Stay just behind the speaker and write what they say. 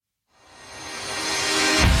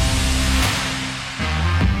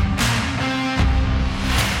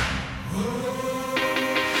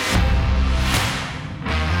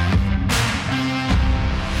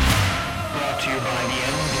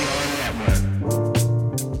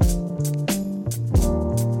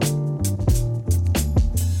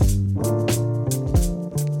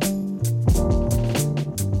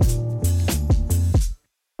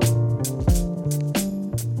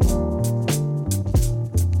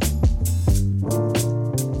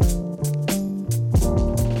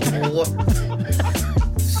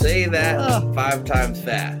5 times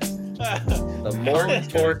fast. The Mort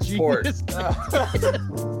Torque Port.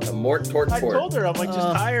 The Mort Torque I Port. told her, I'm like,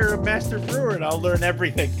 just hire a master brewer and I'll learn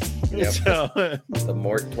everything. Yep. So The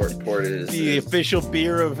Mort Torque Port is the official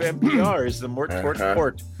beer of NPR is the Mort Torque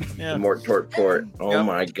Port. Yeah. the Mort Torque Port. Oh Yep.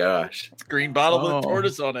 my gosh. Green bottle with a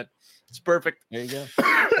tortoise on it. It's perfect. There you go.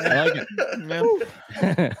 I like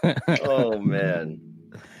it. Oh man.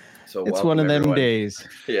 So It's one of them everyone. days.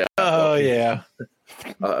 Yeah. Oh yeah.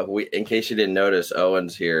 In case you didn't notice,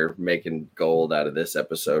 Owen's here making gold out of this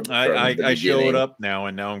episode. from I the showed beginning. up now,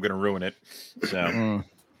 and now I'm going to ruin it. So, Mm.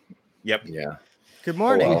 yep. Yeah. Good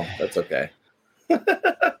morning. Well, that's okay.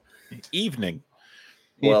 Evening.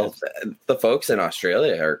 Well, the folks in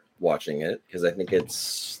Australia are watching it because I think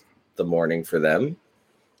it's the morning for them.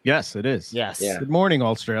 Yes, it is. Yes. Yeah. Good morning,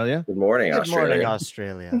 Australia. Good morning, Good morning,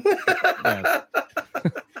 Australia. Australia. Yes.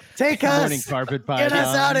 Take Good morning, us. carpet Get us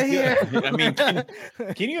python. out of here. I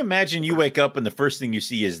mean, can you imagine you wake up and the first thing you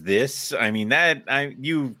see is this? I mean,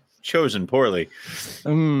 you've chosen poorly.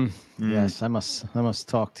 Mm, Mm. yes, I must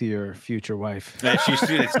talk to your future wife.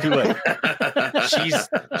 It's too late.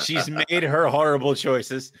 She's made her horrible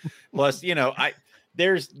choices. Plus,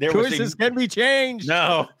 there was Choices can be changed.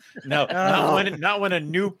 no, not when a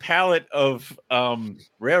new pallet of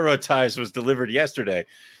railroad ties was delivered yesterday.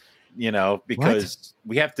 Because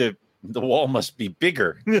we have to. The wall must be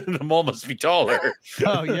bigger. The wall must be taller.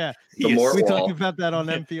 Oh yeah, The Mort we wall. talked about that on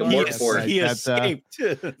NPR. Mort last Fort. night, He that, escaped.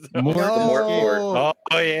 Mort- The Mort Fort. No.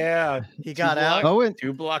 Oh yeah, He got out. Oh, and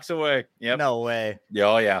 2 blocks away. Yep. No way. Yeah,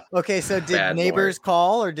 oh yeah. Okay, so did Bad neighbors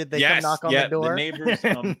call or did they come Yes. knock on yeah. the door? neighbors.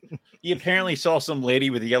 He apparently saw some lady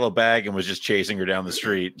with a yellow bag and was just chasing her down the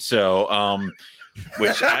street. So,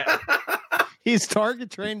 which he's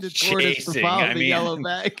target trained the tortoise to Chasing, follow I the mean- yellow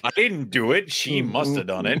bag. I didn't do it. She must have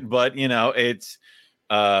done it. But it's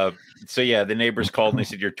so yeah, the neighbors called and they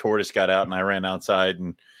said your tortoise got out, and I ran outside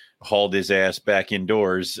and hauled his ass back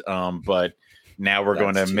indoors. But now we're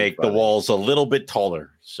going to That's too make the funny. walls a little bit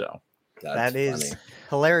taller. So That's That is funny.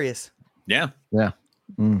 hilarious. yeah. Yeah.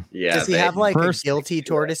 Does he have like first- a guilty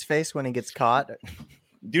tortoise face when he gets caught?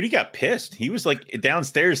 Dude, he got pissed. He was like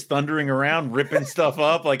downstairs thundering around, ripping stuff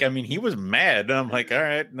up. Like, I mean, he was mad. I'm like, all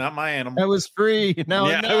right, not my animal. That was free. Now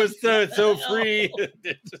Yeah, I was so free.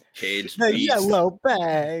 caged The beast? yellow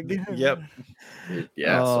bag. Yep.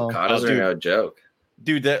 Yeah. Oh. Cicadas Oh, are dude. no joke.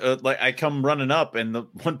 Dude, that like I come running up and the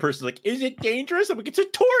one person's like, is it dangerous? I'm like, it's a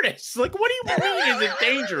tortoise. Like, what do you mean is it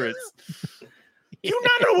dangerous? You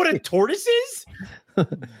not know what a tortoise is?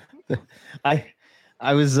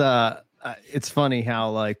 I was it's funny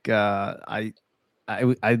how like I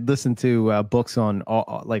listen to books on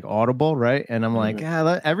like Audible, right? And I'm like,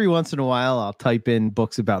 every once in a while I'll type in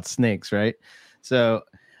books about snakes, right? So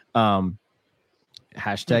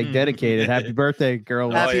hashtag dedicated. Happy birthday,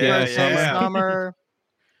 girl. Happy yeah, birthday, yeah. Summer.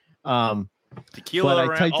 Tequila But I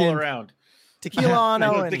around, typed all in- around. Tequila on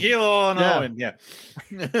Owen. Tequila on Yeah. Owen. Yeah.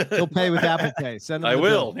 He'll pay with Apple Pay. Send him I the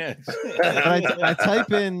will. bill. Yeah. But I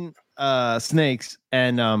type in snakes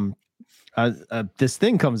and this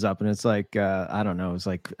thing comes up and it's like I don't know, it's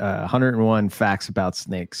like 101 facts about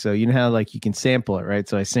snakes. So you know how like you can sample it, right?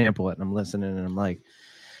 So I sample it and I'm listening and I'm like,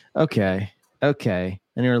 okay,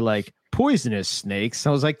 and you're like poisonous snakes.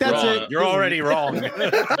 I was like, that's Wrong. it. You're already wrong.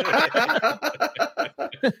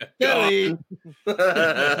 Delete.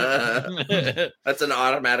 That's an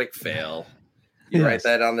automatic fail. You write Yes.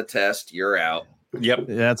 that on the test, you're out. Yep.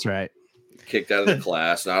 That's right. Kicked out of the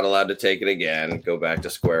class, not allowed to take it again, go back to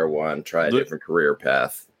square one, try a Look- different career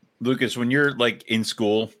path. Lucas, when you're like in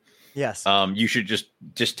school, Yes. you should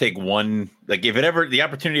just take one, like if the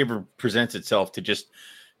opportunity ever presents itself to just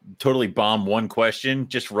totally bomb one question,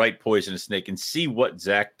 just write poisonous snake and see what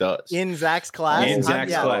Zach does. In Zach's class. In I'm-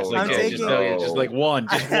 Zach's yeah, class. Like, I'm yeah, taking, just like one.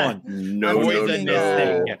 No, I'm no, taking,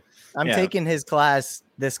 no. Yeah. I'm yeah. taking his class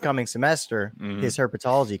this coming semester, Mhm. his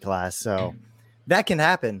herpetology class. So that can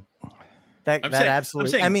happen. That I'm saying-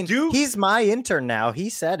 absolutely. I'm I saying, mean, do- he's my intern now. He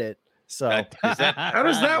said it. So Is that- How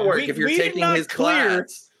does that work if you're we did taking not his clear-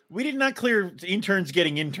 class? We did not clear interns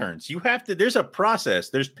getting interns. You have to. There's a process.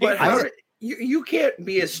 There's But papers. how, you can't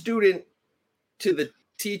be a student to the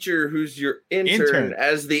teacher who's your intern, Intern.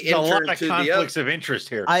 as the There's a intern lot of to the other. conflicts of interest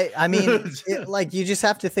here. I mean, like you just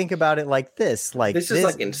have to think about it like this. Like This is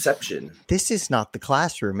like Inception. this is not the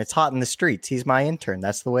classroom. It's hot in the streets. He's my intern.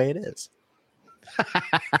 That's the way it is.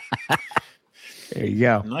 There you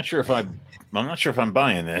go. I'm not sure if I'm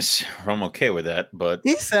buying this. Or I'm okay with that, but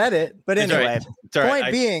He said it. But It's all anyway, right. It's all right.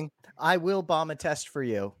 point being, I will bomb a test for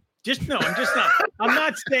you. I'm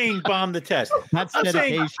not saying bomb the test. That's I'm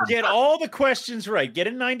saying dedication. get all the questions right. Get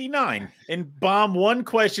a 99 and bomb one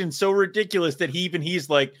question so ridiculous that he's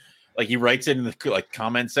like Like he writes it in the like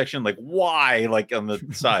comment section, like why, like on the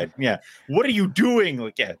side. Yeah, what are you doing?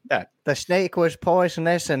 Like that. The snake was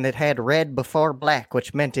poisonous and it had red before black,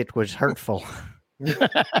 which meant it was hurtful.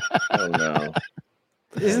 Oh no.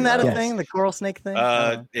 Isn't that a Yes. thing? The coral snake thing?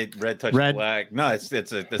 It red touch Red. black. No, it's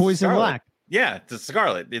Poison scarlet. black. Yeah, it's a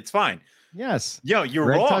scarlet. It's fine. Yes. Yo, you're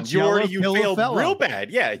Red wrong. touch You yellow, already kill a failed fellow. real bad.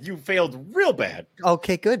 Yeah, you failed real bad.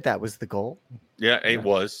 Okay, good. That was the goal. Yeah, it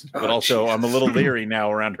was. But Oh, also, I'm a Jesus. little leery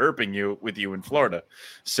now around herping you with you in Florida.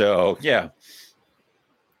 So yeah,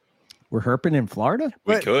 We're herping in Florida?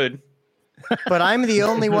 we But- could. But I'm the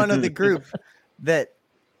only one of the group that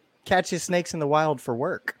catches snakes in the wild for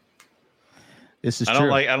work. This is I true.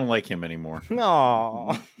 don't like him anymore.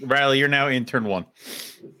 No. Riley, you're now intern 1.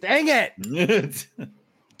 Dang it.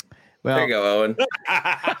 well, There you go, Owen.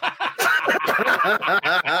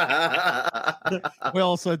 we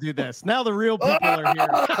also do this. Now the real people are here.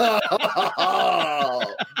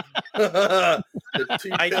 The two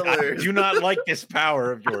I pillars. do not like this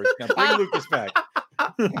power of yours. Now bring Lucas back.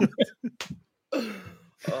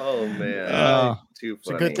 Oh man, Uh, too It's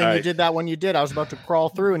a funny. good thing All you right. did that when you did. I was about to crawl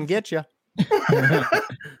through and get you.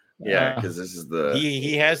 Yeah, because this is the,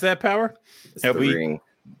 He has that power. it's have the we- ring.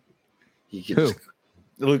 He could Who? just-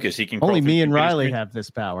 Lucas, he can. Only crawl me through and computer Riley screen. have this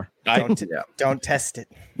power. yeah. Don't test it.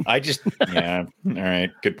 I just yeah. All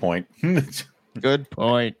right, good point. Good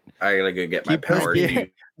point. I gotta go get my Keep those power. beer-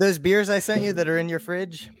 Those beers I sent you that are in your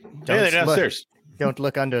fridge, Yeah, they're look, downstairs. don't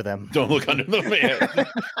look under them. Don't look under them. Yeah.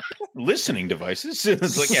 Listening devices.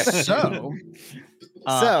 It's like yeah. So,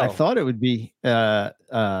 I thought it would be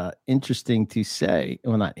interesting to say,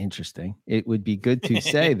 well, not interesting. It would be good to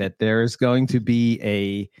say that there is going to be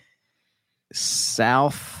a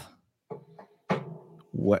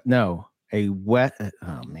a wet.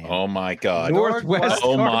 Oh man, Oh my god. Northwest.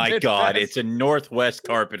 Oh my Carpet god. Fest. It's a Northwest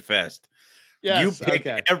Carpet Fest. Yes, You picked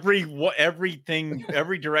okay. everything,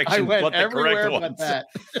 every direction I went but the everywhere correct but ones.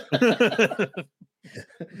 that.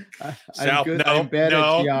 South, no, I'm bad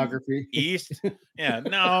no. at geography. East. Yeah,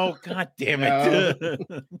 no, god damn it.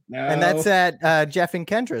 No. And that's at Jeff and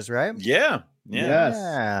Kendra's, right? yeah. Yeah. Yes.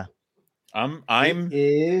 Yeah. I'm It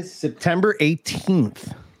is September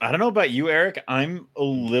 18th. I don't know about you, Eric. I'm a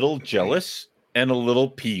little jealous and a little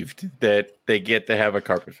peeved that they get to have a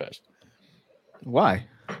carpet fest. Why?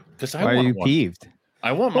 Because I Why are want you one. peeved?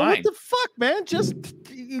 I want Well, mine. what the fuck, man? Just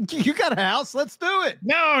you got a house. Let's do it.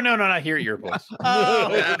 No, not here at your place. Oh,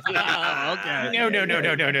 okay. No.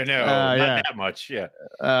 Not yeah. that much. Yeah.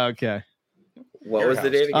 Okay. What Your was the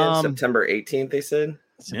house. date again? Um, September 18th. They said.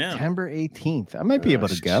 Yeah. September 18th. I might be able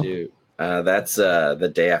to go. Shoot. That's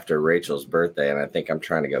the day after Rachel's birthday, and I think I'm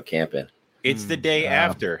trying to go camping. It's the day Wow.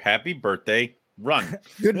 after. Happy birthday. Run.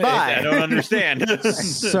 Goodbye. I don't understand.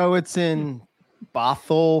 So it's in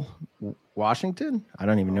Bothell, Washington. I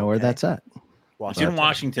don't even know where Okay. that's at. It's in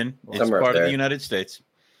Washington. It's Somewhere up part of there. the United States.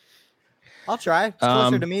 I'll try. It's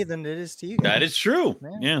closer Um, to me than it is to you. That is true.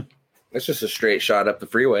 Yeah. Yeah. It's just a straight shot up the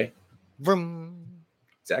freeway. Vroom.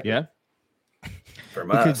 Exactly. Yeah. From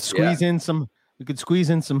We us. could squeeze in some. We could squeeze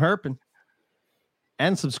in some herping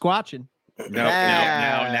and some squatching. Now,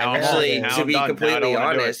 Actually, now to I'm be done. Now I completely don't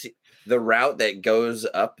wanna do it. honest, the route that goes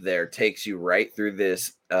up there takes you right through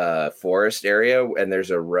this forest area, and there's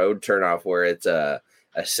a road turnoff where it's a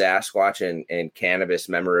Sasquatch and cannabis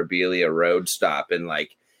memorabilia road stop, and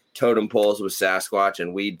like totem poles with Sasquatch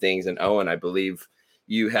and weed things. And Owen, I believe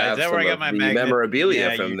you have that some where I got of my the magnet? memorabilia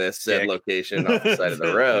Yeah, from you this said dick. location off the side of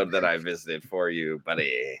the road that I visited for you,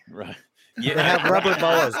 buddy. Right. They have rubber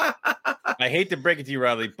boas. I hate to break it to you,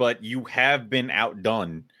 Riley, but you have been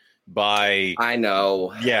outdone by I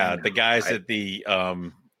know. the guys I- at the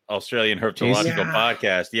Australian Herpetological Yeah.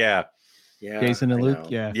 Podcast. Yeah. Yeah, Jason and I Luke. know.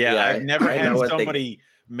 Yeah. Yeah. Yeah, I've never I had know what they- somebody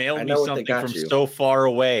mail I me know what they something got from you. so far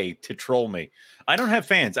away to troll me. I don't have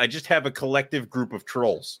fans. I just have a collective group of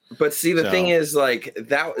trolls. But see, the So- thing is, like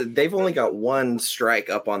that, they've only got one strike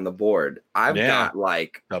up on the board. I've Yeah. got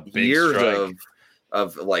like A big years strike.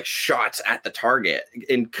 of like shots at the target,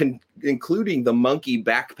 including the monkey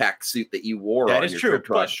backpack suit that you wore That on is your true, trip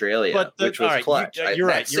to but- Australia, but which was all right, clutch. you're That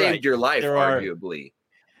right, you're saved right. your life, There are- arguably.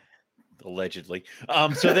 Allegedly.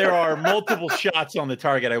 So there are multiple shots on the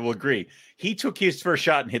target. I will agree. He took his first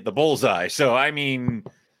shot and hit the bullseye. So, I mean,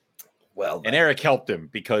 Well, and Eric helped him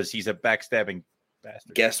because he's a backstabbing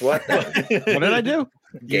bastard. guess what? What did I do?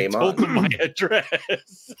 You Game told on. him my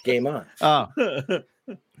address. Game on. Oh,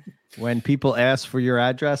 when people ask for your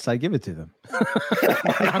address, I give it to them.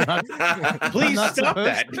 Please not stop supposed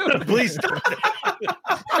that. to. Please stop that.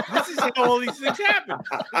 This is how all these things happen.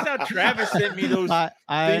 This is how Travis sent me those I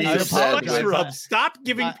things just of said punch that. rubs. Stop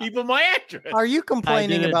giving I- people my address. Are you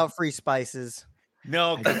complaining did it. about free spices?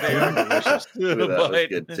 No, because they are delicious. Ooh, that was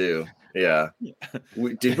good too. Yeah.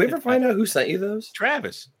 Did we ever find out who sent you those?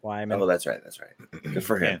 Travis. Wyman. Oh, that's right. That's right. Good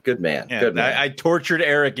for him. Yeah. Good man. Yeah, Good man. I tortured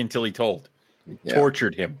Eric until he told. Yeah.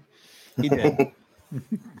 Tortured him. He did.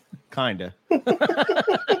 Kinda.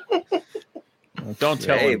 Don't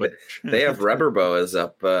tell Hey, him. But they have rubber boas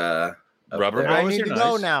up. Rubber there. boa? I Boas need are to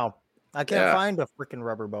go nice. now. I can't Yeah. find a freaking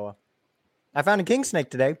rubber boa. I found a king snake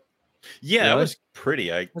today. yeah, that Really? was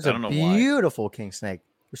pretty. I It was don't a know why. beautiful king snake.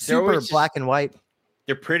 Super always- black and white.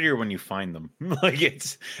 They're prettier when you find them. Like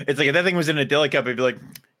it's like if that thing was in a deli cup, I'd be like,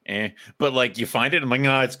 but like you find it, I'm like,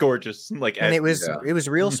 it's gorgeous. Like And it was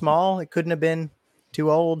real Mhm. small. It couldn't have been too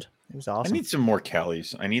old. It was I awesome. need some more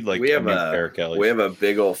Callies. I need like we have a new pair of a Callies. we have a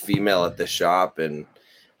big old female at the shop, and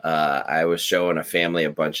I was showing a family a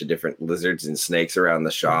bunch of different lizards and snakes around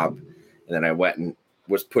the shop, and then I went and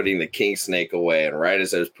was putting the king snake away, and right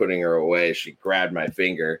as I was putting her away, she grabbed my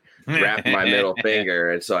finger, wrapped my middle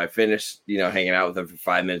finger, and so I finished, hanging out with her for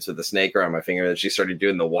 5 minutes with the snake around my finger. Then she started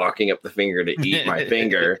doing the walking up the finger to eat my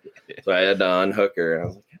finger, so I had to unhook her. And I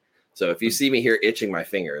was like, so if you see me here itching my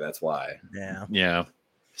finger, that's why. Yeah. Yeah.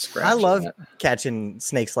 I love catching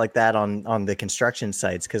snakes like that on the construction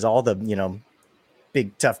sites because all the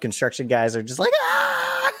big tough construction guys are just like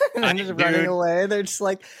and just running Dude. away. They're just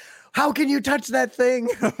like, how can you touch that thing?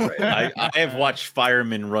 I have watched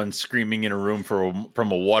firemen run screaming in a room from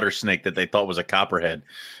a water snake that they thought was a copperhead,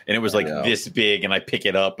 and it was like Yeah. this big. And I pick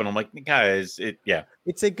it up, and I'm like, guys,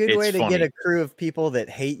 It's a good It's way to funny. get a crew of people that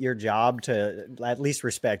hate your job to at least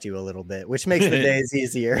respect you a little bit, which makes the days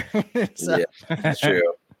easier. So, Yeah, that's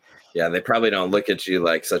true. Yeah, they probably don't look at you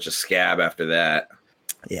like such a scab after that.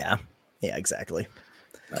 yeah, exactly.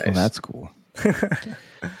 Nice. Well, that's cool.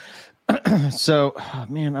 So,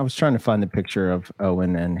 man, I was trying to find the picture of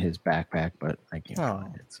Owen and his backpack, but I can't Oh.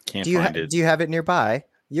 find it. can't Do you find it. do you have it nearby?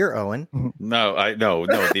 You're Owen. No.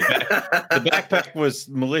 The backpack was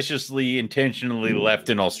maliciously, intentionally left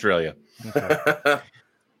in Australia. Did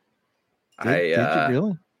you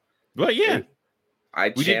really? Well, yeah. I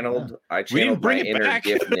We didn't- channeled we didn't my bring it inner back.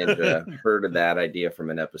 gift ninja, heard of that idea from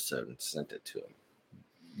an episode and sent it to him.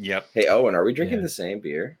 Yep. Hey Owen, are we drinking Yeah. the same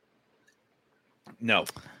beer? No.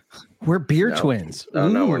 We're beer No. twins.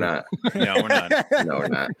 No, we're Ooh. not. No, we're not. No, we're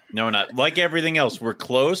not. No, we're not. Like everything else, we're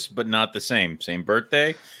close, but not the same. Same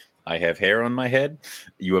birthday. I have hair on my head.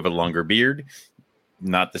 You have a longer beard.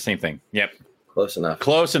 Not the same thing. Yep. Close enough.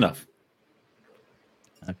 Close enough.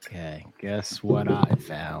 Okay, guess what I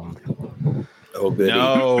found? Oh, goody.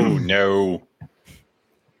 No.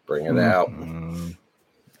 Bring it out. Mm,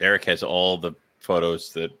 Eric has all the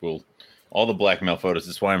photos all the blackmail photos.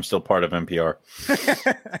 That's why I'm still part of NPR.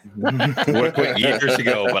 Would have quit years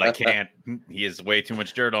ago, but I can't. He has way too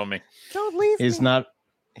much dirt on me. Don't leave he's me.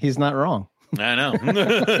 not wrong. I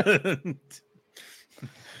know.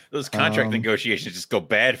 Those contract Um, negotiations just go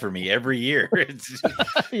bad for me every year.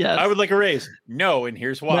 Yes. I would like a raise. No, and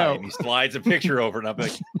here's why. No. And he slides a picture over, and I'm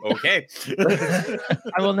like, okay.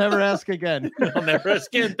 I will never ask again. I'll never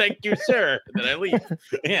ask again. Thank you, sir. And then I leave.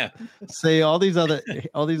 Yeah. Say all these other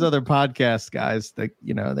podcast guys that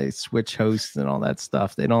they switch hosts and all that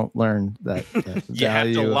stuff. They don't learn that You have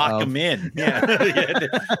to value lock of- them in. Yeah.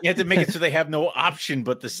 you have to make it so they have no option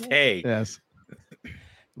but to stay. Yes.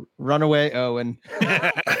 Run away, Owen,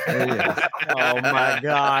 There he is. Oh my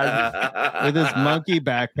god. with his monkey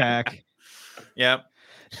backpack. Yep.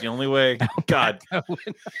 It's the only way. God.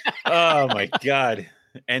 Oh my God.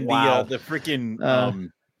 And Wow. the freaking Uh,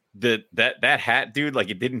 that hat, dude, like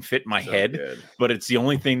it didn't fit my So head, good. but it's the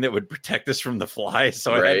only thing that would protect us from the flies.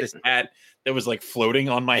 So I Right. had this hat that was like floating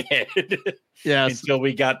on my head Yes. until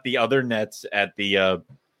we got the other nets at the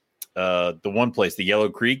one place, the Yellow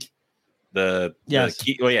Creek. Yes.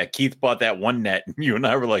 Keith bought that one net, and you and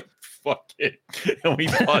I were like, "Fuck it," and we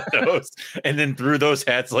bought those, and then threw those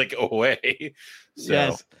hats like away. So,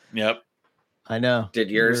 Yes. yep. I know. Did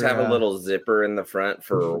yours You're, have a little zipper in the front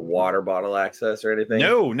for water bottle access or anything?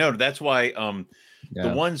 No, that's why Yeah.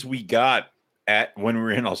 the ones we got at when we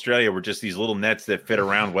were in Australia were just these little nets that fit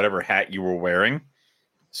around whatever hat you were wearing.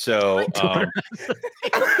 So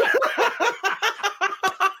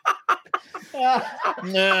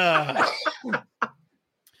yeah.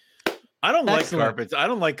 I don't like Excellent. carpets. I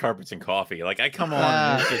don't like carpets and coffee. Like I come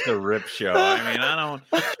on, it's just a rip show. I mean, I don't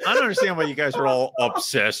understand why you guys are all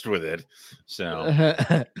obsessed with it.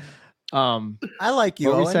 So I like you,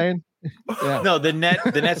 what were we Owen. saying? Yeah. no, the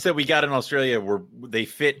nets that we got in Australia they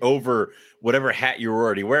fit over whatever hat you were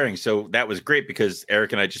already wearing. So that was great because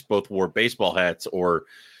Eric and I just both wore baseball hats, or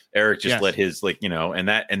Eric just Yes. let his and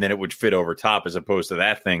then it would fit over top as opposed to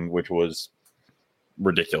that thing, which was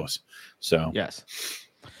ridiculous. So Yes.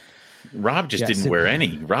 Rob just Yeah, didn't so- wear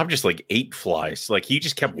any. Rob just like ate flies. Like he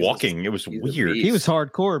just kept walking. It was he's a weird. beast. He was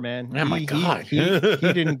hardcore, man. Oh my He- God. he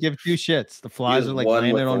didn't give two shits. The flies was are like one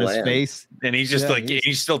with landing on the his land. face. And he's just Yeah, like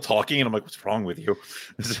he's still talking, and I'm like, "What's wrong with you?"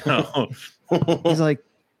 So He's like,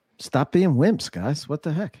 "Stop being wimps, guys. What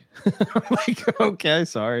the heck?" I'm like, okay,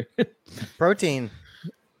 sorry. Protein.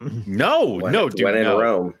 no, dude, when in no.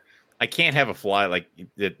 Rome. I can't have a fly like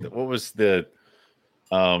it. What was the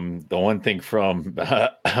one thing from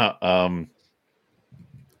the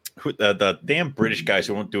damn British guys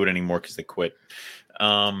who won't do it anymore because they quit.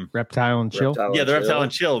 Reptile and chill. Reptile Yeah, and the reptile chill.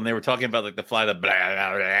 and chill, and they were talking about like the fly, the blah,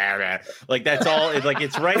 blah, blah, blah. Like that's all. It's like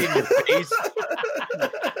it's right in your face,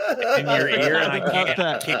 in your ear, and I can't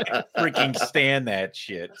freaking stand that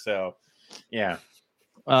shit. So, yeah.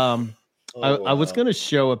 I was going to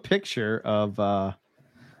show a picture of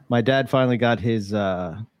my dad finally got his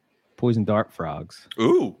poison dart frogs,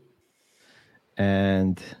 Ooh.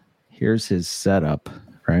 and here's his setup.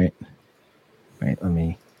 Right, let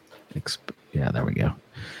me. Yeah, there we go.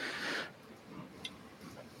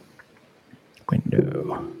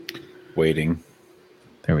 Window. Waiting.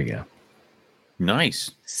 There we go.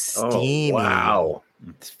 Nice. Steamy. Oh, wow.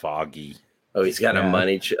 It's foggy. Oh, he's got Yeah.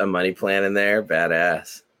 a money plan in there.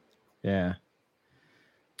 Badass. Yeah.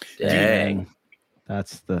 Dang.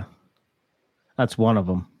 That's one of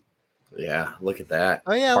them. Yeah, look at that.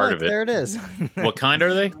 Oh yeah, Part look, of it. there it is. What kind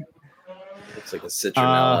are they? Looks like a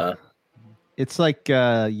citronella. It's like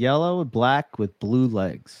yellow and black with blue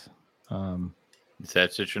legs. Is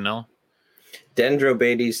that citronella?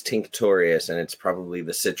 Dendrobates tinctorius, and it's probably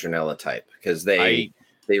the citronella type because they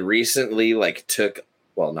recently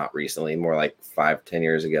not recently, more like 5-10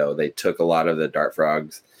 years ago, they took a lot of the dart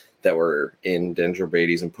frogs that were in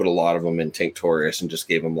Dendrobates and put a lot of them in tinctorius and just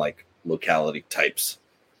gave them like locality types.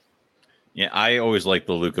 Yeah, I always like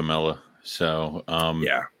the Lucamella. So,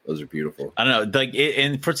 Yeah, those are beautiful. I don't know, like,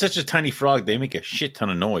 and for such a tiny frog, they make a shit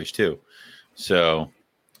ton of noise too. So,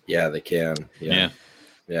 Yeah, they can. yeah.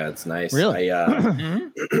 Yeah, it's nice. Really?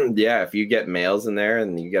 Mhm. Yeah, if you get males in there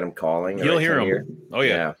and you get them calling, You'll every hear time them. Oh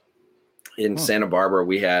yeah. In Santa Barbara,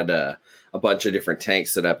 we had a bunch of different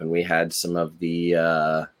tanks set up, and we had some of the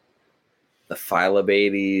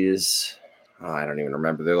Phyllobates. Oh, I don't even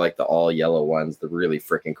remember. They're like the all yellow ones. They're really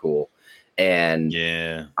freaking cool. And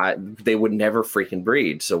Yeah. they would never freaking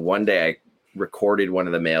breed. So one day I recorded one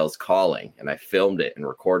of the males calling, and I filmed it and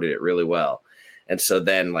recorded it really well. And so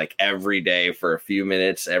then, like every day for a few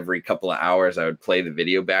minutes, every couple of hours, I would play the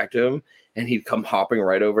video back to him, and he'd come hopping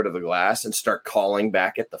right over to the glass and start calling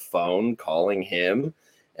back at the phone, calling him.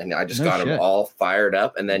 And I just No got him shit. all fired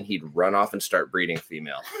up, and then he'd run off and start breeding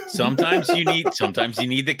female. Sometimes you need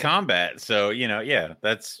the combat. So, yeah,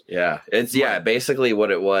 that's Yeah, basically what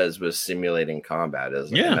it was simulating combat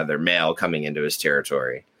as Yeah. another male coming into his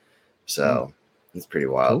territory. So it's pretty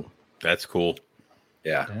wild. Cool. that's cool.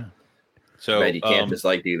 Yeah. Yeah. So, Man, you can't just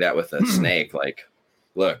like do that with a snake. Like,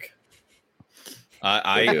 look, do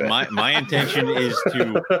it. my intention is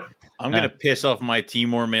I'm going to piss off my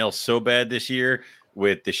Timor male so bad this year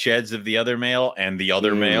with the sheds of the other male and the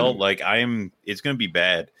other male. Like it's going to be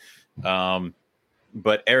bad.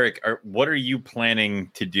 But Eric, what are you planning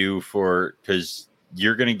to do because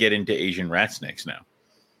you're going to get into Asian rat snakes now?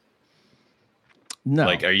 No.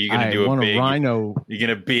 Like, are you going to do a want big rhino? You're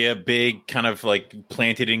going to be a big kind of like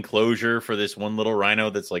planted enclosure for this one little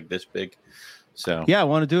rhino that's like this big. So Yeah, I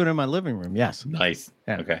want to do it in my living room. Yes. nice.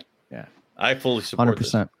 Yeah. Okay. Yeah. I fully support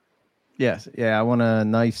this. 100%. Yes. Yeah. I want a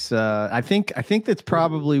nice, I think that's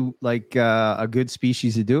probably like a good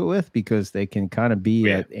species to do it with because they can kind of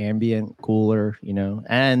be at ambient, cooler,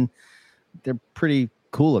 and they're pretty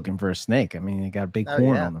cool looking for a snake. I mean, they got a big Oh,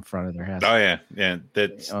 horn yeah. on the front of their head. Oh yeah. Yeah.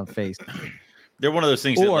 That's On the face. they're one of those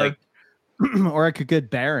things that Or, like or I could get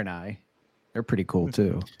Baron Eye. They're pretty cool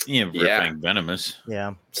too. Yeah, Yeah. ripping venomous.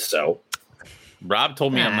 Yeah. So Rob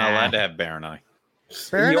told me I'm not allowed to have Baron Eye.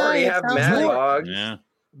 you already have Mad Dog. Yeah,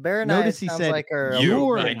 Baron Notice he sounds said like our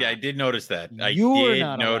You're I not. did notice that. I You're did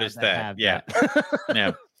not allowed notice to that. have Yeah, that.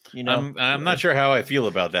 yeah. I'm not sure how I feel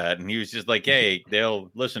about that. And he was just like, "Hey, they'll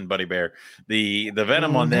listen, Buddy Bear. The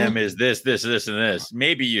venom on them is this, and this.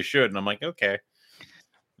 Maybe you should." And I'm like, "Okay."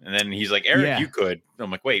 And then he's like, "Eric, Yeah. you could." I'm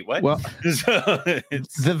like, "Wait, what?" Well, So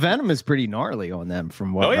it's, the venom is pretty gnarly on them,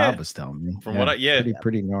 from what Oh, yeah. Rob was telling me. From what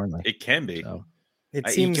pretty gnarly. it can be. So, It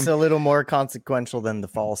you seems can- a little more consequential than the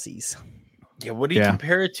falsies. Yeah. What do you Yeah.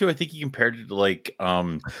 compare it to? I think he compared it to like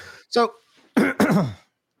so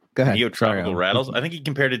go ahead. neotropical rattles. I think he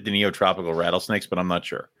compared it to neotropical rattlesnakes, but I'm not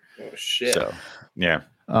sure. Oh shit, So, yeah.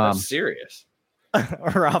 that's serious.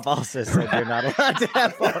 Rob also said you're not allowed to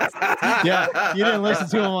have falsies. Yeah, you didn't listen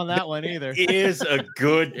to him on that one either. It is a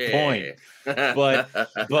good point.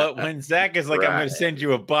 But when Zach is like, I'm going to send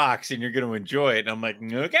you a box and you're going to enjoy it, and I'm like,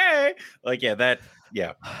 okay, like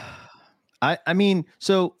yeah. I mean,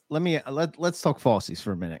 so let's talk falsies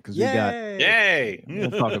for a minute because Yay!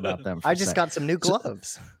 we'll talk about them. For I a just sec. got some new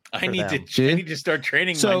gloves. I need them. to start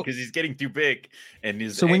training So- mine because he's getting too big and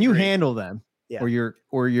he's So when you angry. handle them, Yeah. or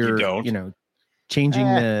you're don't. changing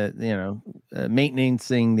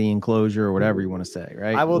maintaining the enclosure or whatever you want to say,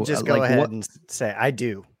 right? I will just go Like, ahead what- and say I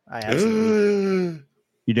do. I absolutely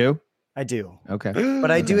You do? I do. Okay. But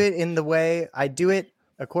I do it in the way I do it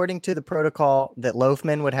according to the protocol that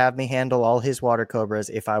Loafman would have me handle all his water cobras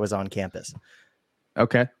if I was on campus.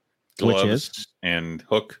 Okay. gloves Which is? and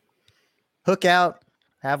hook. Hook out,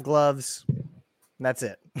 have gloves. And that's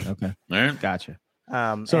it. Okay. All right. Gotcha.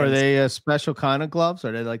 So Are they a special kind of gloves?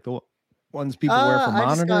 Are they like the ones people wear for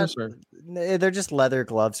monitors? Or They're just leather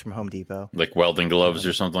gloves from Home Depot. Like welding gloves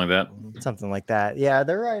or something like that. Something like that. Yeah,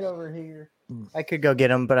 they're right over here. I could go get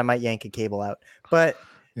them, but I might yank a cable out. But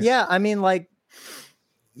yeah, I mean, like,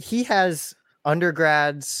 he has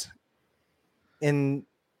undergrads in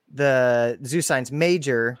the Zoo Science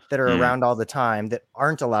major that are around all the time that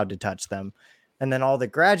aren't allowed to touch them. And then all the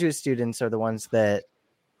graduate students are the ones that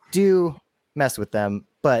do mess with them,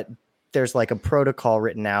 but there's like a protocol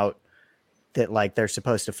written out that like they're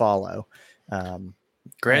supposed to follow.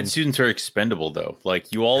 Grad students are expendable though.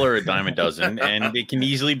 Like you all are a dime a dozen and it can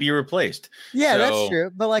easily be replaced. Yeah, So, that's true.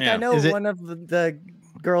 But like yeah. I know one of the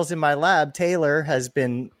girls in my lab, Taylor, has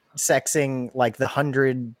been sexing like the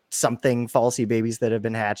 100-something falsy babies that have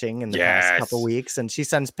been hatching in the past couple weeks, and she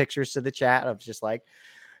sends pictures to the chat of just like,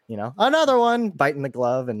 another one biting the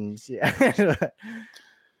glove, and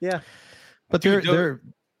yeah. But Dude,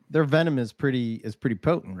 their venom is pretty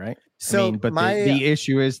potent, right? So but the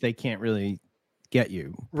issue is they can't really get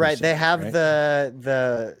you. Right. They have right?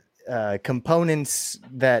 the components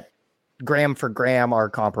that gram for gram are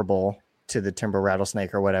comparable to the timber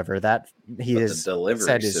rattlesnake or whatever that he has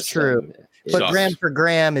said is true. But gram for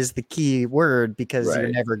gram is the key word because you're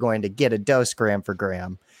never going to get a dose gram for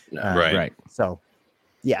gram. Right. So,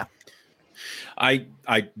 yeah.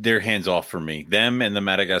 They're hands off for me. Them and the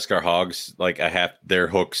Madagascar hogs, like I have their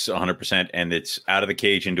hooks 100%, and it's out of the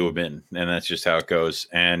cage into a bin, and that's just how it goes.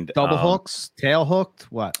 And double hooks, tail hooked.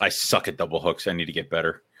 What? I suck at double hooks. I need to get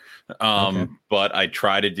better. But I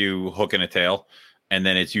try to do hook and a tail, and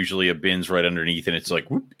then it's usually a bin's right underneath, and it's like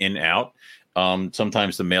whoop, in out.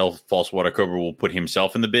 Sometimes the male false water cobra will put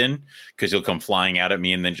himself in the bin because he'll come flying out at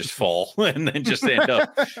me and then just fall and then just end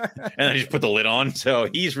up and I just put the lid on. So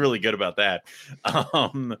he's really good about that.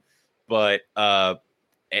 But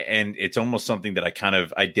it's almost something that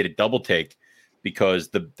I did a double take because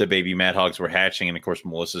the baby mad hogs were hatching, and of course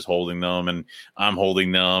Melissa's holding them and I'm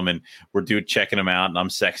holding them and we're checking them out and I'm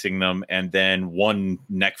sexing them, and then one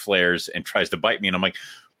neck flares and tries to bite me and I'm like,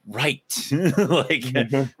 right.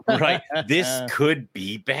 Right. This could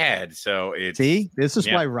be bad. So it's this is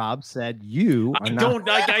why Rob said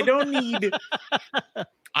I don't need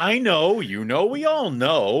I know, we all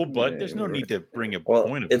know, but there's no need to bring a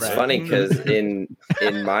point of it's funny because in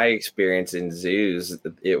my experience in zoos,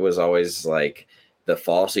 it was always like the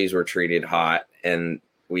falsies were treated hot, and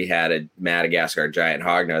we had a Madagascar giant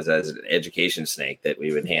hognose as an education snake that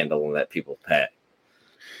we would handle and let people pet.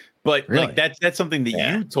 But like that's something that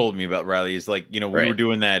you told me about, Riley, is like, we were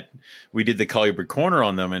doing that. We did the Collier corner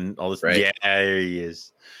on them and all this. Right. Yeah, there he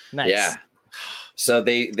is. Nice. Yeah. So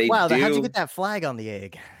they wow, do. how'd you get that flag on the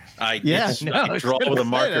egg? I draw with a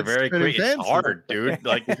marker very quick. It's hard, dude.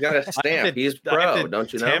 Like you got a stamp. He's pro,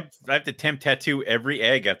 don't you know? I have to temp tattoo every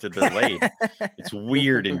egg after they're laid. It's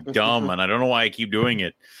weird and dumb, and I don't know why I keep doing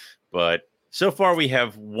it. But so far, we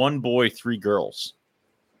have 1 boy, 3 girls.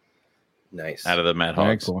 Nice. Out of the Mad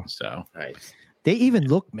Hogs. Cool. So nice. They even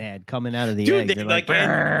look mad coming out of the egg. They're like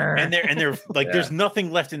and they're like, there's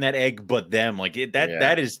nothing left in that egg but them. Like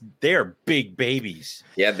they're big babies.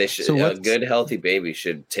 Yeah, they should. A good healthy baby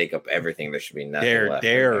should take up everything. There should be nothing left.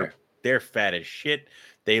 They're fat as shit.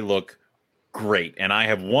 They look great, and I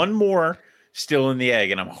have 1 more still in the egg,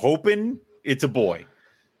 and I'm hoping it's a boy.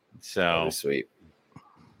 So sweet.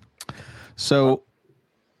 So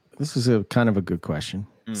this is a kind of a good question.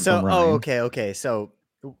 So, okay. So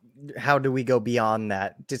how do we go beyond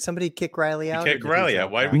that? Did somebody kick Riley out? Kick Riley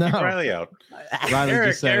out. Why did we kick Riley out? Riley Eric,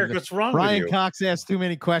 just said, Eric, what's wrong Ryan with you? Cox asked too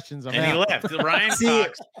many questions. And he left. Ryan See,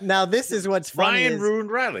 Cox. now this is what's funny. Ryan is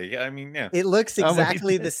ruined Riley. I mean, yeah. it looks Oh,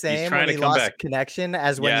 exactly the same trying when to he come lost back. connection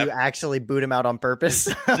as when Yeah. you actually boot him out on purpose.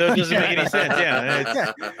 So it doesn't make any sense. Yeah.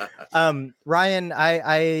 It's- Ryan,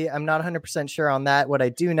 I'm not 100% sure on that. What I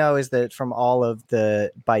do know is that from all of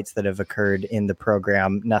the bites that have occurred in the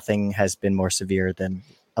program, nothing has been more severe than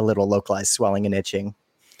a little localized swelling and itching.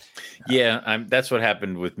 Yeah, that's what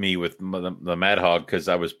happened with me with the Mad Hog, because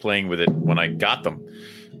I was playing with it when I got them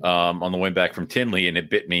on the way back from Tinley, and it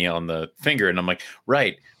bit me on the finger, and I'm like,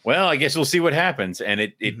 right, well, I guess we'll see what happens. And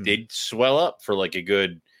it did swell up for like a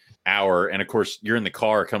good hour, and of course you're in the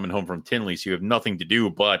car coming home from Tinley, so you have nothing to do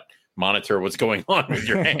but monitor what's going on with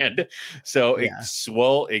your hand. So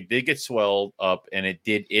it did get swelled up, and it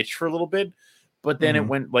did itch for a little bit, but then it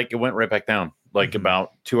went right back down. Like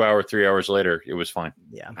about 2 hours, 3 hours later, it was fine.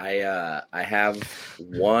 Yeah. I have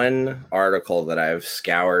one article that I've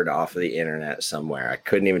scoured off of the internet somewhere. I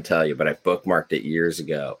couldn't even tell you, but I bookmarked it years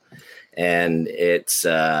ago. And it's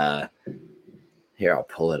here, I'll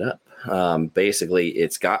pull it up. Basically,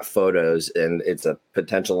 it's got photos, and it's a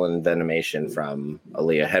potential envenomation from a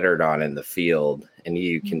Leoheterodon in the field, and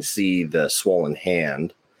you can see the swollen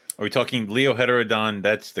hand. Are we talking Leoheterodon?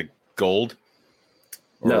 That's the gold?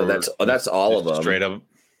 No, Or that's all of them. Straight up.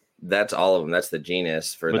 That's all of them. That's the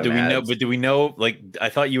genus for But the do we know? mads. But do we know? Like, I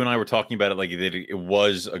thought you and I were talking about it. Like that it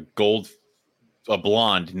was a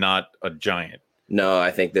blonde, not a giant. No,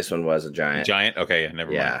 I think this one was a giant. Giant. Okay, yeah,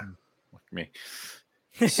 never Yeah. mind. Fuck me.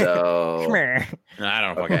 So No, I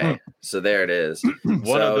don't fucking okay, so there it is.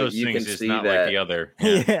 One of those you things can is see not that like the other.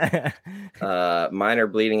 Yeah. Yeah. minor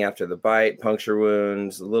bleeding after the bite, puncture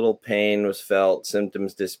wounds, little pain was felt,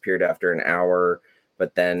 symptoms disappeared after an hour,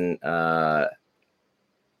 but then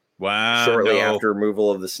Wow. shortly no. after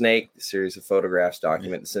removal of the snake, a series of photographs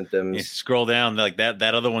document the You symptoms. scroll down like that.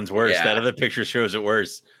 That other one's worse. Yeah. That other picture shows it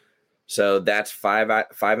worse. So that's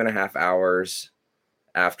 5.5 hours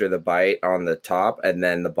after the bite on the top, and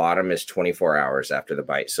then the bottom is 24 hours after the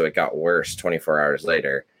bite. So it got worse 24 hours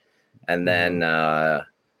later. And then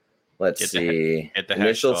let's Get see. the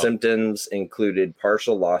Initial hacksaw. symptoms included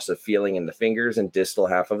partial loss of feeling in the fingers and distal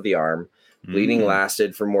half of the arm. Bleeding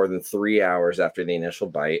lasted for more than 3 hours after the initial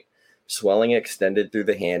bite. Swelling extended through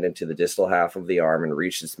the hand into the distal half of the arm and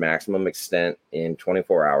reached its maximum extent in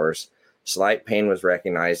 24 hours. Slight pain was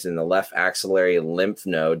recognized in the left axillary lymph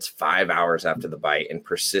nodes 5 hours after the bite and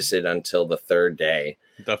persisted until the third day.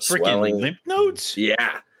 The freaking Swelling. lymph nodes.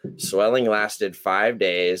 Yeah. Swelling lasted 5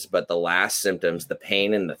 days, but the last symptoms, the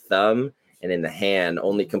pain in the thumb and in the hand,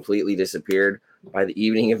 only completely disappeared by the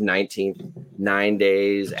evening of 19th, 9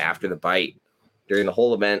 days after the bite. During the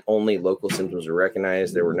whole event, only local symptoms were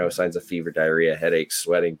recognized. There were no signs of fever, diarrhea, headaches,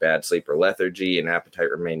 sweating, bad sleep, or lethargy, and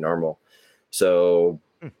appetite remained normal. So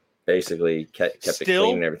basically kept it Still?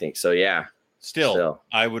 clean and everything. So yeah, Still,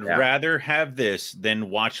 I would yeah. rather have this than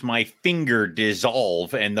watch my finger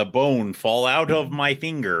dissolve and the bone fall out of my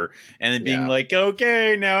finger and then being Yeah. like,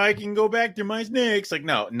 okay, now I can go back to my snakes. Like,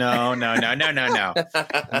 no. No.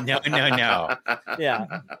 Yeah.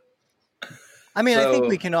 I mean, I think So-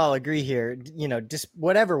 we can all agree here, just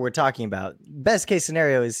whatever we're talking about, best case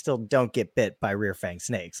scenario is still don't get bit by rear fang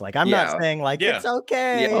snakes. Like, I'm Yeah. not saying like Yeah. it's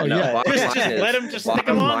okay. Yeah, Oh, no, yeah. bottom Just line is- let him just stick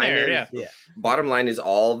bottom them on line there. is- Yeah. Bottom line is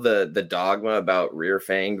all the dogma about rear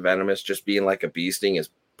fanged venomous just being like a bee sting is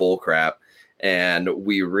bullcrap, and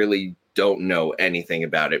we really don't know anything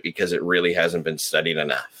about it because it really hasn't been studied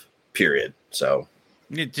enough. Period. So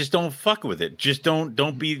Yeah, just don't fuck with it. Just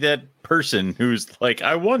don't be that person who's like,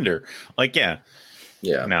 I wonder. Like, yeah.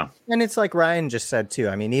 No. And it's like Ryan just said too.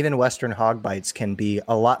 I mean, even Western hog bites can be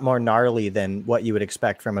a lot more gnarly than what you would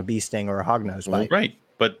expect from a bee sting or a hognose bite. Right.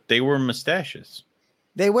 But they were mustaches.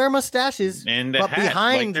 They wear mustaches, And a but hat, like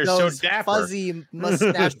behind they're so those dapper. fuzzy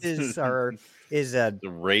mustaches is a The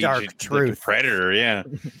rage Dark of the truth. predator, yeah.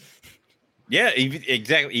 Yeah,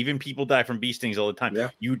 exactly. Even people die from bee stings all the time. Yeah,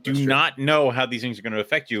 You do that's true. not know how these things are going to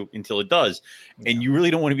affect you until it does. And you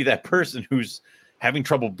really don't want to be that person who's having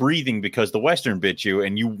trouble breathing because the Western bit you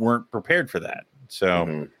and you weren't prepared for that. So,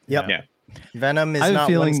 mhm. Yep. Yeah. Venom is I have a not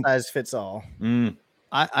feeling- one size fits all.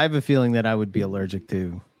 I have a feeling that I would be allergic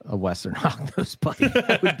to a Western hognose bite.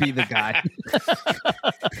 I would be the guy.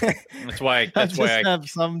 that's why. I That's just why. have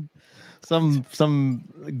some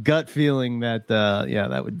gut feeling that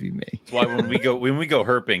that would be me. That's why when we go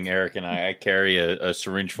herping, Eric and I carry a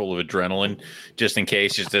syringe full of adrenaline just in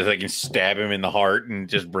case, just so I can stab him in the heart and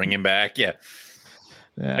just bring him back. Yeah.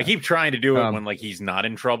 Yeah. I keep trying to do it Um, when like he's not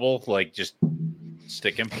in trouble, like just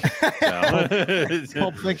stick him. So,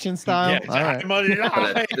 Pulp Fiction style. Yeah, All right. I'm on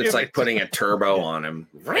it. It's like putting a turbo on him.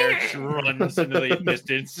 It runs into the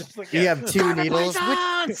distance. Just like, You have two needles.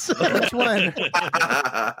 Which one?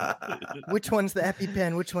 Which one's the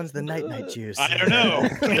EpiPen? Which one's the night juice? I don't know.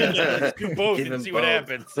 Let's do both Give and him see what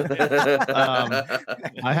happens.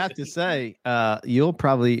 I have to say, you'll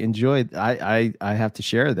probably enjoy. I have to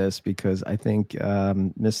share this because I think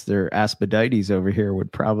Mr. Aspidites over here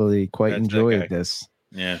would probably quite That's that enjoy guy. this.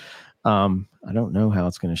 Yeah. I don't know how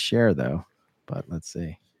it's going to share though, but let's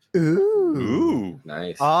see. Ooh. Ooh.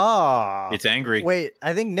 Nice. Ah. It's angry. Wait,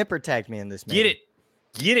 I think Nipper tagged me in this. Get it.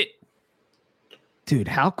 Get it. Dude,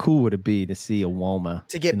 how cool would it be to see a Woma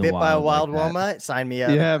To get in the bit by a wild like that? Woma, sign me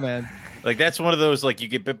up. Yeah, man. Like that's one of those like you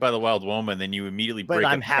get bit by the wild Woma and then you immediately But break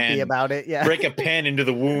I'm a happy pen, about it. Yeah. break a pen into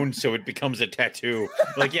the wound so it becomes a tattoo.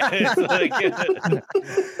 Like yeah, it's like,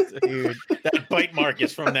 Dude. that bite mark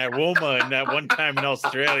is from that Woma and that one time in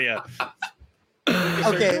Australia.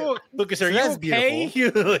 Okay. Lucas, So are you that's okay?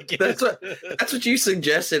 Like, That's what you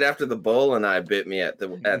suggested after the bull and I bit me at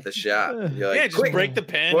the shop. You're like, yeah, just "Quick, break the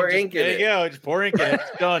pen. pour just, ink in there it." you go. Just pour ink in it.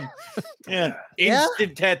 It's done. Yeah. Yeah.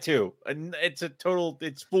 Instant tattoo. And it's a total,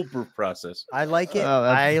 it's foolproof process. I like it. Oh,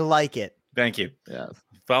 that's- I like it. Thank you. Yeah.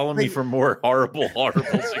 Follow me Wait. for more horrible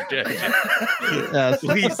suggestions. Yes.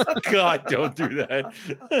 Please, God, don't do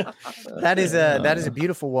that. That is a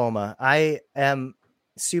beautiful Woma. I am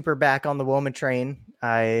super back on the Woma train.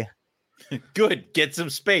 Good. Get some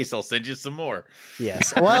space. I'll send you some more.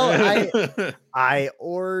 Yes. Well, I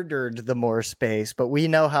ordered the more space, but we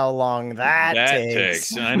know how long that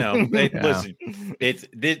takes. I know. Hey, Yeah. Listen,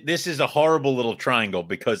 this is a horrible little triangle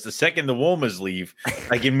because the second the Womas leave,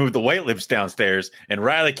 I can move the White Lips downstairs, and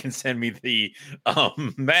Riley can send me the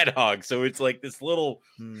Mad Hog. So it's like this little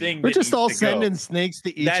thing. We're that just needs all to go. sending snakes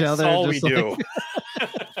to each That's other. all we just like- do.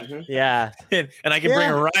 Yeah. and I can bring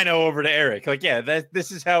a rhino over to Eric. Like, yeah,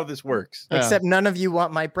 this is how this works. Yeah. Except none of you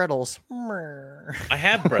want my brittles. I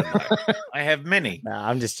have bread. I have many. Nah,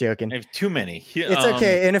 I'm just joking. I have too many. It's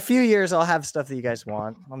okay. In a few years, I'll have stuff that you guys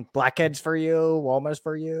want. Blackheads for you, Walmas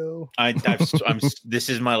for you. This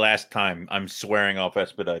is my last time. I'm swearing off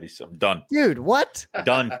Aspidites. I'm done. Dude, what?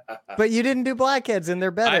 Done. But you didn't do blackheads, and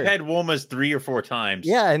they're better. I've had Womas 3 or 4 times.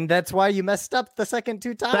 Yeah, and that's why you messed up the second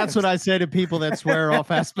 2 times. That's what I say to people that swear off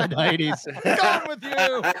Aspidites. Gone with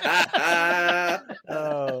you.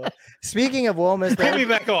 Oh. Speaking of Walmas, Put me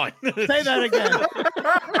back on. Say that again.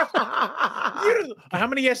 How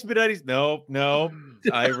many Aspidites? No.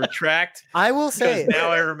 I retract. I will Because say now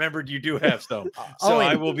I remembered you do have some. So Owen,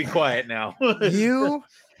 I will be quiet now. you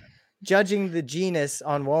judging the genus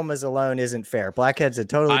on Walmas alone isn't fair. Blackhead's a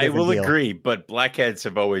totally I different will deal. agree, but blackheads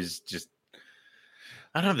have always just.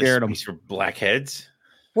 I don't have the Scared 'em. space for blackheads.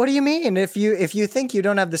 What do you mean? If you think you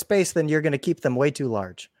don't have the space, then you're going to keep them way too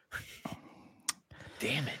large.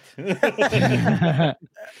 Damn it.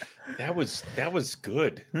 That was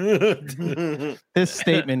good. This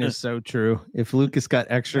statement is so true. If Lucas got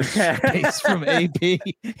extra space from AP,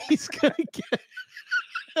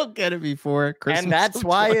 he'll get it before Christmas. And that's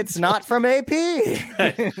why it's not from AP.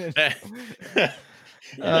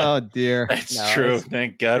 Oh dear. That's No, true. it's-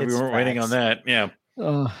 Thank God we it's weren't waiting on facts. that. Yeah.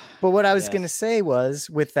 Oh, But what I was Yes. going to say was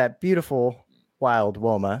with that beautiful wild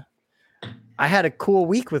Woma, I had a cool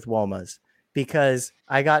week with Womas because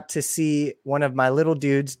I got to see one of my little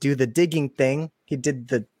dudes do the digging thing. He did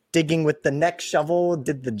the digging with the neck shovel,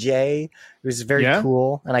 did the J. It was very Yeah?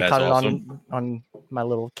 cool. And I That's caught awesome. it on my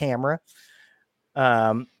little camera.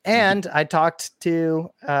 And I talked to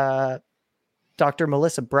Dr.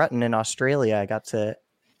 Melissa Breton in Australia. I got to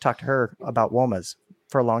talk to her about Womas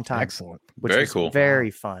for a long time. excellent. Which Very was cool.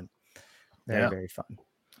 Very fun. Yeah. Very fun.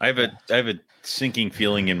 I have a sinking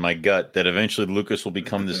feeling in my gut that eventually Lucas will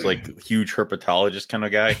become this like huge herpetologist kind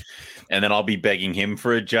of guy, and then I'll be begging him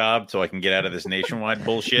for a job so I can get out of this nationwide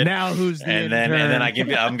bullshit. Now who's the and then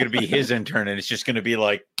I'm gonna be his intern, and it's just gonna be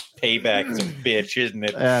like payback. It's a bitch, isn't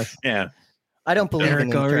it? Yes. Yeah. I don't believe Eric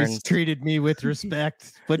in always interns. treated me with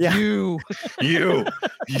respect, but Yeah. you. You.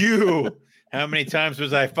 How many times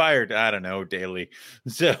was I fired? I don't know, daily.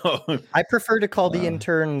 So I prefer to call the Wow.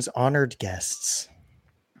 interns honored guests.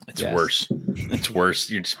 it's Yes. worse. It's worse.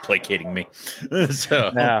 You're just placating me.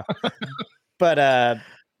 So No. But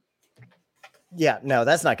yeah, no,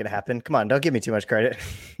 that's not gonna happen. Come on, don't give me too much credit.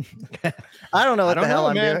 I don't know what I the don't hell know,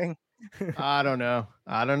 I'm man. doing. I don't know.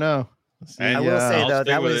 And I will say I'll though,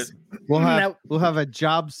 stay that with was it. We'll have a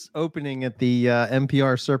jobs opening at the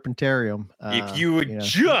NPR Serpentarium. If you would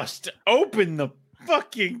just open the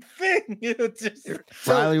fucking thing, it's just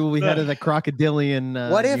Riley will be head of the crocodilian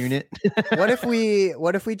What if- unit. what if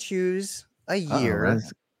we choose a year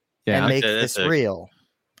Yeah. and make That's this real.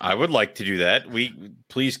 I would like to do that.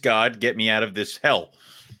 Please God, get me out of this hell.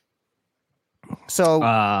 So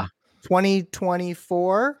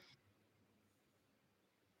 2024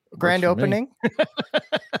 grand for me. opening.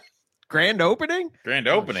 Grand opening? Grand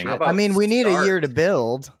opening. How I about mean, we need a start? year to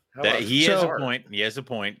build. How That about he has a start? point. He has a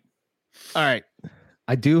point. All right.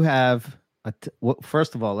 I do have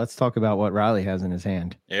first of all, let's talk about what Riley has in his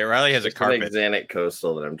hand. Yeah, Riley has a It's an carpet. Xanax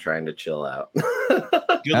coastal that I'm trying to chill out.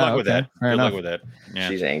 Good luck with okay. that. Fair Good enough. luck with that. Yeah.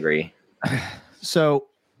 She's angry. So,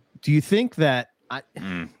 do you think that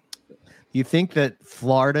Mm. you think that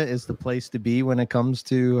Florida is the place to be when it comes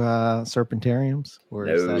to serpentariums? Or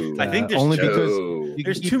is No. that, I think there's only no- because No. you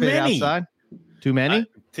There's can too keep it many. outside? Too many? I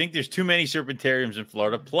think there's too many serpentariums in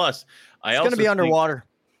Florida. Plus, I It's also going to be think- underwater.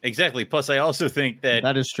 Exactly. Plus, I also think that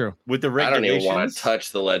That is true. with the I don't regulations, even want to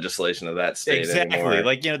touch the legislation of that state exactly. anymore.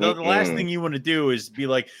 Like, you know, the last Mm-mm. thing you want to do is be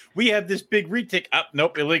like, we have this big retic.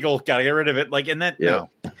 Nope, illegal. Gotta get rid of it. Like, and that Yeah.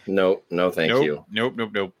 No, thank nope, you.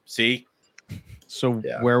 Nope. See, So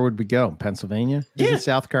Yeah. where would we go? Pennsylvania? Yeah. Isn't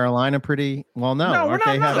South Carolina pretty well? No, No, we're aren't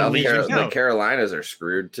they not- having no, legions? no. The Carolinas are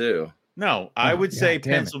screwed too. no, I Oh, would say God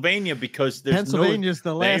damn it. Pennsylvania because there's Pennsylvania's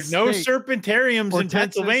the last no state. serpentariums Or in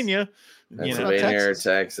Texas. Pennsylvania. You know, Pennsylvania or Texas.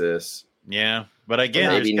 Texas. yeah, but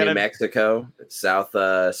again, there's Maybe New gotta, Mexico.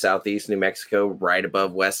 Southeast New Mexico, right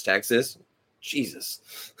above West Texas. Jesus.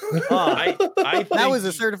 I That think- was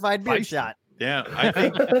a certified beard Feisty. shot. yeah. I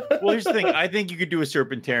think. Well, here's the thing. I think you could do a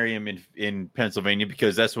serpentarium in Pennsylvania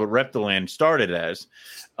because that's what Reptiland started as,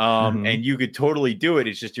 Mhm. and you could totally do it.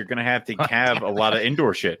 It's just you're going to have to have a lot of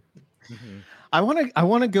indoor shit. I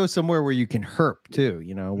want to go somewhere where you can herp too.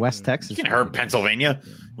 You know, West Texas. You can herp Pennsylvania.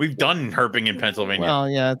 We've done herping in Pennsylvania. Well,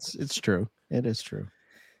 yeah, it's true. It is true.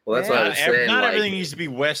 Well, that's what I not was saying. not like, everything needs to be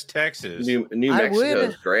West Texas. New I Mexico would-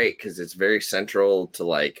 is great because it's very central to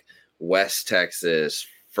like West Texas,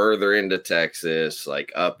 further into Texas,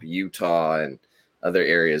 like up Utah and other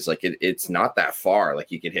areas. Like it's not that far. Like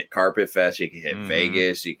you could hit Carpet Fest, you could hit Mhm.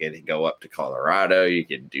 Vegas, you could go up to Colorado, you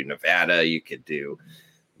could do Nevada, you could do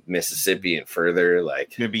Mississippi and further.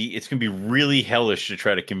 Like It's gonna be really hellish to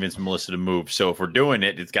try to convince Melissa to move. So if we're doing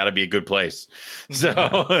it, it's got to be a good place. So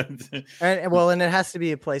And it has to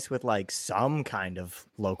be a place with like some kind of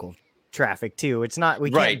local traffic too. It's not, we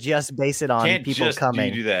Right. can't just base it on can't people just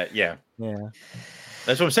coming. do that. Yeah, Yeah.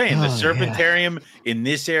 that's what I'm saying. The Oh, yeah. Serpentarium in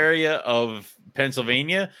this area of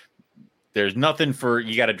Pennsylvania, there's nothing for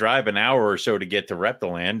you. Got to drive an hour or so to get to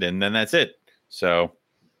Reptiland, and then that's it. So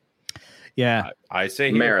Yeah. I say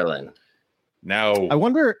here. Maryland. Now I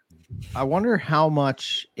wonder how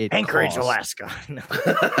much it Anchorage, costs. Alaska. You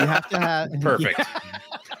have to have perfect.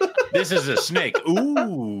 This is a snake.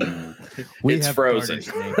 Ooh. We It's have frozen.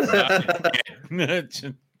 garter snakes.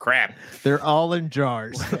 Crap. They're all in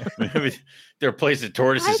jars. They're placing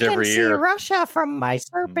tortoises every year. Russia from my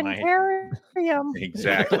serpentarium.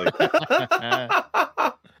 Exactly.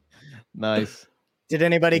 Nice. Did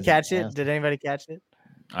anybody Is it catch it? fast? Did anybody catch it?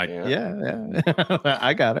 Yeah. Yeah.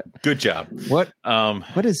 I got it. Good job. What Um,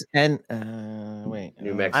 is wait.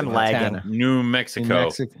 New Mexico. I'm lagging. Montana. New New Mexico,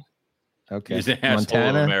 Mexico. Okay. He's an asshole of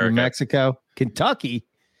Montana, America. New Mexico, Kentucky.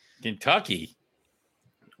 Kentucky.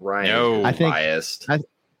 Ryan No. is I think- biased.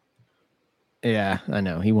 Yeah, I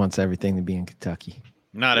know. He wants everything to be in Kentucky.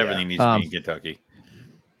 Not Yeah. everything needs to be in Kentucky.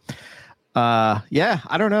 Yeah,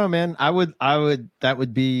 I don't know, man. I would that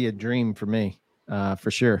would be a dream for me.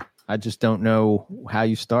 For sure. I just don't know how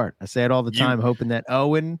you start. I say it all the You- time, hoping that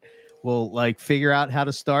Owen will like figure out how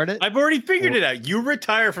to start it. I've already figured it out. You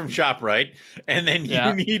retire from ShopRite, and then you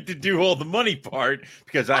Yeah. need to do all the money part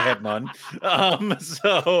because I have none.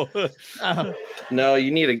 So No, you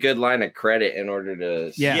need a good line of credit in order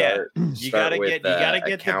to Yeah. start. you start gotta with, get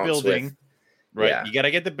the accounts building. with- Right. Yeah. You got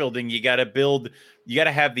to get the building. You got to build. You got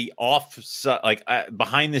to have the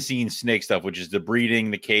behind the scenes snake stuff, which is the breeding,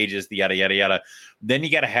 the cages, the yada, yada, yada. Then you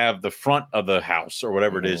got to have the front of the house or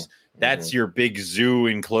whatever it is. That's your big zoo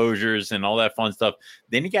enclosures and all that fun stuff.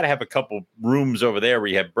 Then you got to have a couple rooms over there where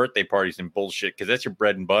you have birthday parties and bullshit because that's your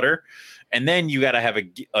bread and butter. And then you got to have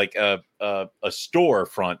a store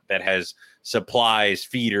front that has supplies,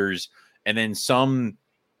 feeders, and then some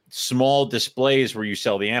small displays where you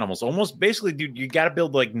sell the animals. Almost basically, dude, you got to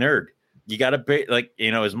build like Nerd. You got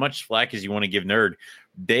to as much slack as you want to give Nerd.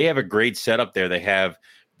 They have a great setup there. They have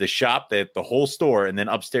the shop, the whole store, and then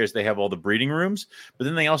upstairs they have all the breeding rooms. But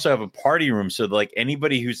then they also have a party room, so like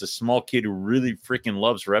anybody who's a small kid who really freaking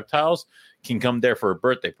loves reptiles can come there for a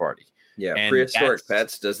birthday party. Yeah, And Prehistoric that's-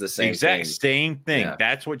 Pets does the same exact thing. same thing. Yeah.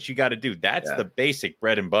 That's what you got to do. That's Yeah. the basic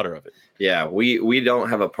bread and butter of it. Yeah, we don't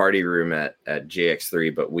have a party room at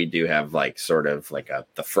GX3, but we do have like sort of like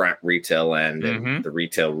the front retail end and Mhm. the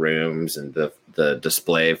retail rooms and the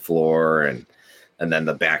display floor and then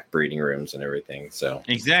the back breeding rooms and everything. So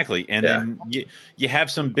Exactly. And Yeah. then you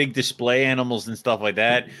have some big display animals and stuff like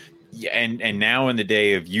that. Yeah, and now in the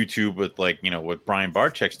day of YouTube with like, you know, what Brian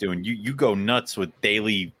Barczyk's doing, you go nuts with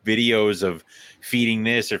daily videos of feeding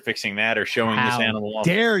this or fixing that or showing this animal off.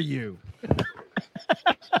 dare you?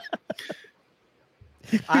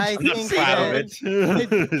 I I'm not think proud of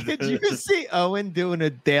that- it. Did you see Owen doing a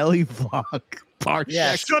daily vlog? Barczak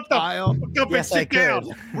Yes. Shut the style? fuck up Yes, and I sit down.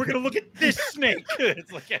 could. We're gonna look at this snake.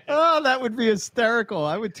 It's like, Oh, that would be hysterical.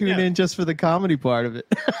 I would tune Yeah. in just for the comedy part of it.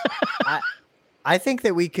 I think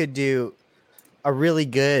that we could do a really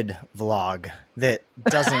good vlog that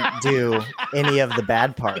doesn't do any of the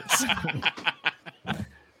bad parts.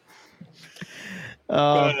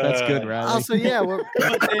 Oh, that's good, Riley. Also, yeah, we're,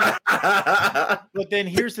 but then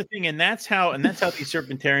here's the thing, and that's how these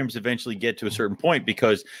serpentariums eventually get to a certain point,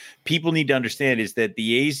 because people need to understand is that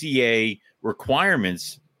the AZA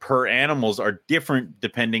requirements per animals are different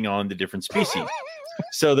depending on the different species.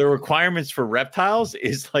 So the requirements for reptiles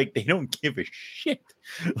is like they don't give a shit.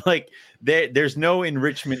 Like there's no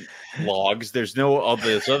enrichment logs, there's no all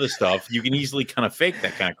this other stuff. You can easily kind of fake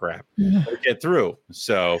that kind of crap or get through.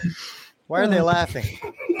 So why are they laughing?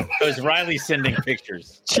 because Riley's sending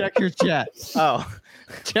pictures. Check your chat. Oh,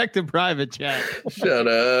 Check the private chat. Shut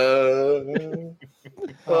up.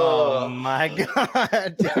 oh my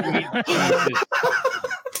god!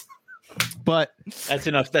 But That's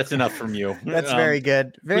enough. That's enough from you. That's very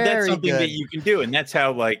good. But that's Very something good. that you can do, and that's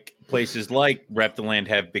how like places like Reptiland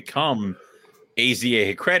have become AZA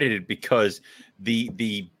accredited, because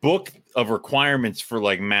the book of requirements for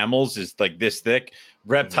like mammals is like this thick,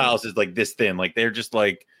 reptiles is like this thin. Like they're just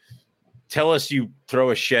like, tell us you throw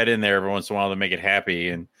a shed in there every once in a while to make it happy,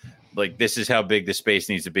 and like this is how big the space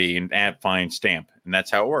needs to be, and add fine stamp, and that's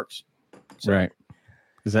how it works. So- right.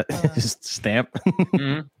 Is that just stamp?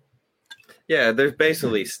 Mhm. Yeah, there's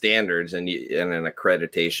basically standards and an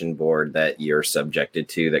accreditation board that you're subjected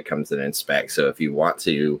to that comes in and inspects. So if you want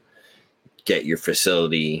to get your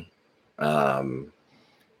facility, Accredited.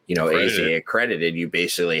 AZA accredited, you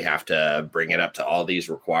basically have to bring it up to all these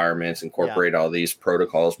requirements, incorporate all these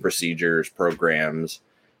protocols, procedures, programs.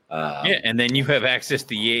 Yeah, and then you have access to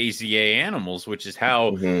the AZA animals, which is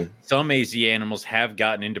how Mhm. some AZA animals have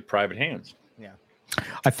gotten into private hands.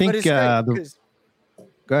 I think. But it's great, Go 'cause-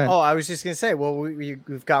 ahead. oh, I was just gonna say. Well,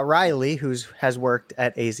 we've got Riley, has worked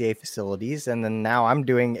at AZA facilities, and then now I'm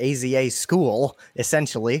doing AZA school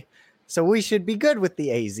essentially. So we should be good with the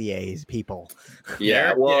AZA people.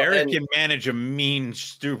 Yeah, well, Eric and- can manage a mean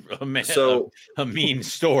So- a mean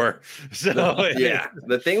store. So yeah,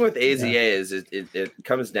 the thing with AZA is it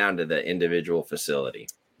comes down to the individual facility.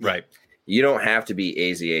 right. You don't have to be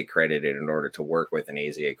AZA accredited in order to work with an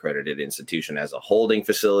AZA accredited institution as a holding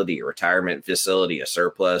facility, a retirement facility, a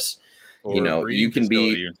surplus. Or You know, a breeding you can be-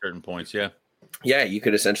 facility at certain points. Yeah. Yeah, you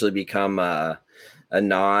could essentially become a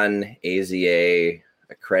non-AZA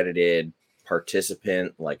accredited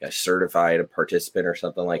participant, like a certified participant or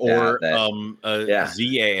something like Or that. a yeah.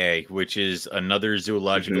 ZAA, which is another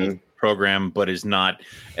zoological Mhm. program, but is not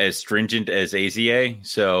as stringent as AZA.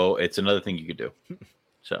 So it's another thing you could do.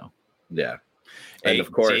 So. Yeah. And Hey,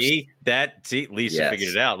 of course, see, Lisa Yes. figured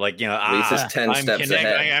it out. Like, Lisa's 10 I'm steps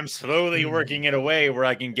ahead. I'm slowly working it away where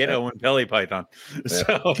I can get Owen Pelly Python. So,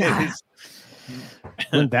 it's-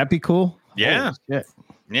 Wouldn't that be cool? Yeah. Holy shit.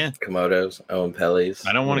 yeah, Komodos, Owen Pellies.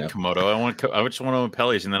 I don't want a Komodo. I just want Owen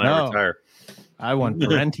Pellies, and then I No. retire. I want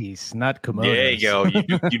Parentes, not Komodos. There you go.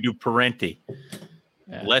 You do Parenti,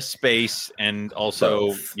 Yeah. less space, and also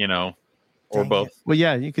Both. or Dang both. Well,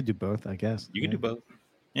 yeah, you could do both, I guess. You can do both.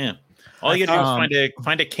 Yeah. All you gotta do is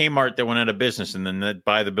find a Kmart that went out of business, and then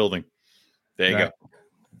buy the building. There you Right.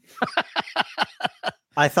 go.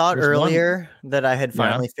 I thought There's one- earlier that I had Yeah.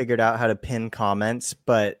 finally figured out how to pin comments,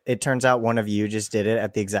 but it turns out one of you just did it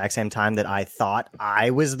at the exact same time that I thought I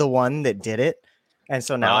was the one that did it. And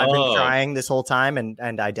so now I've Oh. been trying this whole time and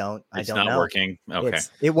I don't It's don't not know. working. Okay.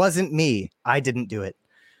 It wasn't me. I didn't do it.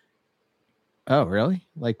 Oh, really?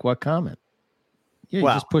 Like what comment? Yeah, you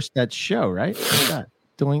Well- just pushed that show, right? What's that?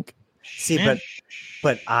 Doink. See, Yeah.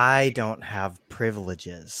 but I don't have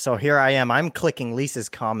privileges. So here I am. I'm clicking Lisa's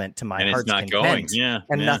comment to my And it's heart's not content, going. Yeah.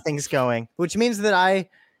 and yeah. nothing's going, which means that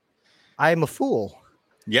I'm a fool.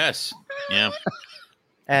 Yes. Yeah.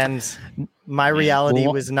 And my reality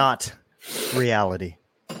Well- was not reality.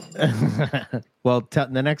 Well,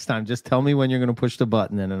 the next time, just tell me when you're going to push the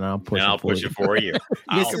button, and then I'll push. And I'll push it for you.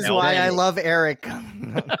 This is why I love Eric.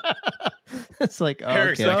 It's like,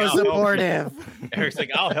 Eric's okay. like, So supportive. Eric's like,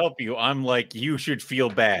 I'll help you. I'm like, you should feel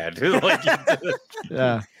bad. Like,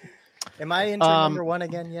 Yeah. Am I intern number 1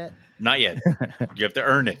 again yet? not yet. You have to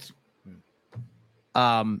earn it,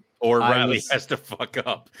 or I Riley was- has to fuck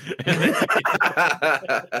up.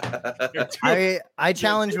 I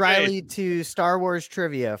challenge Riley to Star Wars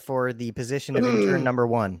trivia for the position of intern number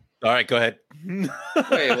 1. All right, go ahead.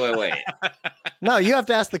 Wait. No, you have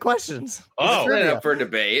to ask the questions. Oh, Set it up for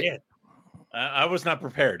debate. Yeah. I was not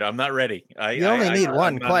prepared. I'm not ready. You only need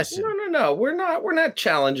one I'm not- question. No. We're not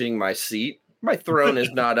challenging my seat. My throne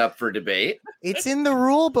is not up for debate. It's in the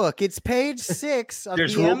rule book. It's page 6 of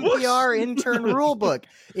There's the rule books? NPR intern rule book.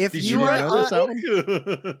 If Did you you are, notice that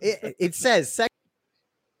one? it says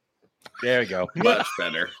There we go. Much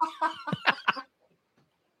better.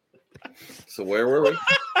 So where were we?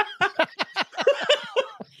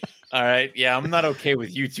 All right. Yeah, I'm not okay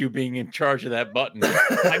with you two being in charge of that button.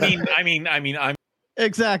 I'm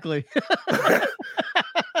Exactly.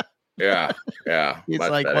 Yeah. It's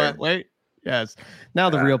much like, better. what? Wait. Yes. Now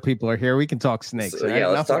the Yeah. real people are here. We can talk snakes. So, right? yeah,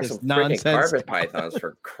 let's Enough of talk this some freaking nonsense. carpet pythons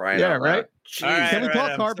for crying Yeah, out loud. right? Jeez. All right. Can we talk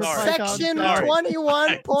I'm carpet sorry. pythons? section Sorry.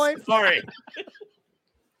 21.5. sorry.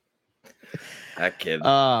 That kid.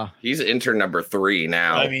 Uh, He's intern number 3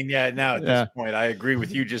 now. I mean, yeah, now at Yeah. this point, I agree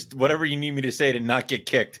with you. Just whatever you need me to say to not get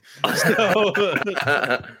kicked. So,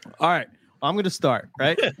 all right. I'm going to start,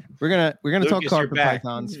 right? We're going to talk Lucas, you're carpet back.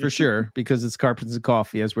 pythons for sure because it's carpets and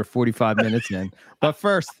coffee as we're 45 minutes in. But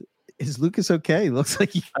first, is Lucas okay? He looks like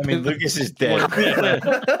he I mean, Lucas is dead.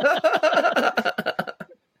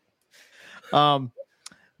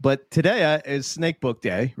 But today is Snake Book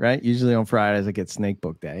Day, right? Usually on Fridays I get Snake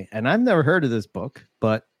Book Day, and I've never heard of this book,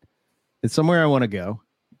 but it's somewhere I want to go.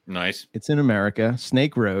 Nice. It's in America,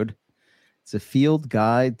 Snake Road. It's a field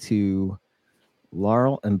guide to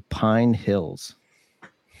Laurel and Pine Hills.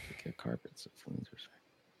 Okay, carpets.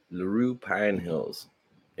 LaRue Pine Hills.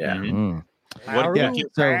 Yeah. Mhm. Mm. What, Yeah,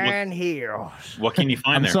 so- And here. what can you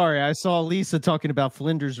find I'm there? sorry, I saw Lisa talking about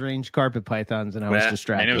Flinders Range carpet pythons, and I was Yeah,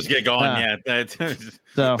 distracted. And it was get going. Ah. Yeah.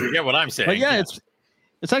 So, Forget what I'm saying. but yeah,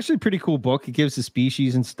 it's actually a pretty cool book. It gives the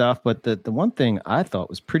species and stuff. But the one thing I thought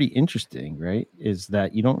was pretty interesting, right, is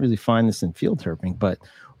that you don't really find this in field herping, but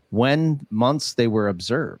when months they were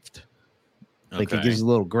observed, like it Okay. gives a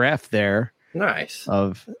little graph there Nice.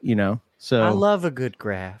 of I so love a good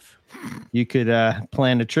graph. you could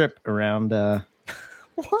plan a trip around. What?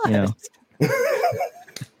 You know.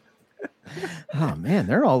 Oh man,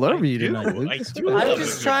 they're all over you do. tonight, I Lucas. do. I'm love a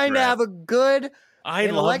just good trying to graph. have a good I love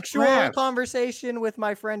intellectual graphs. conversation with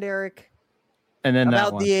my friend Eric And then that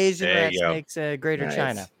about one. the Asian There rat you go. snakes, Greater Nice.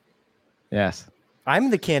 China. Yes. I'm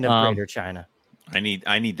the king of Um, Greater China. I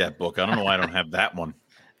need that book. I don't know why I don't have that one.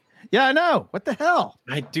 Yeah, I know. What the hell?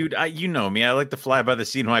 Dude, you know me. I like to fly by the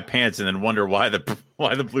seat of my pants and then wonder why the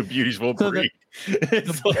blue beauties won't So breed.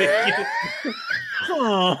 It's like,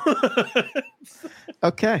 oh.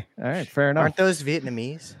 Okay. All right. Fair enough. Aren't those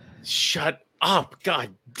Vietnamese? Shut up!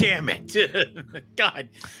 God damn it! God,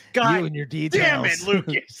 You God, and your damn details. it,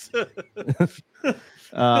 Lucas!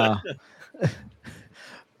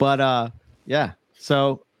 Yeah.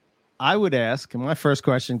 So I would ask, and my first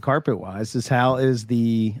question, carpet wise, is how is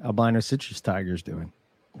the albino citrus tigers doing?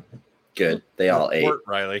 Good. They all ate. Report,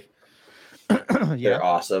 Riley. They're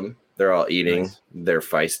awesome. They're all eating. Nice. They're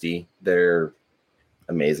feisty. They're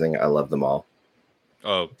amazing. I love them all.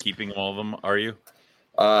 Oh, keeping all of them? Are you?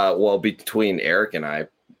 Well, between Eric and I,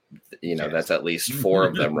 Yes. that's at least 4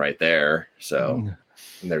 of them right there. So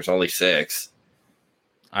and there's only 6.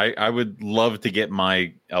 I would love to get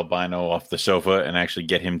my albino off the sofa and actually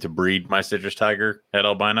get him to breed my citrus tiger at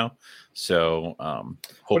albino. So,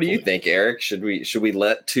 What do you hopefully- think, Eric? Should we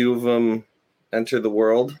let 2 of them enter the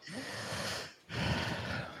world?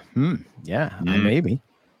 Yeah. Mm. Maybe.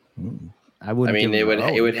 I wouldn't. I mean, give it them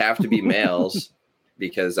a would have to be males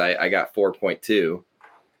because I got 4.2.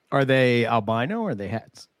 Are they albino or are they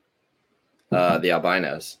hats? The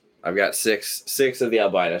albinos. I've got six of the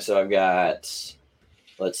albinos. So I've got,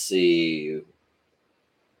 let's see,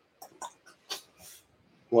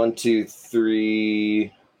 1, 2,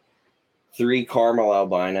 3 caramel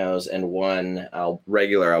albinos and 1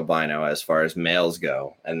 regular albino as far as males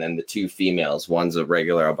go, and then the 2 females. One's a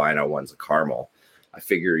regular albino, one's a caramel. I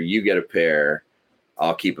figure you get a pair,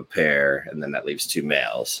 I'll keep a pair, and then that leaves 2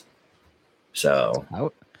 males. So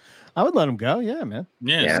I would let them go. Yeah, man.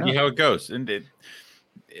 Yeah, see how it goes. And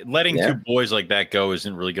letting Yeah. 2 boys like that go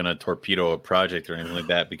isn't really going to torpedo a project or anything like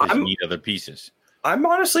that because you need other pieces. I'm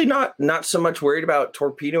honestly not so much worried about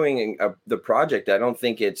torpedoing the project. I don't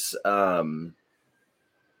think it's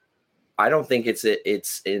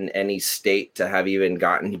in any state to have even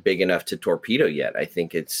gotten big enough to torpedo yet. I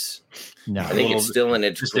think it's still in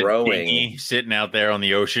its Just growing. a dinghy sitting out there on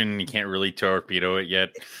the ocean. You can't really torpedo it yet.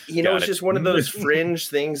 It's just one of those fringe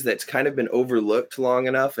things that's kind of been overlooked long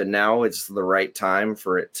enough, and now it's the right time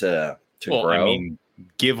for it to grow. I mean,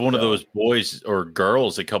 give one of those boys or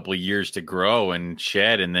girls a couple of years to grow and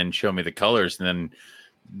shed, and then show me the colors, and then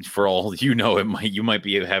for all you know, you might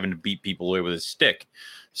be having to beat people away with a stick.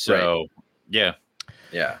 So, yeah.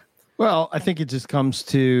 Well, I think it just comes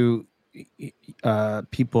to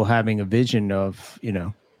people having a vision of,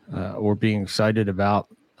 or being excited about,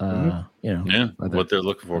 what they're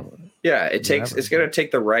looking for. Yeah, it's going to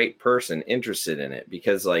take the right person interested in it,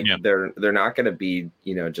 because they're not going to be,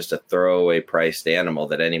 just a throwaway priced animal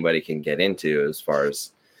that anybody can get into as far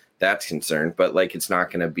as that's concerned. But like, it's not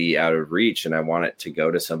going to be out of reach. And I want it to go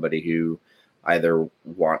to somebody who either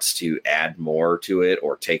wants to add more to it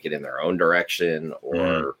or take it in their own direction,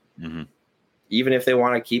 or even if they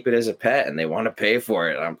want to keep it as a pet and they want to pay for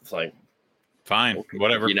it. I'm like, fine,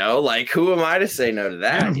 whatever. Like, who am I to say no to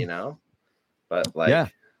that? But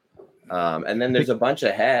like, and then there's a bunch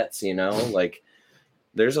of hats. Like,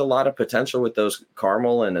 there's a lot of potential with those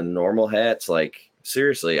caramel and normal hats. Like,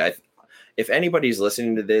 seriously, if anybody's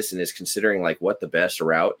listening to this and is considering like what the best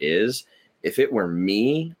route is, if it were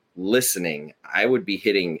me listening, I would be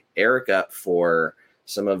hitting Eric up for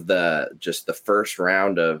some of the first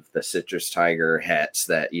round of the Citrus Tiger hats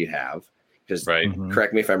that you have, because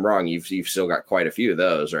correct me if I'm wrong, you've still got quite a few of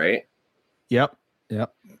those, right? Yep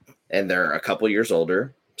And they're a couple years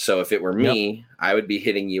older. So if it were me, I would be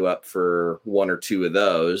hitting you up for one or two of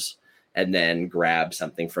those, and then grab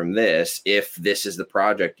something from this if this is the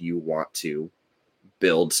project you want to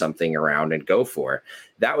build something around and go for.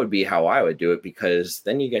 That would be how I would do it, because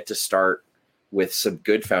then you get to start with some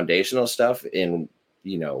good foundational stuff in,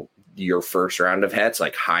 your first round of hats,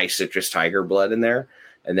 like high Citrus Tiger blood in there,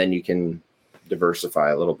 and then you can diversify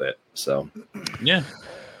a little bit. So, yeah,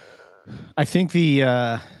 I think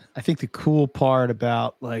the cool part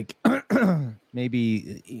about like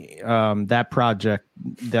maybe that project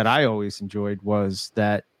that I always enjoyed was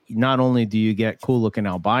that not only do you get cool looking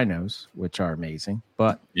albinos, which are amazing,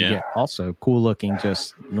 but you get also cool looking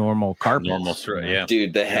just normal carpets.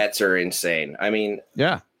 Dude, the hats are insane. I mean,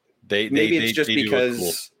 maybe it's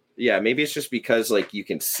just because like you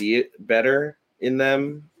can see it better in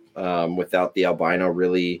them without the albino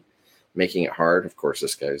really making it hard. Of course,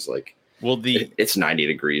 this guy's like, it's 90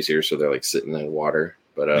 degrees here, so they're like sitting in water.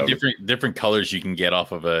 But the different colors you can get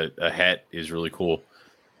off of a hat is really cool.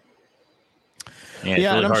 Yeah, it's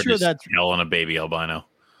really hard to tell on a baby albino.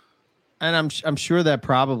 And I'm sure that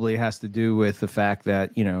probably has to do with the fact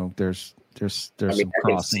that, there's some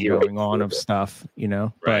crossing going on of stuff,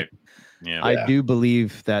 Right. But I do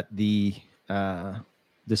believe that the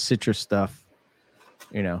citrus stuff,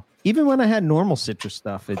 even when I had normal citrus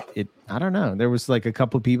stuff, it I don't know. There was like a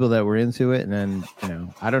couple of people that were into it, and then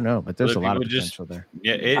I don't know, but there's a lot of potential there.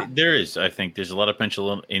 Yeah, there is. I think there's a lot of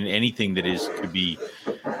potential in anything that could be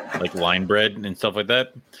like line bred and stuff like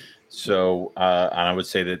that. So I would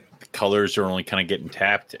say that the colors are only kind of getting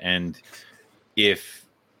tapped, and if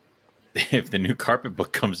the new carpet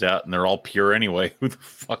book comes out and they're all pure anyway, who the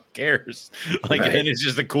fuck cares? Like, then it's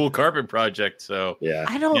just a cool carpet project. So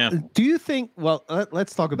I don't. Yeah. Do you think? Well,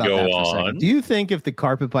 let's talk about that for a second. Do you think if the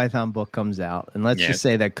Carpet Python book comes out, and let's just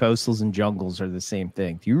say that coastals and jungles are the same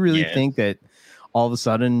thing, do you really think that all of a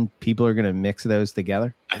sudden people are going to mix those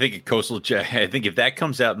together? I think I think if that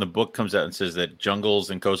comes out and the book comes out and says that jungles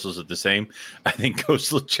and coastals are the same, I think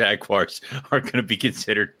coastal jaguars are going to be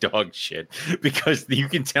considered dog shit, because you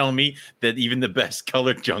can tell me that even the best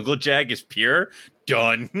colored jungle jag is pure.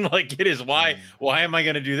 Done. Like, it is. Why am I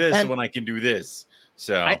going to do this when I can do this?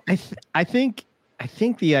 So I think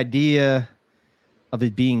the idea of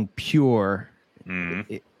it being pure,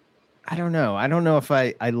 I don't know. I don't know if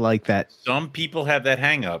I like that. Some people have that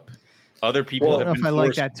hang up. Other people I don't know if I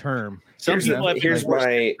like that term. Some people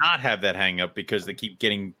not have that hang up because they keep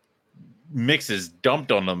getting mixes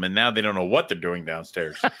dumped on them, and now they don't know what they're doing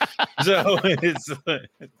downstairs. So it's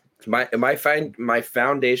my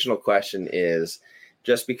foundational question is,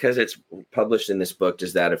 just because it's published in this book,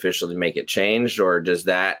 does that officially make it changed, or does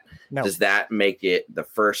that make it the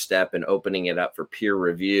first step in opening it up for peer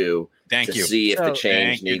review see if the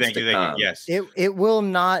change needs to come? Yes, it will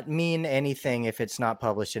not mean anything if it's not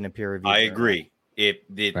published in a peer review. I agree.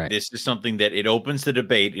 This is something that it opens the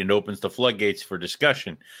debate, it opens the floodgates for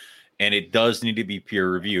discussion, and it does need to be peer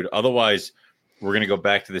reviewed. Otherwise, we're going to go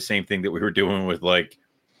back to the same thing that we were doing with like,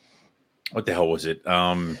 what the hell was it?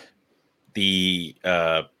 The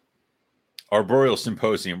Arboreal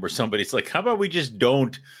Symposium, where somebody's like, how about we just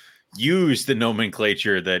don't use the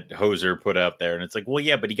nomenclature that Hoser put out there? And it's like, well,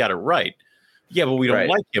 yeah, but he got it right. Yeah, but we don't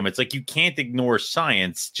like him. It's like you can't ignore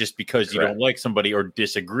science just because you don't like somebody or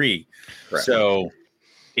disagree. So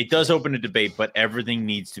it does open a debate, but everything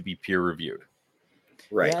needs to be peer reviewed.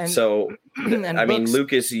 Right. Yeah, So, I mean,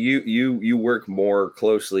 Lucas, you work more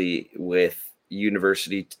closely with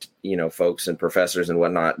university, folks and professors and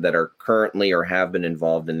whatnot that are currently or have been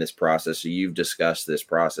involved in this process. So you've discussed this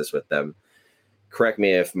process with them. Correct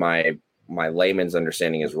me if my layman's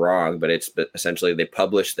understanding is wrong, but essentially they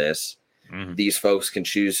publish this. Mm-hmm. These folks can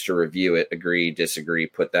choose to review it, agree, disagree,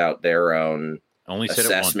 put out their own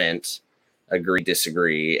assessment, agree,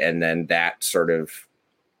 disagree, and then that sort of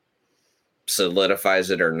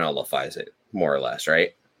solidifies it or nullifies it, more or less,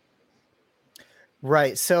 right?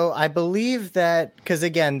 Right. So I believe that, because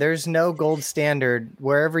again, there's no gold standard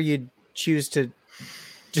wherever you choose to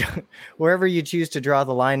draw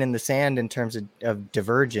the line in the sand in terms of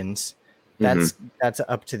divergence. That's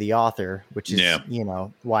up to the author, which is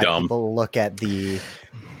why people look at the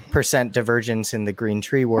percent divergence in the green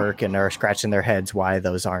tree work and are scratching their heads why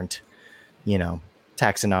those aren't,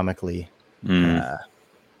 taxonomically,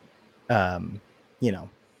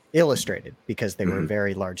 illustrated, because they were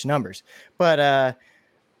very large numbers. But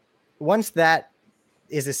once that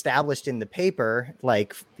is established in the paper,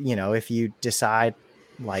 like, if you decide,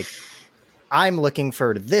 like, I'm looking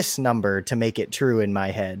for this number to make it true in my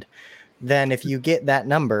head, then if you get that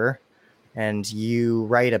number and you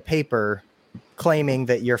write a paper claiming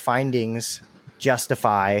that your findings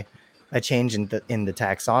justify a change in the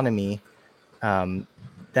taxonomy, then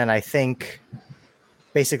I think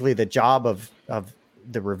basically the job of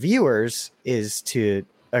the reviewers is to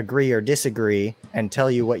agree or disagree and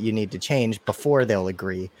tell you what you need to change before they'll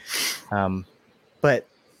agree. But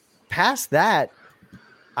past that,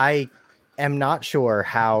 I am not sure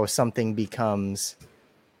how something becomes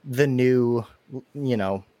the new,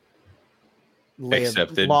 law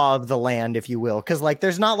of the land, if you will. Because, like,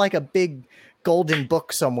 there's not like a big golden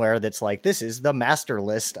book somewhere that's like, this is the master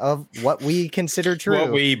list of what we consider true,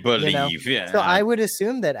 what we believe. So I would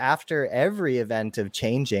assume that after every event of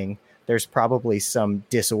changing, there's probably some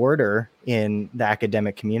disorder in the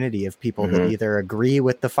academic community of people that either agree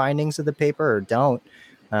with the findings of the paper or don't.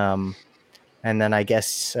 And then I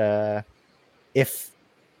guess if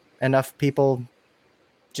enough people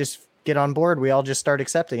just get on board, we all just start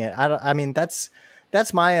accepting it. I mean, that's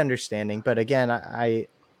my understanding. But again, I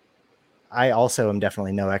also am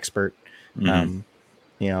definitely no expert. I'd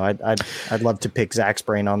love to pick Zach's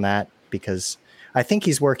brain on that, because I think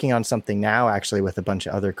he's working on something now, actually, with a bunch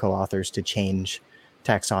of other co-authors to change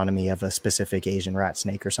taxonomy of a specific Asian rat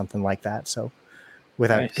snake or something like that. So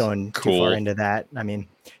without going too far into that, I mean,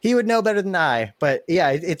 he would know better than I. But yeah,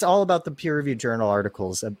 it's all about the peer-reviewed journal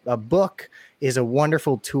articles. A book is a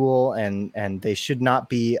wonderful tool, and they should not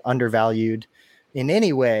be undervalued in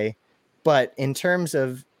any way. But in terms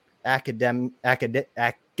of academia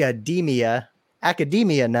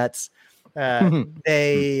nuts,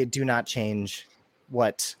 they do not change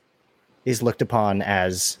what is looked upon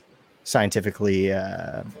as scientifically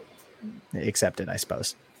accepted, I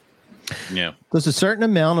suppose. Yeah, there's a certain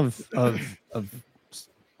amount of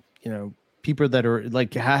people that are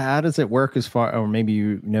like, how does it work as far, or maybe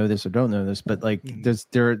you know this or don't know this, but like, is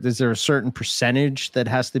there a certain percentage that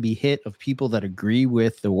has to be hit of people that agree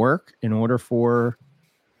with the work in order for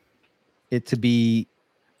it to be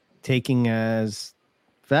taken as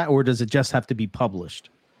that, or does it just have to be published?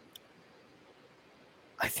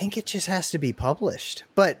 I think it just has to be published,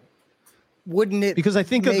 but wouldn't it? Because I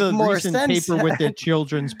think of the recent paper with the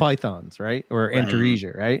children's pythons, right? Or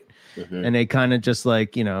Antaresia, right? And they kind of just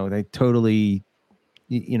like, they totally,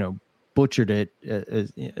 butchered it.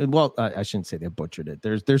 Well, I shouldn't say they butchered it.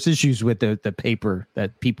 There's issues with the paper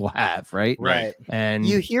that people have, right? Right. And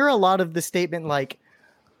you hear a lot of the statement like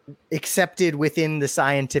accepted within the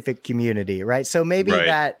scientific community, right? So maybe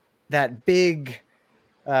that big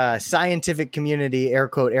scientific community, air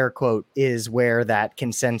quote, is where that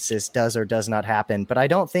consensus does or does not happen. But I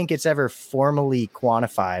don't think it's ever formally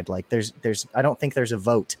quantified. Like I don't think there's a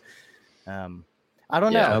vote. I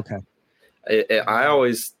don't know. Okay. I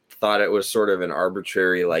always thought it was sort of an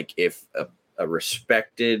arbitrary, like if a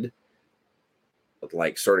respected,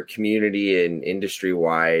 like sort of community and industry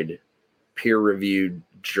wide peer reviewed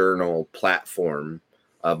journal platform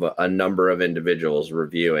of a number of individuals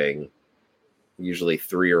reviewing, usually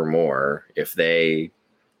 3 or more, if they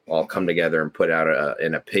all come together and put out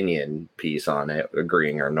an opinion piece on it,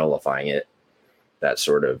 agreeing or nullifying it, that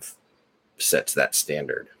sort of sets that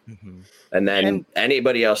standard. Mhm. And then And-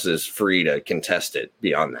 anybody else is free to contest it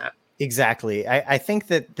beyond that. Exactly. I think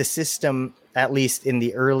that the system, at least in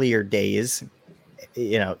the earlier days,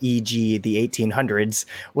 e.g. the 1800s,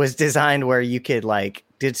 was designed where you could like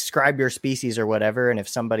describe your species or whatever. And if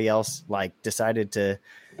somebody else like decided to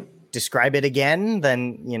describe it again,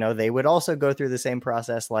 then, they would also go through the same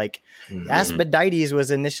process. Like Aspidites was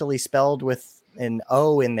initially spelled with an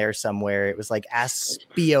O in there somewhere. It was like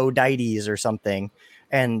Aspiodites or something.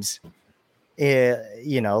 And,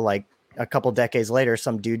 like a couple decades later,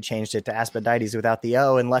 some dude changed it to Aspidites without the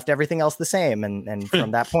O and left everything else the same. And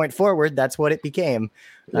from that point forward, that's what it became.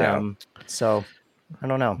 Yeah. So I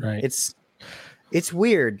don't know. Right. It's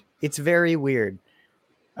weird. It's very weird.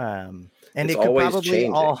 And It's it could always probably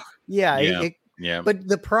changing. Yeah. but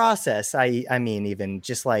the process, I mean, even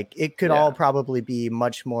just like it could all probably be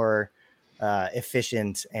much more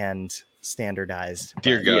efficient and standardized.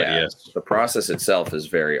 Dear But, God, Yeah. yes. The process itself is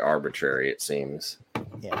very arbitrary, it seems.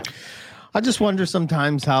 yeah. I just wonder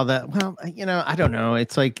sometimes how that. Well, I don't know.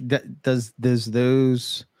 It's like, does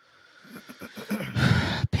those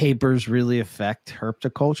papers really affect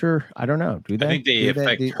herpetoculture? I don't know. Do they? I think they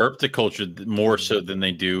affect do- herpetoculture more so than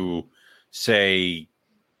they do, say,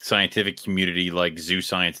 scientific community like zoo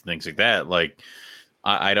science and things like that. Like,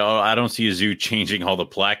 I don't see a zoo changing all the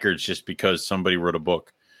placards just because somebody wrote a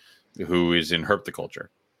book who is in herpetoculture.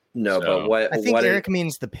 No, So- but what I think what Eric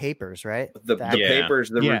means the papers, right? the Yeah. papers,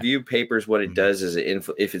 the Yeah. review papers, what it does is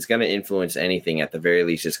if it's going to influence anything, at the very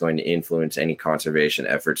least, it's going to influence any conservation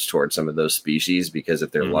efforts towards some of those species, because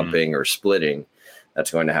if they're Mhm. lumping or splitting,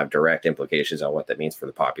 that's going to have direct implications on what that means for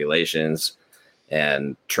the populations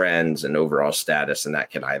and trends and overall status. And that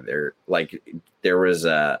can either, like, there was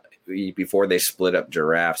before they split up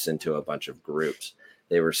giraffes into a bunch of groups,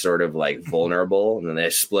 they were sort of like vulnerable, and then they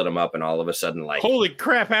split them up, and all of a sudden, like, Holy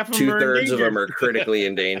crap! Half of them are 2/3 of them endangered. are critically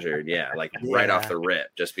endangered. Yeah, like right Yeah. off the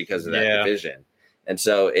rip, just because of that Yeah. division. And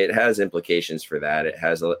so it has implications for that. It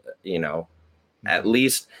has, at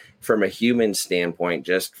least from a human standpoint,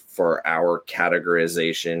 just for our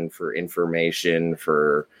categorization, for information,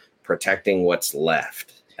 for protecting what's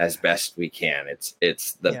left as best we can. It's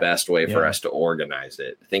the Yeah. best way for Yeah. us to organize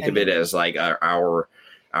it. Think And- of it as like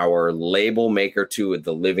our label maker to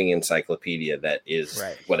the living encyclopedia that is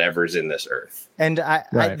Right. whatever's in this earth. And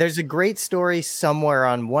Right. there's a great story somewhere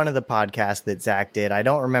on one of the podcasts that Zach did. I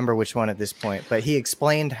don't remember which one at this point, but he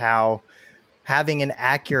explained how having an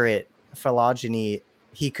accurate phylogeny,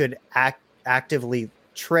 he could actively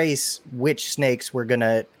trace which snakes were going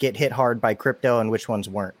to get hit hard by crypto and which ones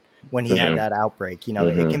weren't when he had Mhm. that outbreak. It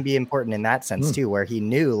can be important in that sense too, where he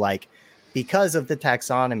knew, like, because of the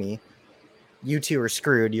taxonomy, you two are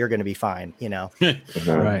screwed, you're going to be fine,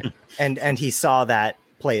 Right. and he saw that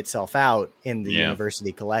play itself out in the Yeah.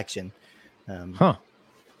 university collection. Huh.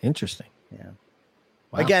 Interesting. Yeah.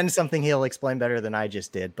 Wow. Again, something he'll explain better than I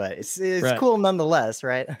just did, but it's Right. cool nonetheless,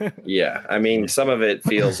 right? Yeah, I mean, some of it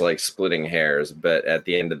feels like splitting hairs, but at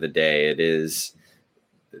the end of the day, it is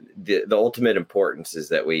the ultimate importance is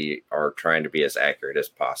that we are trying to be as accurate as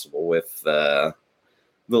possible with the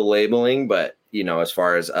labeling. But as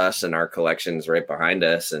far as us and our collections right behind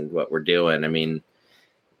us and what we're doing, I mean,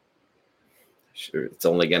 sure, it's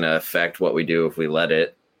only going to affect what we do if we let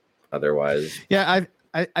it. Otherwise, Yeah,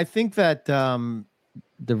 I think that the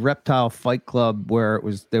Reptile Fight Club, where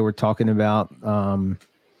they were talking about I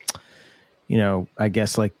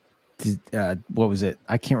guess like what was it?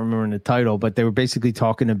 I can't remember the title, but they were basically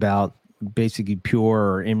talking about basically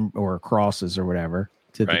pure or crosses or whatever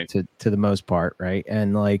Right. to the most part, right?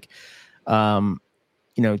 And like I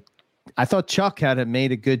thought Chuck had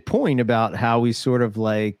made a good point about how we sort of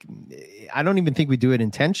like, I don't even think we do it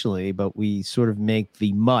intentionally, but we sort of make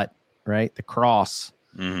the mutt, right, the cross,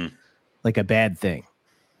 Mhm. like a bad thing.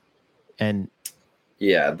 And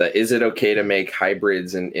yeah, is it okay to make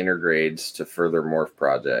hybrids and intergrades to further morph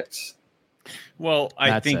projects? Well, I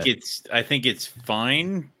That's think it. it's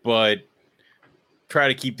fine, but try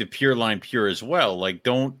to keep the pure line pure as well. Like,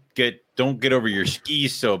 don't get over your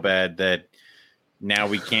skis so bad that now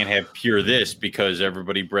we can't have pure this because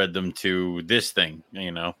everybody bred them to this thing.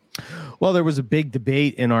 well, there was a big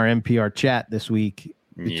debate in our NPR chat this week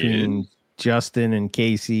between Justin and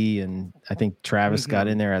Casey, and I think Travis got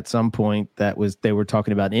in there at some point. They were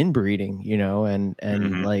talking about inbreeding, and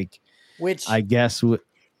Mhm. like, Which I guess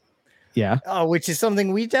yeah. which is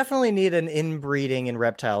something we definitely need an inbreeding and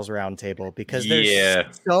reptiles roundtable, because there's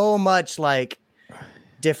Yeah. so much like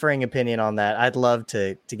differing opinion on that. I'd love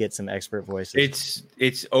to get some expert voices.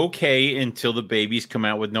 It's okay until the babies come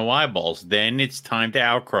out with no eyeballs. Then it's time to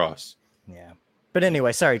outcross. Yeah. But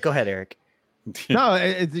anyway, sorry, go ahead, Eric. No,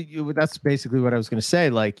 that's basically what I was going to say.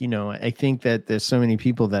 Like, I think that there's so many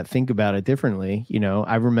people that think about it differently.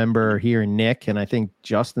 I remember hearing Nick, and I think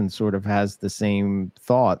Justin sort of has the same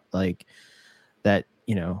thought, like that,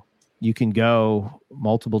 you can go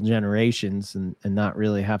multiple generations and not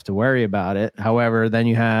really have to worry about it. However, then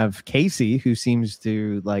you have Casey, who seems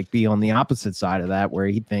to like be on the opposite side of that, where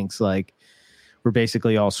he thinks like we're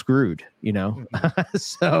basically all screwed,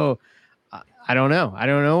 So I don't know. I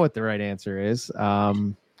don't know what the right answer is.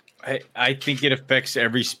 I think it affects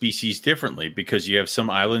every species differently, because you have some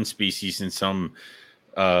island species and some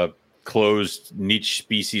closed niche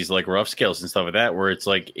species like rough scales and stuff like that, where it's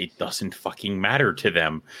like it doesn't fucking matter to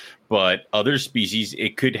them, but other species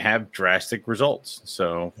it could have drastic results.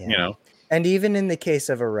 So and even in the case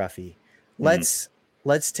of a roughie, let's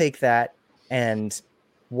take that and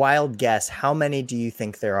wild guess, how many do you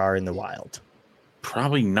think there are in the wild?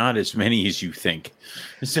 Probably not as many as you think.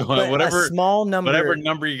 So whatever, a small number, whatever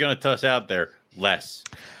number you're going to toss out there, less.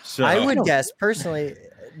 So I would guess personally,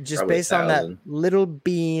 just based on that little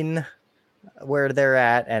bean where they're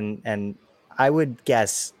at, and I would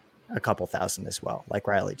guess a couple thousand as well, like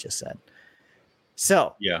Riley just said.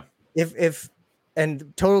 So yeah, if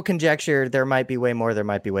and total conjecture, there might be way more, there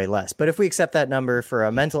might be way less. But if we accept that number for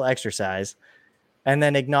a mental exercise, and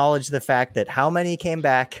then acknowledge the fact that how many came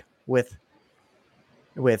back with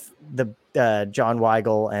the John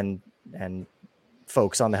Weigel and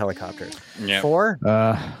folks on the helicopter, 4,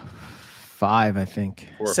 5, I think.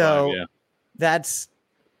 4 or so 5, yeah. That's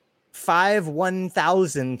 5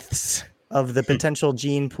 1,000ths of the potential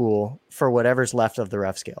gene pool for whatever's left of the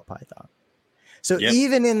rough scale python. So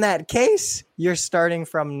even in that case, you're starting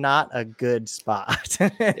from not a good spot.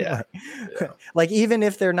 Like even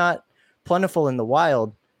if they're not plentiful in the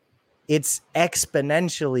wild, it's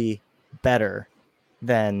exponentially better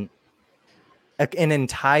than an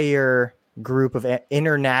entire group of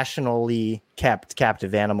internationally kept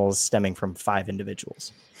captive animals stemming from 5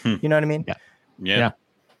 individuals. You know what I mean? Yeah.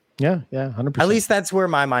 100%. At least that's where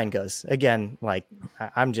my mind goes. Again, like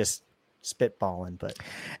I'm just spitballing, but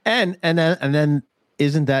and then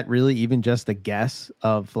isn't that really even just a guess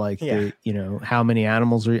of like the, how many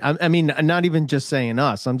animals are? I mean, not even just saying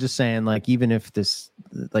us. I'm just saying like even if this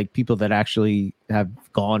like people that actually have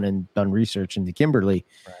gone and done research into Kimberly.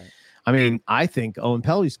 Right. I mean, I think Owen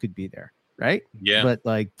Pelly's could be there, right? Yeah, but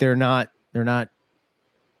like they're not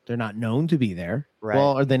known to be there. Right.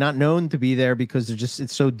 Well, are they not known to be there because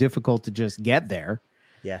it's so difficult to just get there?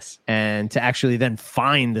 Yes. And to actually then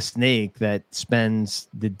find the snake that spends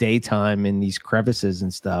the daytime in these crevices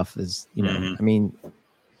and stuff is, I mean,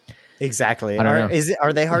 exactly.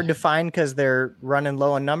 Are they hard to find because they're running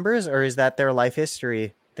low on numbers, or is that their life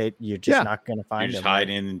history that you're just not going to find? You just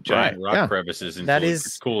hide in giant rock crevices until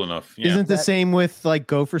it's cool enough. Yeah. Isn't the same with like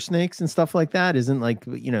gopher snakes and stuff like that? Isn't like,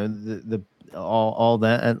 the all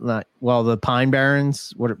that, well, the pine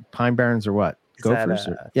barrens, pine barrens or what? Gophers?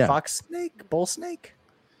 Fox snake, bull snake?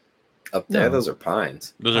 Up there, those are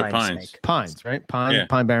pines. Those are pines. Snake. Pines, right?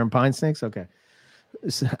 Pine barren, pine snakes. Okay.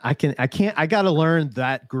 So I got to learn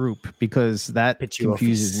that group because that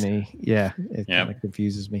confuses me. Yeah. It kind of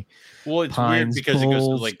confuses me. Well, it's pines, weird because bulls, it goes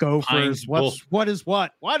to like gophers. What is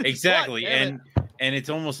what? What exactly? What? And it's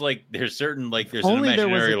almost like there's certain there's only an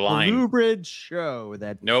imaginary line. Blue Bridge show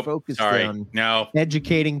that focused on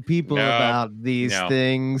educating people about these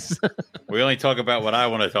things. We only talk about what I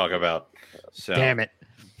want to talk about. So damn it.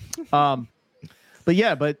 I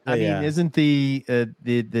mean, isn't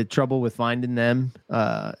the trouble with finding them?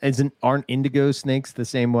 Aren't indigo snakes the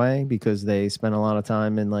same way because they spend a lot of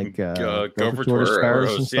time in like gopher tortoise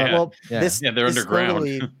sparrows and stuff? Well, they're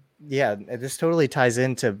underground. This totally ties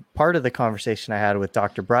into part of the conversation I had with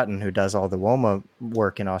Dr. Brutton, who does all the WOMA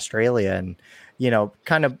work in Australia, and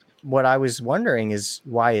kind of what I was wondering is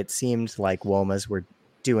why it seemed like WOMAs were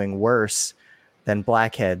doing worse than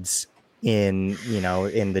blackheads in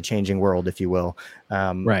the changing world, if you will.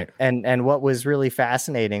 Right. And what was really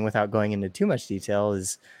fascinating, without going into too much detail,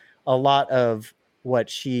 is a lot of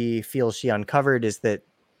what she feels she uncovered is that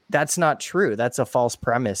that's not true. That's a false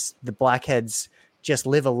premise. The blackheads just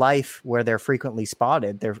live a life where they're frequently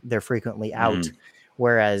spotted. They're frequently out.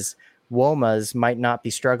 Whereas WOMAs might not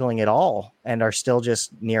be struggling at all and are still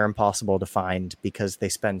just near impossible to find because they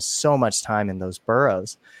spend so much time in those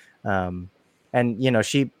burrows.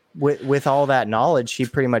 She, with all that knowledge, she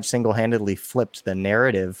pretty much single-handedly flipped the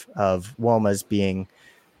narrative of WOMAs being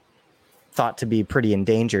thought to be pretty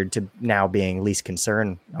endangered to now being least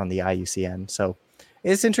concern on the IUCN. So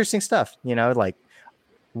it's interesting stuff, like,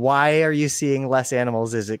 why are you seeing less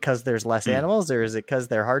animals? Is it because there's less animals, or is it because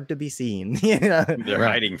they're hard to be seen? They're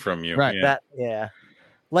hiding from you. Right. Yeah.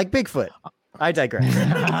 Like Bigfoot. I digress.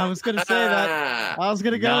 I was gonna say that. I was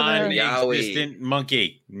gonna go there. Non-existent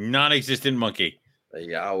monkey. Non-existent monkey. The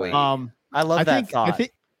Yahweh. I love that thought.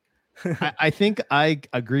 I think I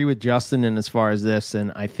agree with Justin in as far as this,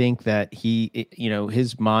 and I think that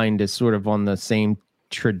his mind is sort of on the same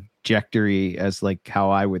trajectory as like how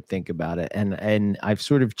I would think about it, and I've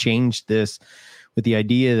sort of changed this with the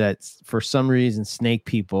idea that for some reason snake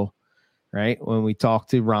people, right? When we talk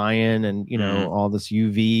to Ryan and all this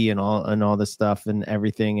UV and all this stuff and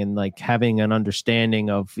everything, and like having an understanding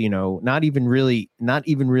of not even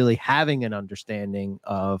really having an understanding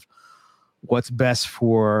of what's best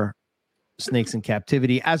for snakes in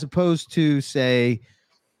captivity, as opposed to say,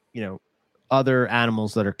 other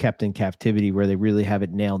animals that are kept in captivity where they really have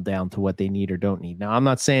it nailed down to what they need or don't need. Now, I'm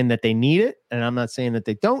not saying that they need it, and I'm not saying that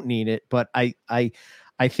they don't need it, but I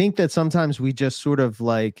think that sometimes we just sort of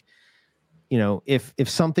like, if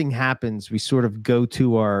something happens, we sort of go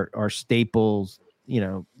to our staples,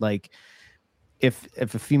 like if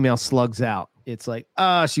a female slugs out, it's like,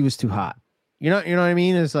 she was too hot. You know what I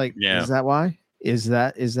mean? It's like, is that why? Is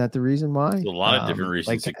that the reason why? There's a lot of different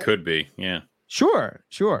reasons it could be. Yeah. Sure.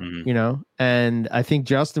 And I think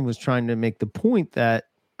Justin was trying to make the point that,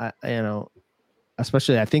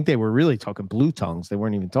 especially I think they were really talking blue tongues. They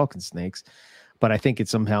weren't even talking snakes, but I think it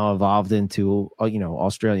somehow evolved into,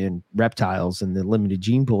 Australian reptiles and the limited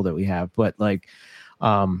gene pool that we have. But like,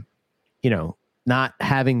 not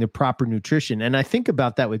having the proper nutrition. And I think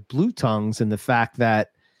about that with blue tongues and the fact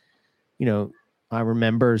that, I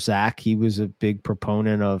remember Zach, he was a big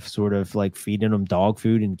proponent of sort of like feeding them dog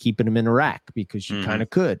food and keeping them in a rack because you kind of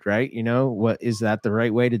could, right? What is that the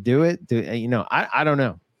right way to do it? I don't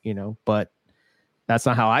know, but that's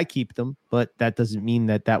not how I keep them, but that doesn't mean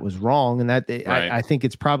that was wrong. And that I think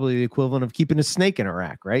it's probably the equivalent of keeping a snake in a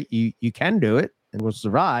rack, right? You can do it and will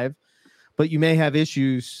survive, but you may have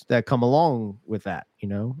issues that come along with that,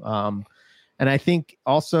 And I think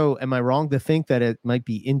also, am I wrong to think that it might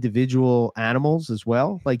be individual animals as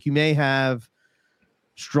well? Like you may have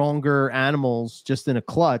stronger animals just in a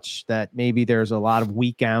clutch that maybe there's a lot of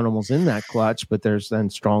weak animals in that clutch, but there's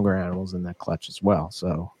then stronger animals in that clutch as well.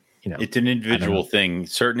 So, it's an individual thing.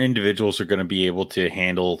 Certain individuals are going to be able to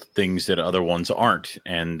handle things that other ones aren't.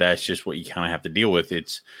 And that's just what you kind of have to deal with.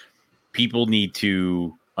 It's people need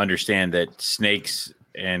to understand that snakes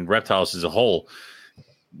and reptiles as a whole,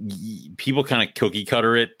 people kind of cookie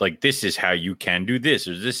cutter it like this is how you can do this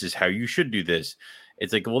or this is how you should do this.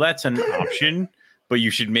 It's like, well, that's an option, but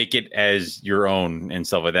you should make it as your own and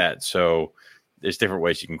stuff like that. So there's different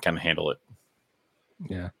ways you can kind of handle it.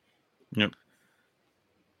 Yeah. Yep.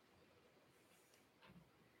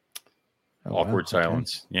 Oh, awkward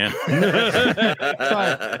silence. Okay. Yeah.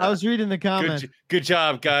 Sorry, I was reading the comment. Good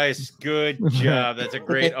job, guys. Good job. That's a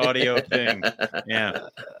great audio thing. Yeah.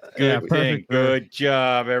 Good thing. Good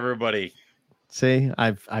job, everybody. See,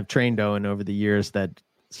 I've trained Owen over the years that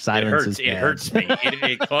silence it hurts me.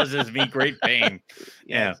 It causes me great pain.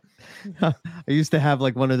 Yeah. I used to have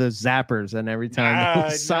like one of those zappers, and every time there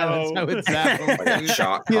was silence, I would zap him. Like a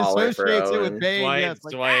shock collar for Owen.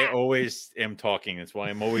 That's why I always am talking. That's why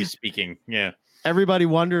I'm always speaking. Yeah. Everybody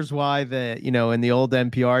wonders why in the old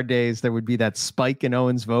NPR days there would be that spike in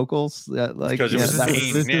Owen's vocals. Because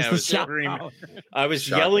it was screaming. I was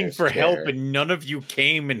yelling for help, and none of you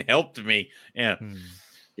came and helped me. Yeah.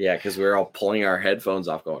 Yeah, because we were all pulling our headphones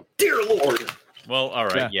off, going, "Dear Lord." Well, all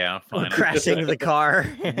right, yeah, fine. Crashing the car.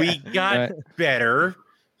 We got better.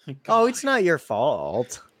 Oh, it's not your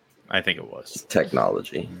fault. I think it was. It's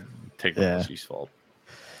technology's fault.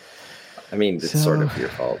 I mean, it's sort of your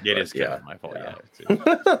fault. It is kind of my fault.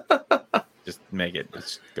 Yeah. Just make it.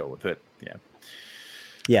 Just go with it. Yeah.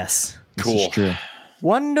 Yes. Cool.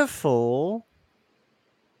 Wonderful.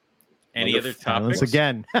 Any other topics?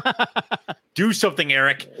 Again. Do something,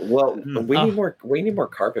 Eric. Well, we need more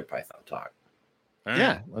carpet python talk. Right.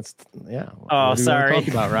 Yeah. Oh, sorry. Talk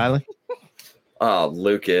about Riley. Oh,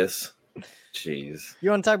 Lucas. Jeez.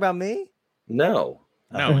 You want to talk about me? No.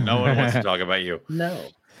 No one wants to talk about you. No.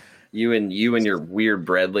 You and your weird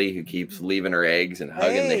Bradley who keeps leaving her eggs and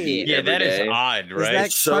hugging the heat. Yeah, every that day. is odd, right? Is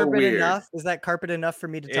that so carpet weird. enough? Is that carpet enough for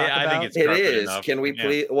me to talk about? I think it's It carpet is. enough. Can we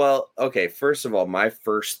please? Well, okay. First of all, my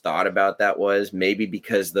first thought about that was maybe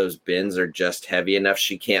because those bins are just heavy enough,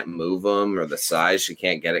 she can't move them, or the size, she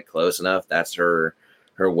can't get it close enough. That's her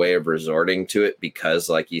way of resorting to it because,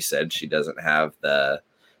 like you said, she doesn't have the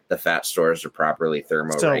fat stores to properly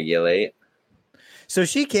thermoregulate. So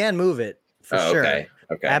she can move it for sure.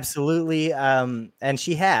 Okay. Absolutely. And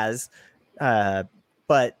she has.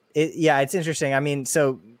 But it's interesting. I mean,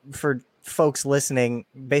 so for folks listening,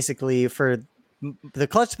 basically for the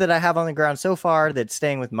clutch that I have on the ground so far that's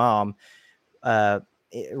staying with Mom,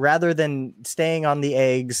 rather than staying on the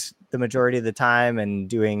eggs the majority of the time and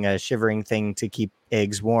doing a shivering thing to keep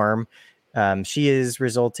eggs warm, she is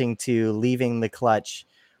resulting to leaving the clutch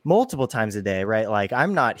multiple times a day, right? Like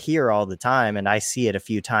I'm not here all the time and I see it a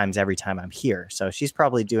few times every time I'm here. So she's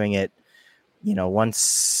probably doing it,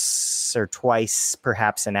 once or twice,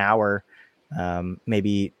 perhaps an hour,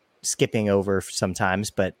 maybe skipping over sometimes,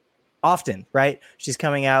 but often, right? She's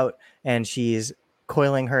coming out and she's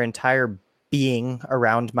coiling her entire being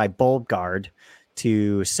around my bulb guard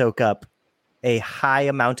to soak up a high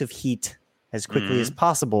amount of heat as quickly as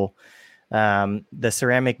possible. The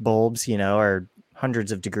ceramic bulbs, are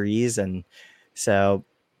hundreds of degrees. And so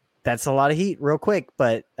that's a lot of heat real quick,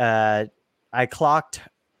 but I clocked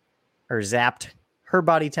or zapped her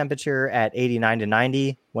body temperature at 89 to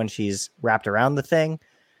 90 when she's wrapped around the thing.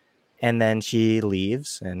 And then she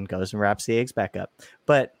leaves and goes and wraps the eggs back up.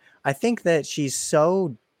 But I think that she's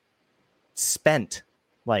so spent.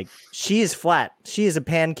 Like she is flat. She is a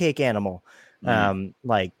pancake animal.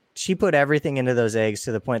 Like she put everything into those eggs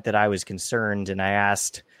to the point that I was concerned. And I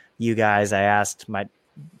asked you guys, I asked my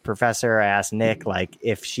professor, I asked Nick, like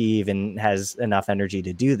if she even has enough energy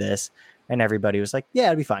to do this. And everybody was like, yeah,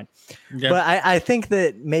 it'd be fine. Yeah. But I think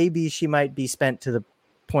that maybe she might be spent to the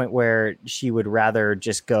point where she would rather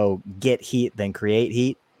just go get heat than create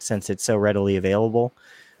heat since it's so readily available.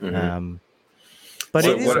 But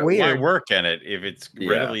it is weird. Why work in it if it's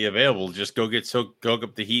readily available? Just go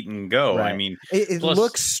up the heat and go. Right. I mean, it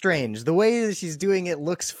looks strange. The way that she's doing it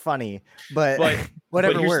looks funny, but whatever.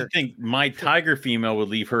 But here's works. The thing: my tiger female would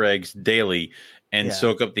leave her eggs daily and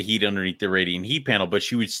soak up the heat underneath the radiant heat panel, but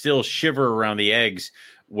she would still shiver around the eggs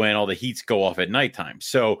when all the heats go off at nighttime.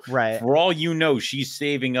 So, for all you know, she's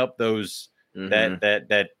saving up those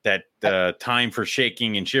that time for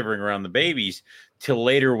shaking and shivering around the babies till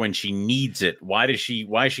later when she needs it. Why is she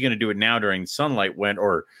going to do it now during sunlight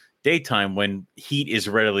or daytime when heat is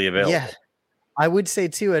readily available? Yeah, I would say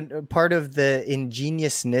too, and part of the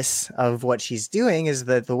ingeniousness of what she's doing is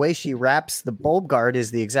that the way she wraps the bulb guard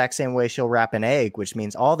is the exact same way she'll wrap an egg, which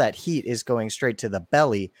means all that heat is going straight to the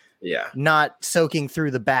belly. Yeah. Not soaking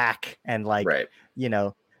through the back and she's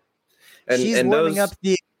and warming up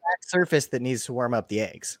the exact surface that needs to warm up the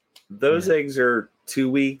eggs. Those eggs are 2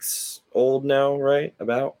 weeks old now, right?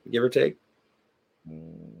 About, give or take.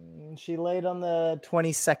 She laid on the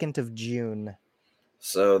 22nd of June.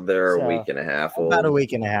 So they're a week and a half old. About a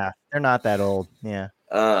week and a half. They're not that old. Yeah.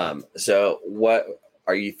 So what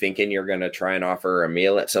are you thinking? You're going to try and offer her a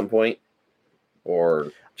meal at some point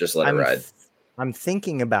or just let her ride? I'm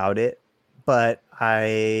thinking about it, but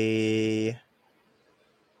I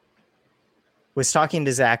was talking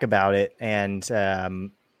to Zach about it, and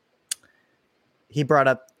he brought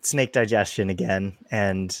up snake digestion again,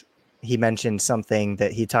 and he mentioned something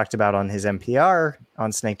that he talked about on his NPR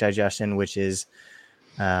on snake digestion, which is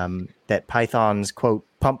that pythons, quote,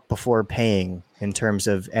 pump before paying in terms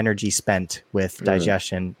of energy spent with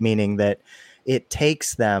digestion, meaning that it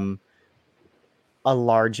takes them a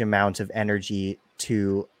large amount of energy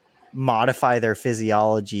to modify their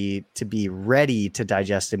physiology to be ready to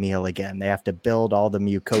digest a meal again. They have to build all the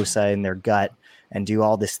mucosa in their gut and do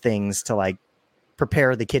all these things to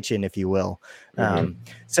prepare the kitchen, if you will.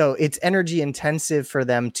 So it's energy intensive for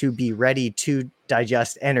them to be ready to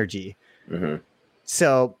digest energy.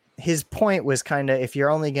 So his point was kind of, if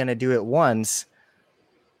you're only going to do it once,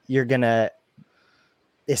 you're going to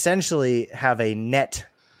essentially have a net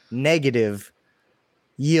negative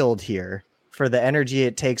yield here for the energy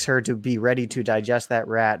it takes her to be ready to digest that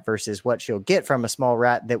rat versus what she'll get from a small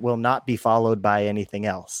rat that will not be followed by anything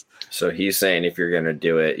else. So he's saying if you're going to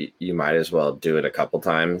do it, you might as well do it a couple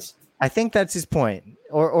times. I think that's his point,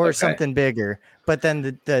 or something bigger. But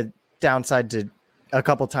then the downside to a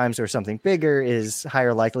couple times or something bigger is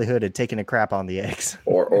higher likelihood of taking a crap on the eggs.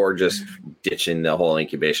 or just ditching the whole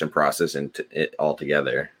incubation process into it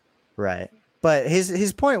altogether. Right. But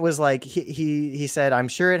his point was he said, I'm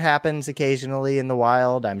sure it happens occasionally in the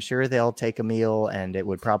wild. I'm sure they'll take a meal and it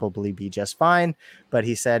would probably be just fine. But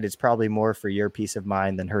he said it's probably more for your peace of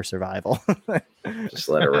mind than her survival. Just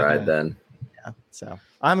let her ride then. Yeah. So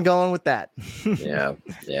I'm going with that. Yeah.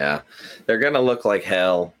 They're going to look like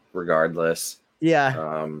hell regardless.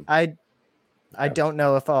 Yeah. I don't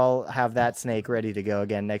know if I'll have that snake ready to go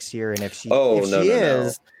again next year. And if she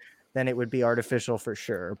is, then it would be artificial for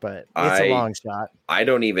sure, but it's a long shot. I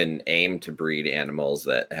don't even aim to breed animals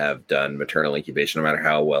that have done maternal incubation, no matter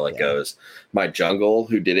how well it goes. My jungle,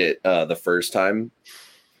 who did it the first time,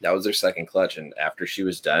 that was their second clutch. And after she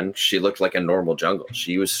was done, she looked like a normal jungle.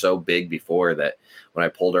 She was so big before that when I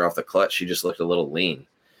pulled her off the clutch, she just looked a little lean.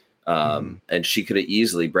 And she could have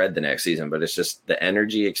easily bred the next season, but it's just the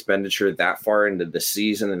energy expenditure that far into the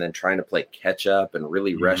season and then trying to play catch up and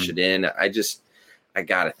really rush it in. I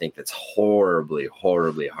got to think that's horribly,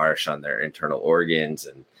 horribly harsh on their internal organs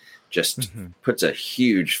and just puts a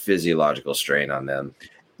huge physiological strain on them.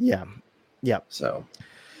 Yeah. Yeah. So,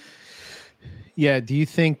 yeah. Do you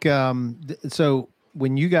think, so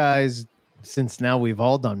when you guys, since now we've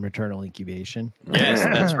all done maternal incubation. Yes,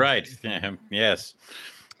 that's right. Yes.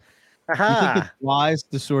 Do you think it's wise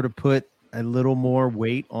to sort of put a little more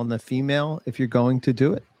weight on the female if you're going to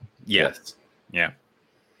do it? Yes. Yeah.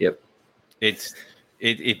 Yep.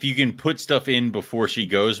 If you can put stuff in before she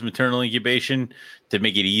goes maternal incubation to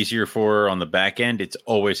make it easier for her on the back end, it's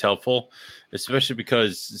always helpful, especially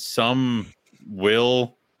because some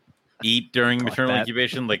will eat during maternal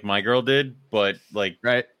incubation like my girl did, but like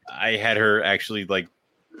I had her actually like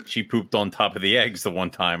she pooped on top of the eggs the one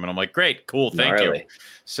time and I'm like, great, cool, thank you.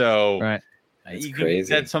 So that's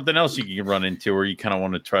crazy. That's something else you can run into or you kind of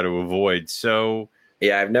want to try to avoid. So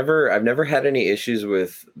yeah, I've never had any issues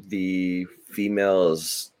with the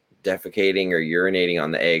females defecating or urinating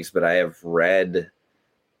on the eggs, but I have read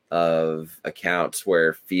of accounts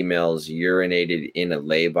where females urinated in a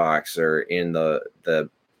lay box or in the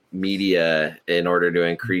media in order to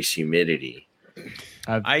increase humidity.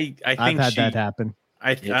 I've had that happen.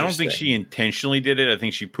 I don't think she intentionally did it. I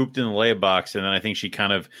think she pooped in the lay box, and then I think she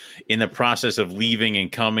kind of, in the process of leaving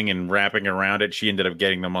and coming and wrapping around it, she ended up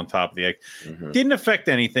getting them on top of the egg. Didn't affect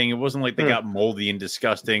anything. It wasn't like they got moldy and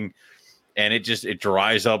disgusting, and it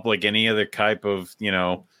dries up like any other type of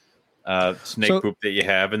snake poop that you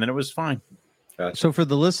have, and then it was fine. Gotcha. So for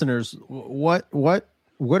the listeners, what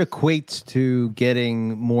equates to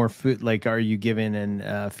getting more food? Like, are you giving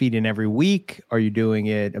and feeding every week? Are you doing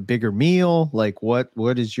it a bigger meal? Like, what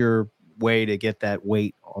is your way to get that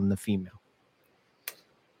weight on the female?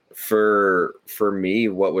 For me,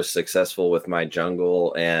 what was successful with my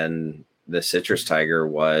jungle and the citrus tiger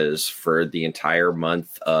was for the entire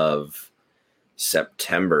month of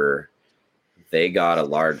September, they got a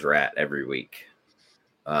large rat every week.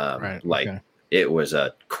 It was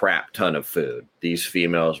a crap ton of food. These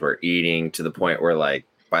females were eating to the point where, like,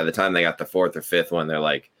 by the time they got the fourth or fifth one, they're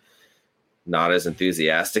like not as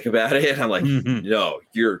enthusiastic about it. I'm like, no,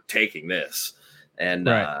 you're taking this. And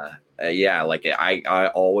I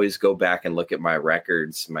always go back and look at my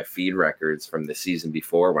records, my feed records from the season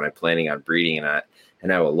before when I'm planning on breeding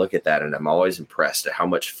and I will look at that and I'm always impressed at how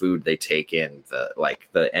much food they take in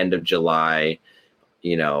the end of July,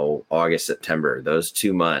 August, September, those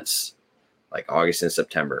 2 months. Like August and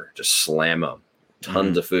September, just slam them.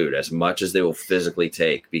 Tons of food, as much as they will physically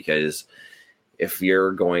take, because if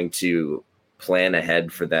you're going to plan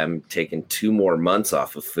ahead for them taking 2 more months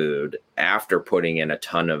off of food after putting in a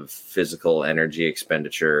ton of physical energy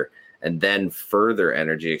expenditure and then further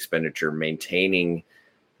energy expenditure, maintaining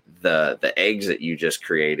the eggs that you just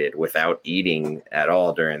created without eating at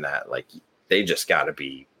all during that, like they just got to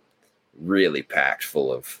be really packed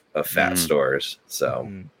full of fat stores.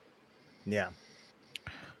 So. Yeah.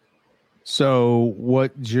 So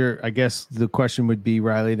I guess the question would be,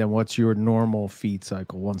 Riley, then what's your normal feed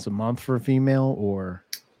cycle? Once a month for a female or?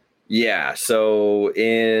 Yeah. So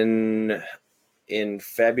in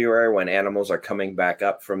February, when animals are coming back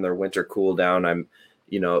up from their winter cool down,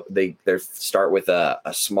 they start with a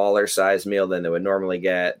smaller size meal than they would normally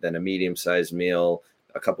get, then a medium sized meal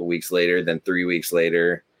a couple weeks later, then 3 weeks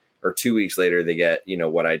later or 2 weeks later, they get,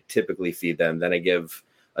 what I typically feed them. Then I give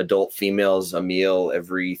adult females a meal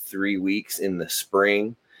every 3 weeks in the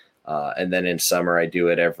spring. And then in summer, I do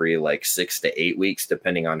it every 6 to 8 weeks,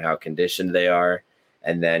 depending on how conditioned they are.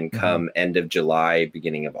 And then come end of July,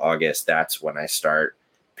 beginning of August, that's when I start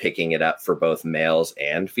picking it up for both males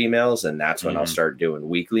and females. And that's when I'll start doing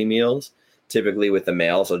weekly meals. Typically with the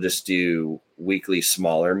males, I'll just do weekly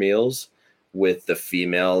smaller meals. With the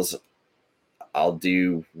females, I'll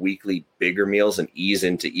do weekly bigger meals and ease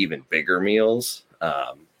into even bigger meals.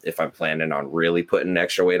 If I'm planning on really putting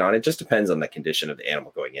extra weight on it, just depends on the condition of the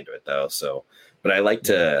animal going into it though. So, but I like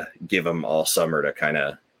to give them all summer to kind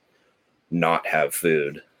of not have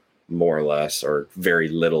food, more or less, or very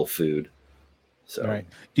little food. So, right.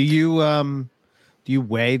 Do you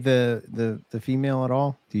weigh the female at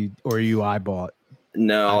all? Or you eyeball it?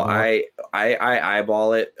 No, I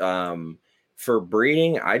eyeball it. For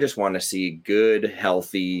breeding, I just want to see good,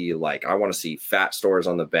 healthy, I want to see fat stores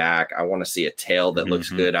on the back. I want to see a tail that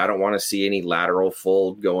looks good. I don't want to see any lateral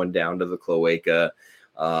fold going down to the cloaca.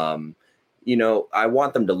 I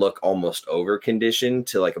want them to look almost over conditioned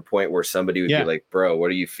to like a point where somebody would be like, bro, what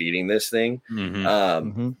are you feeding this thing?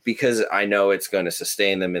 Because I know it's going to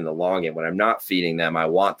sustain them in the long end. When I'm not feeding them, I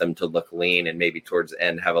want them to look lean and maybe towards the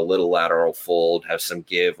end have a little lateral fold, have some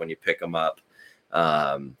give when you pick them up.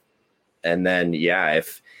 And then,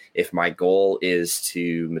 if my goal is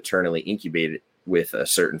to maternally incubate it with a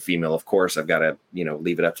certain female, of course, I've got to,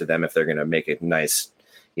 leave it up to them if they're going to make a nice,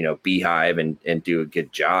 beehive and do a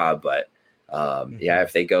good job. But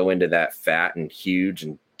if they go into that fat and huge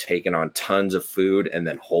and taking on tons of food and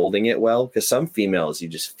then holding it well, because some females, you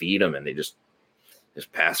just feed them and they just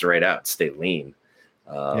pass right out, stay lean.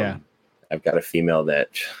 I've got a female that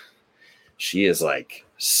she is like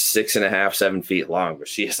 6.5, 7 feet long, but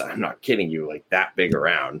she is, I'm not kidding you, like that big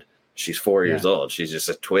around. She's 4 years old. She's just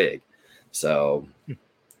a twig. So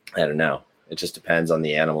I don't know. It just depends on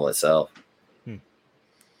the animal itself.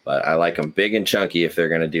 But I like them big and chunky if they're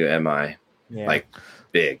going to do MI. Like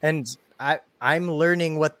big. And I'm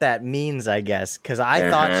learning what that means, I guess, because I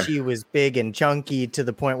thought she was big and chunky to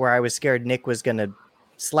the point where I was scared Nick was going to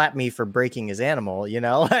slap me for breaking his animal.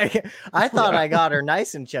 Like I thought I got her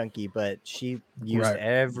nice and chunky, but she used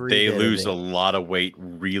every They bit lose of a lot of weight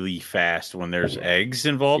really fast when there's eggs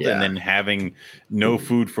involved, and then having no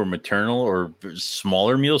food for maternal or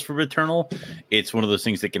smaller meals for maternal, it's one of those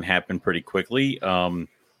things that can happen pretty quickly.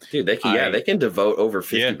 Dude, they can devote over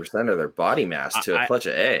 50% of their body mass to a clutch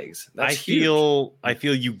of eggs. That's huge. I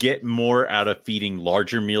feel you get more out of feeding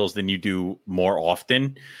larger meals than you do more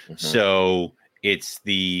often. So it's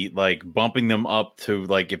the like bumping them up to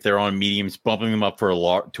like if they're on mediums, bumping them up to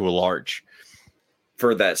a large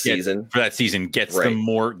for that season. Gets them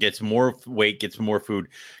more, gets more weight, gets more food.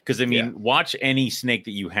 Because I mean, watch any snake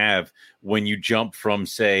that you have when you jump from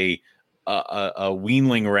say a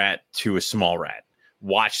weanling rat to a small rat.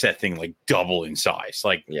 Watch that thing like double in size,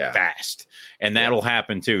 like fast. And that'll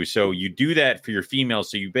happen too. So you do that for your females.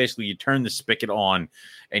 So you turn the spigot on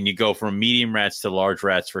and you go from medium rats to large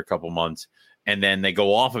rats for a couple months. And then they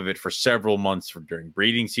go off of it for several months during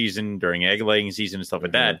breeding season, during egg laying season and stuff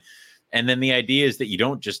like that. And then the idea is that you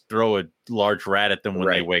don't just throw a large rat at them when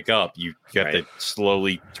they wake up. You have to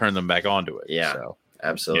slowly turn them back onto it. Yeah. So.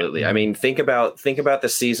 Absolutely. I mean, think about the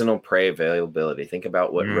seasonal prey availability. Think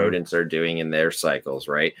about what rodents are doing in their cycles,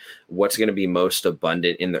 right? What's going to be most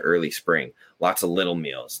abundant in the early spring? Lots of little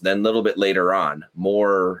meals. Then a little bit later on,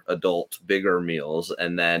 more adult, bigger meals.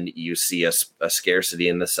 And then you see a scarcity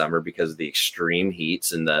in the summer because of the extreme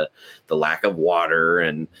heats and the lack of water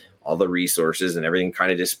and all the resources, and everything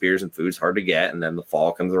kind of disappears and food's hard to get. And then the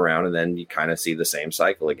fall comes around and then you kind of see the same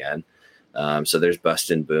cycle again. So there's bust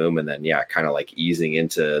and boom, and then kind of like easing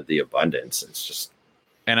into the abundance. It's just.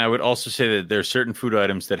 And I would also say that there are certain food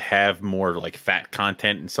items that have more like fat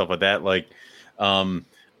content and stuff like that. Like,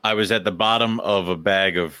 I was at the bottom of a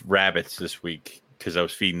bag of rabbits this week because I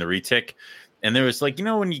was feeding the retic, and there was like,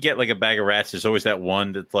 when you get like a bag of rats, there's always that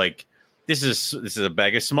one that's like, this is a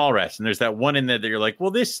bag of small rats, and there's that one in there that you're like,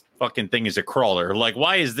 well, this fucking thing is a crawler. Like,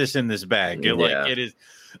 why is this in this bag? Like, it is.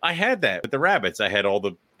 I had that with the rabbits. I had all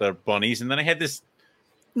the bunnies, and then I had this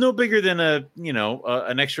no bigger than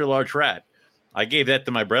an extra large rat. I gave that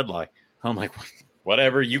to my breadlie. I'm like,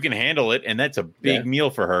 whatever, you can handle it, and that's a big meal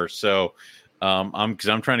for her. So I'm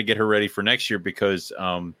trying to get her ready for next year because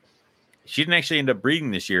she didn't actually end up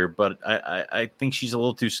breeding this year, but I think she's a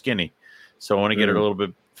little too skinny, so I want to get her a little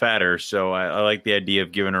bit fatter. So I like the idea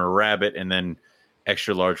of giving her a rabbit and then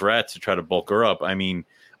extra large rats to try to bulk her up. I mean,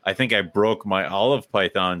 I think I broke my olive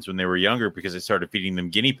pythons when they were younger because I started feeding them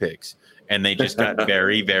guinea pigs, and they just got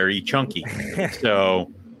very, very chunky.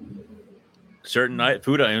 So certain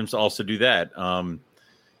food items also do that.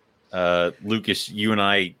 Lucas, you and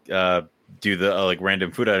I do the like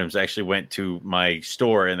random food items. I actually went to my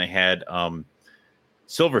store and they had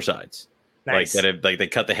silver sides. Nice. Like they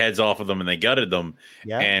cut the heads off of them and they gutted them.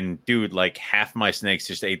 Yeah. And dude, like half my snakes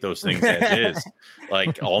just ate those things as is.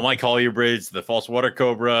 Like all my colubrids, the false water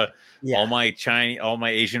cobra, all my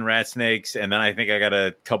Asian rat snakes, and then I think I got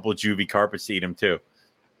a couple juvie carpets to eat them too.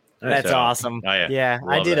 That's awesome. Oh, yeah.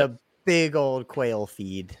 I did a big old quail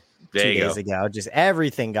feed 2 days ago. Just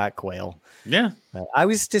everything got quail. Yeah. I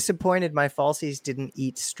was disappointed my falsies didn't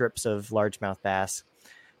eat strips of largemouth bass.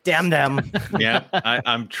 Damn them. Yeah,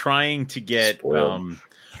 I'm trying to get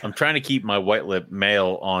I'm trying to keep my white lip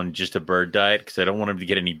male on just a bird diet because I don't want him to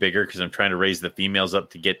get any bigger because I'm trying to raise the females up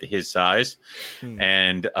to get to his size.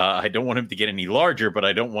 And I don't want him to get any larger, but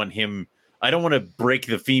I don't want to break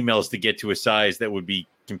the females to get to a size that would be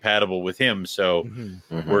compatible with him. So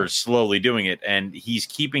we're slowly doing it. And he's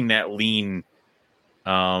keeping that lean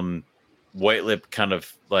white lip kind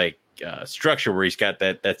of like structure where he's got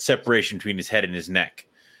that separation between his head and his neck,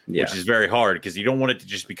 which is very hard because you don't want it to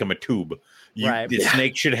just become a tube. The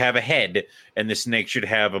snake should have a head, and the snake should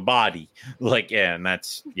have a body. And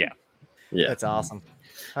that's that's awesome.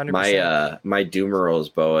 100%. My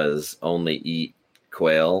Dumerals boas only eat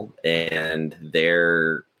quail, and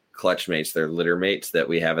their clutch mates, their litter mates that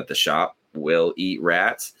we have at the shop, will eat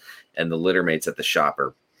rats, and the litter mates at the shop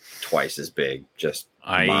are twice as big, just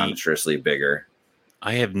monstrously bigger.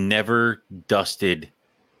 I have never dusted.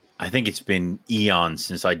 I think it's been eons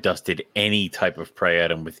since I dusted any type of prey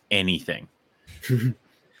item with anything. Do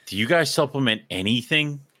you guys supplement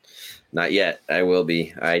anything? Not yet. I will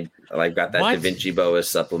be. I've got that Da Vinci Boa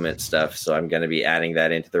supplement stuff, so I'm going to be adding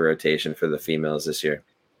that into the rotation for the females this year.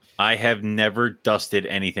 I have never dusted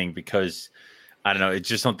anything because I don't know. It's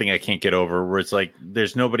just something I can't get over. Where it's like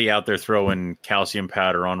there's nobody out there throwing calcium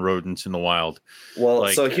powder on rodents in the wild. Well,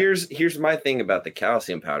 so here's my thing about the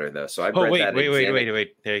calcium powder, though. So I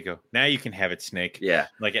wait. There you go. Now you can have it, Snake. Yeah.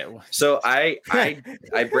 So I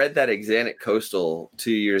bred that Axanthic Coastal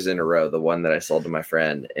 2 years in a row, the one that I sold to my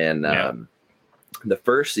friend, and the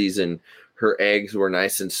first season, her eggs were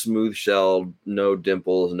nice and smooth shelled, no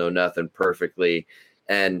dimples, no nothing, perfectly.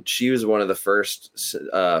 And she was one of the first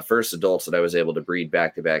adults that I was able to breed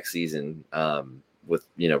back-to-back season with,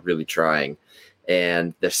 really trying.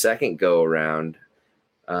 And the second go around,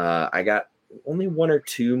 I got only 1 or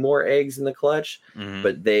 2 more eggs in the clutch,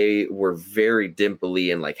 but they were very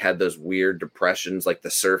dimply and had those weird depressions.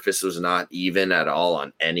 The surface was not even at all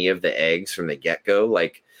on any of the eggs from the get-go.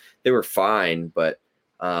 They were fine, but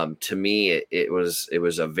to me, it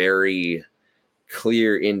was a very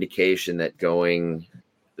clear indication that going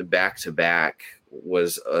back to back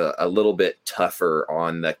was a little bit tougher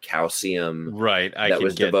on the calcium that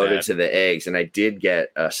was devoted to the eggs. And I did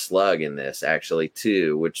get a slug in this actually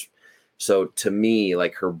too, so to me,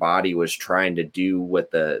 her body was trying to do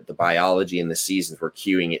what the biology and the seasons were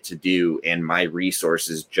cueing it to do, and my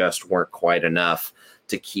resources just weren't quite enough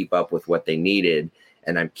to keep up with what they needed.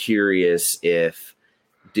 And I'm curious if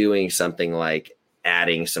doing something like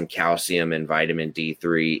adding some calcium and vitamin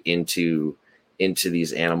D3 into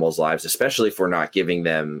these animals' lives, especially if we're not giving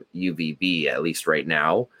them UVB, at least right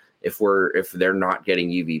now, if they're not getting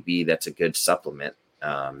UVB, that's a good supplement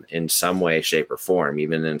in some way, shape, or form,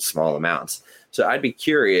 even in small amounts. So I'd be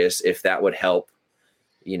curious if that would help,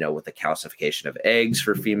 with the calcification of eggs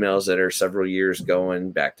for females that are several years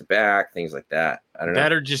going back to back, things like that. I don't know.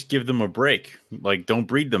 That or just give them a break. Don't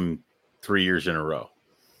breed them 3 years in a row.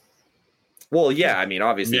 Well, yeah, I mean,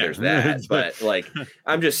 obviously there's that, but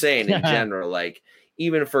I'm just saying in general,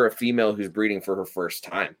 even for a female who's breeding for her first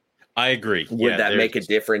time, I agree. Would that make a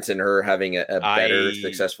difference in her having a better,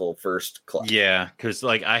 successful first clutch? Yeah, because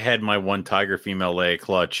I had my one tiger female lay a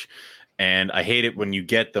clutch, and I hate it when you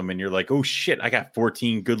get them and you're like, oh shit, I got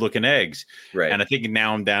 14 good looking eggs, right? And I think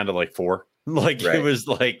now I'm down to 4. It was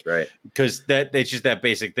because it's just that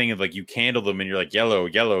basic thing of you candle them and you're like yellow,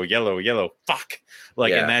 fuck.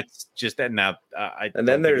 And that's just that now. And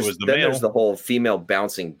then there's the whole female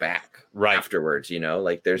bouncing back afterwards,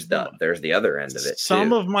 there's the other end of it.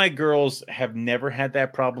 Some of my girls have never had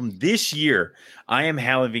that problem. This year, I am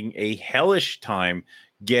having a hellish time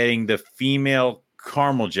getting the female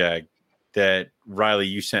caramel jag that Riley,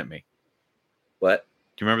 you sent me. What?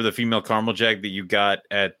 Do you remember the female caramel jag that you got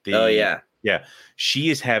at the? Oh yeah. Yeah, she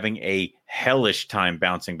is having a hellish time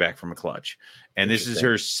bouncing back from a clutch. And this is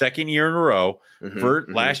her second year in a row.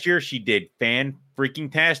 Last year, she did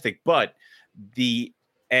fan-freaking-tastic. But the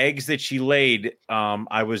eggs that she laid,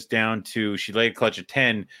 I was down to, she laid a clutch of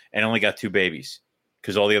 10 and only got 2 babies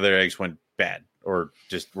because all the other eggs went bad or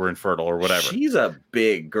just were infertile or whatever. She's a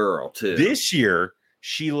big girl, too. This year,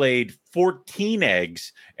 she laid 14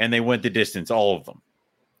 eggs and they went the distance, all of them.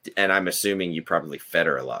 And I'm assuming you probably fed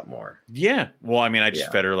her a lot more. Yeah. Well, I mean, I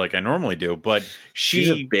just fed her like I normally do, but she's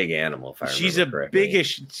a big animal. If I she's a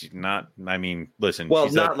biggish, listen.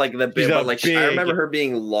 Well, not like the big, but I remember her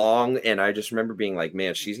being long, and I just remember being like,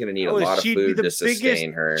 man, she's going to need a lot of food to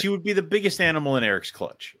sustain her. She would be the biggest animal in Eric's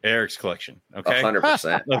collection. Okay.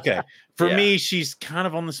 100%. Okay. For me, she's kind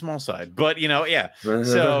of on the small side, but yeah.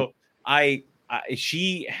 So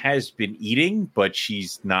she has been eating, but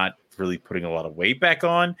she's not really putting a lot of weight back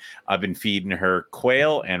on. I've been feeding her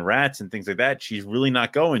quail and rats and things like that. She's really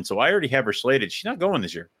not going. So I already have her slated. She's not going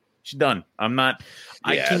this year. She's done. I'm not.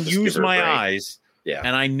 I can use my eyes. Yeah.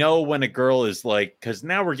 And I know when a girl is because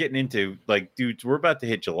now we're getting into dudes, we're about to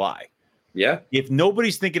hit July. Yeah. If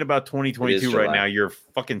nobody's thinking about 2022 right now, you're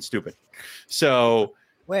fucking stupid. So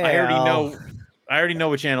I already know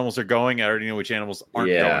which animals are going. I already know which animals aren't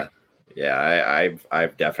going. Yeah,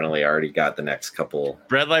 I've definitely already got the next couple.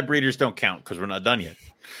 Red light breeders don't count because we're not done yet.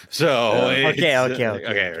 So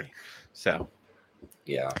Okay. So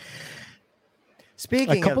Yeah.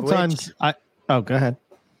 Speaking A couple of which, times, go ahead.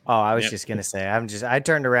 oh, I was Yep. just gonna say, I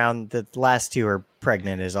turned around. The last two are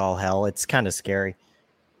pregnant as all hell. It's kind of scary.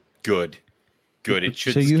 good. It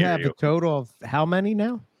should. So you scare have a total of how many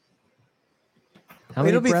now? How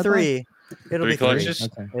It'll be bred lions? 3. It'll Three be clutches? 3.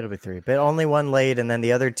 Okay. It'll be 3, but only one laid, and then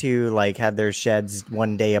the other 2 like had their sheds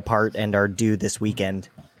one day apart and are due this weekend.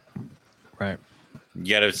 Right.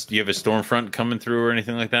 You have a storm front coming through or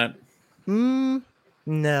anything like that? No.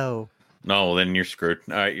 No, well, then you're screwed.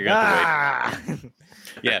 All right, you're gonna have to wait.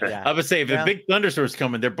 Yeah, Yeah. I would say if Well, a big thunderstorm's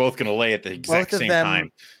coming, they're both gonna lay at the exact Both of same them,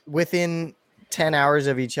 time. within 10 hours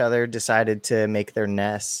of each other, decided to make their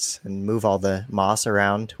nests and move all the moss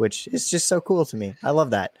around, which is just so cool to me. I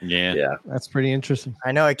love that. Yeah. Yeah. That's pretty interesting.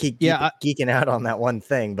 I know I keep Yeah, geeking out on that one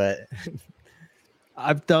thing, but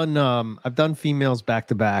I've done females back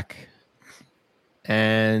to back,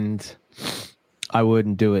 and I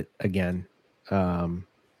wouldn't do it again.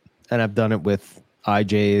 And I've done it with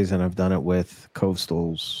IJs, and I've done it with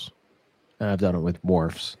coastals, and I've done it with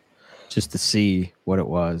morphs, just to see what it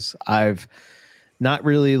was. I've not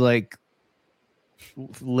really like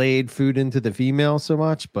laid food into the female so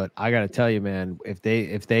much, but I got to tell you, man, if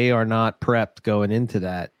they are not prepped going into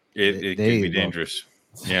that, It could they be look- dangerous.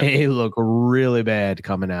 Yeah. they look really bad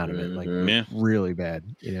coming out of it, like Mhm. Yeah. really bad.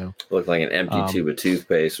 You know, Looked like an empty tube of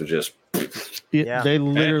toothpaste with just. Yeah. they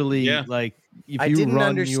literally Yeah. like if I you didn't run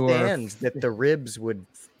understand that the ribs would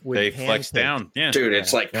They flex pancake. down. Yeah. Dude,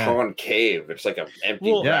 it's like Yeah. concave. It's like an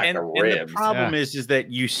empty Well, rack and, of and ribs. the problem is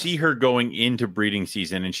that you see her going into breeding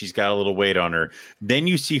season and she's got a little weight on her. Then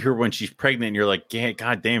you see her when she's pregnant and you're like, yeah,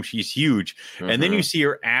 God damn, she's huge. And then you see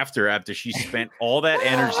her after she's spent all that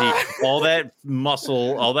energy, all that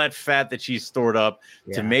muscle, all that fat that she's stored up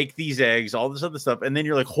to Yeah. make these eggs, all this other stuff. And then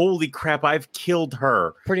you're like, holy crap, I've killed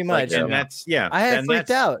her. Pretty Like, much. and that's, yeah. I had and freaked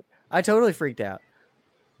that's- out. I totally freaked out.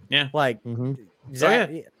 Yeah. Like Mhm. Zach,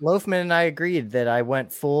 Loafman and I agreed that I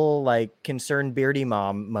went full like concerned beardy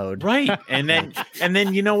mom mode. Right. And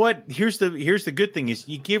then you know what? Here's the good thing is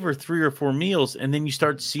you give her 3 or 4 meals and then you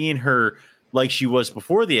start seeing her like she was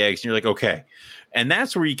before the eggs, and you're like, okay. And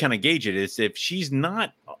that's where you kind of gauge it. Is if she's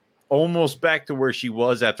not almost back to where she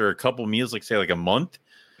was after a couple meals, like say like a month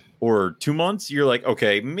or 2 months, you're like,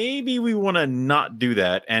 okay, maybe we want to not do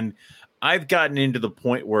that. And I've gotten into the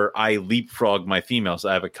point where I leapfrog my females.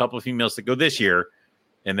 I have a couple of females that go this year,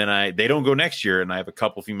 and then they don't go next year, and I have a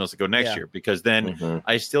couple of females that go next Yeah. year, because then Mhm.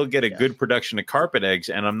 I still get a good production of carpet eggs,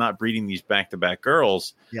 and I'm not breeding these back-to-back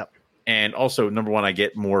girls. Yep. And also, number one, I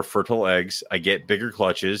get more fertile eggs. I get bigger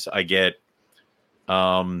clutches. I get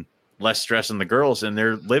less stress on the girls, and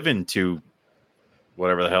they're living to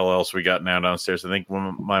whatever the hell else we got now downstairs. I think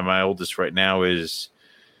my oldest right now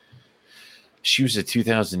she was a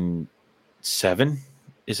 2007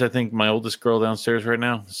 is I think my oldest girl downstairs right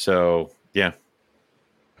now. So yeah.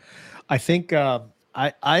 I think I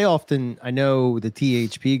know the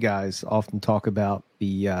THP guys often talk about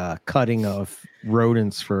the cutting of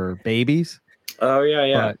rodents for babies. Oh yeah,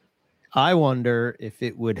 yeah. But I wonder if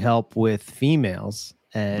it would help with females,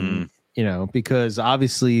 and you know, because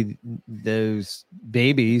obviously those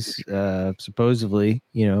babies supposedly,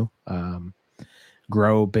 you know,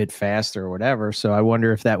 grow a bit faster or whatever. So I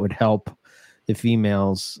wonder if that would help the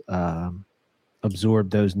females absorb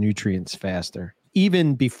those nutrients faster,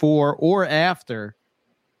 even before or after.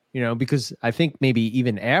 You know, because I think maybe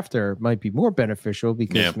even after might be more beneficial,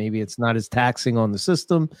 because maybe it's not as taxing on the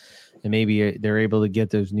system, and maybe they're able to get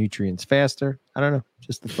those nutrients faster. I don't know.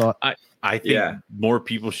 Just a thought. I think more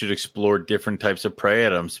people should explore different types of prey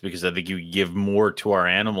items, because I think you give more to our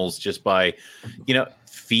animals just by, you know,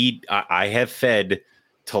 feed. I have fed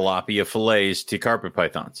tilapia fillets to carpet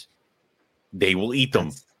pythons. They will eat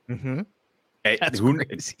them. Mm-hmm. That's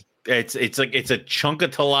crazy. It's like it's a chunk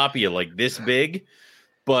of tilapia like this big,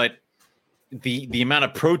 but the amount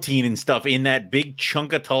of protein and stuff in that big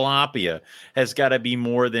chunk of tilapia has got to be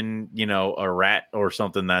more than, you know, a rat or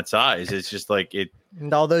something that size. It's just like it.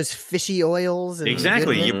 And all those fishy oils. And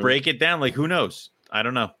Exactly. goodness. You break it down. Like, who knows? I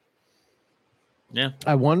don't know. Yeah.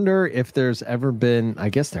 I wonder if there's ever been, I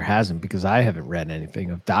guess there hasn't, because I haven't read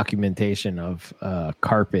anything of documentation of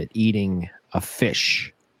carpet eating a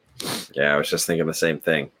fish. Yeah, I was just thinking the same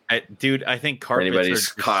thing. Dude, I think carpets Anybody's are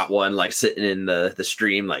just- caught one like sitting in the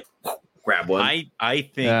stream, like grab one. I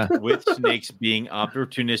think with snakes being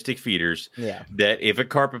opportunistic feeders, Yeah. that if a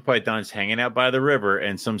carpet python's hanging out by the river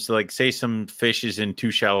and some say some fish is in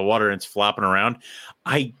too shallow water and it's flopping around,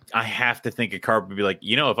 I have to think a carpet would be like,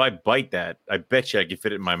 if I bite that, I bet you I could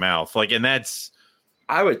fit it in my mouth. Like, and that's,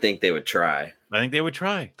 I would think they would try. I think they would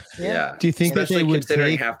try. Yeah. Do you think that Especially they would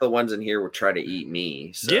considering take? half the ones in here would try to eat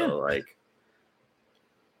me. So Yeah. like,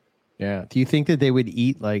 Yeah. Do you think that they would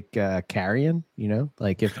eat like carrion?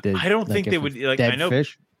 Like if the I don't think they would like. dead I know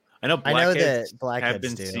fish. I know blackheads that blackheads have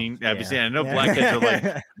been do. seen. Yeah. I've been seeing. I know blackheads are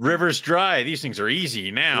like rivers dry. These things are easy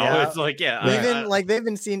now. Yeah. It's like Even like they've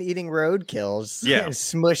been seen eating roadkills. Yeah.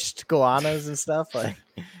 Smushed goannas and stuff. Like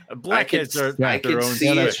blackheads are I their could own see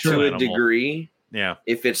it special to a animal. degree. Yeah.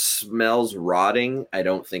 If it smells rotting, I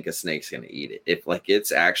don't think a snake's gonna eat it. If like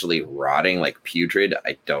it's actually rotting, like putrid,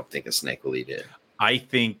 I don't think a snake will eat it. I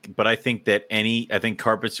think that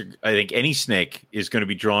any snake is going to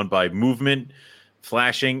be drawn by movement,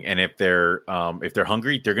 flashing, and if they're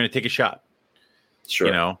hungry, they're going to take a shot.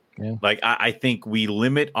 Sure. Like I think we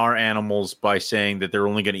limit our animals by saying that they're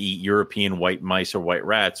only going to eat European white mice or white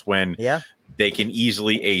rats when they can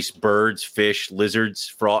easily ace birds, fish, lizards,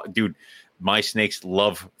 frog. Dude, my snakes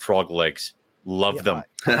love frog legs. Love them.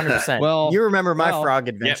 100%. Well, you remember my frog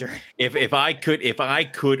adventure. If I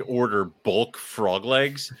could order bulk frog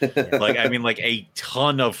legs, like a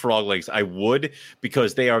ton of frog legs, I would,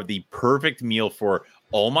 because they are the perfect meal for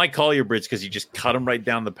all my colubrids, because you just cut them right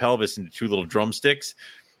down the pelvis into two little drumsticks.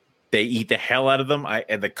 They eat the hell out of them.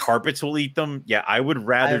 And the carpets will eat them. Yeah, I would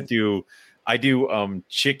rather do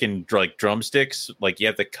chicken like drumsticks. Like you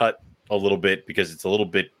have to cut a little bit because it's a little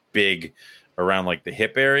bit big around like the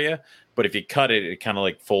hip area. But if you cut it, it kind of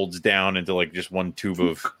like folds down into like just one tube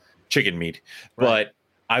of chicken meat. Right. But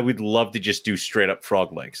I would love to just do straight up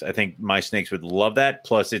frog legs. I think my snakes would love that.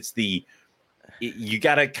 Plus, you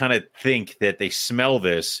got to kind of think that they smell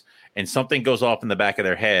this and something goes off in the back of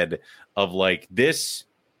their head of like this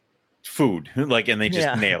food, like, and they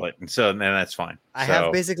just nail it. And so then that's fine. I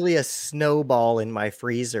have basically a snowball in my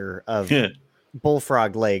freezer of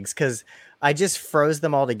bullfrog legs because I just froze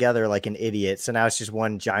them all together like an idiot. So now it's just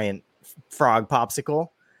one giant frog popsicle.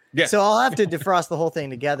 Yeah. So I'll have to defrost the whole thing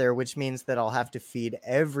together, which means that I'll have to feed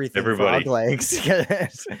everybody frog legs.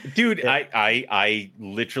 Dude, I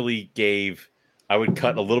literally I would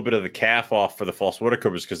cut a little bit of the calf off for the false water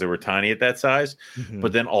cobras because they were tiny at that size. Mm-hmm.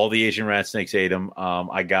 But then all the Asian rat snakes ate them.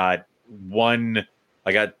 I got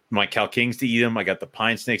my cow kings to eat them. I got the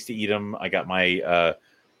pine snakes to eat them. I got my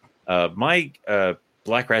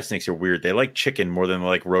black rat snakes are weird. They like chicken more than they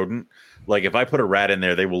like rodent. Like if I put a rat in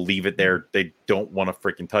there, they will leave it there. They don't want to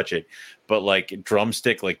freaking touch it. But like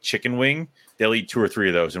drumstick, like chicken wing, they'll eat 2 or 3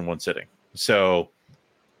 of those in one sitting. So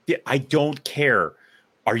yeah, I don't care.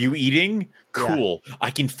 Are you eating? Cool. Yeah.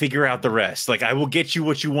 I can figure out the rest. Like I will get you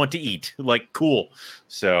what you want to eat. Like cool.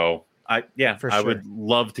 So I would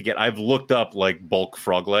love to I've looked up like bulk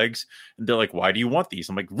frog legs and they're like, why do you want these?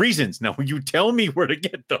 I'm like, reasons. No, you tell me where to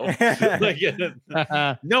get them.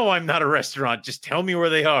 No, I'm not a restaurant. Just tell me where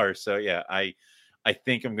they are. So yeah, I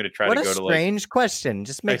think I'm going to try to go to like. What a strange question.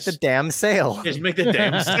 Just make the damn sale. Just make the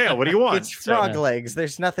damn sale. What do you want? It's frog legs.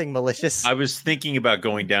 There's nothing malicious. I was thinking about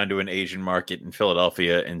going down to an Asian market in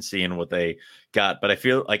Philadelphia and seeing what they got, but I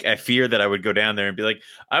fear that I would go down there and be like,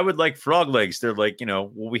 I would like frog legs. They're like, well,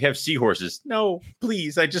 we have seahorses. No,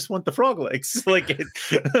 please. I just want the frog legs. Like,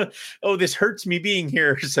 this hurts me being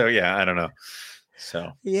here. So yeah, I don't know.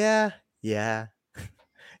 So yeah.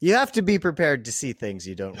 You have to be prepared to see things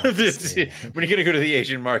you don't want to see. When you're going to go to the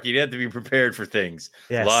Asian market, you have to be prepared for things.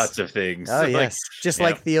 Yes. Lots of things. Oh, yes. Just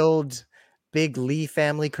like the old Big Lee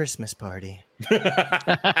family Christmas party.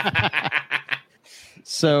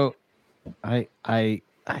 So I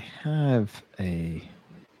have a...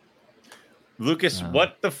 Lucas,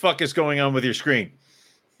 what the fuck is going on with your screen?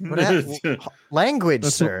 Language,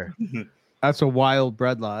 sir. That's a wild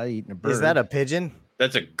breadla eating a bird. Is that a pigeon?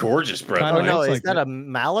 That's a gorgeous bread. Oh no, is that a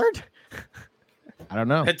mallard? I don't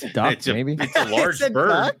know. It's duck, maybe. It's a large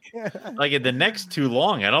bird. Like the neck's too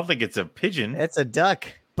long. I don't think it's a pigeon. It's a duck.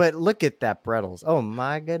 But look at that Brettles. Oh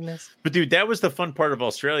my goodness. But dude, that was the fun part of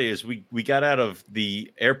Australia is we got out of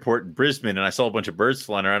the airport in Brisbane and I saw a bunch of birds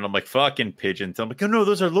flying around. I'm like, fucking pigeons. I'm like, oh no,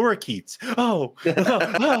 those are lorikeets.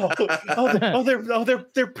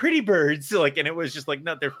 They're pretty birds. Like, and it was just like,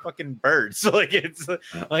 no, they're fucking birds. Like it's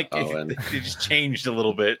like it just changed a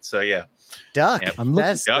little bit. So yeah. Duck. Yeah.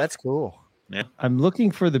 That's cool. Yeah. I'm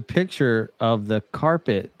looking for the picture of the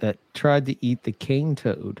carpet that tried to eat the cane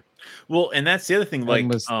toad. Well, and that's the other thing. Like,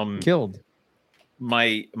 was killed.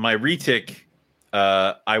 My retic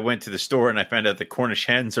I went to the store and I found out the Cornish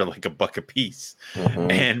hens are like $1 a piece,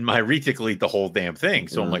 and my retic will eat the whole damn thing.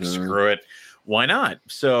 So I'm like, screw it, why not?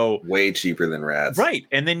 So way cheaper than rats, right?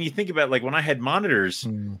 And then you think about like when I had monitors,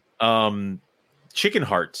 chicken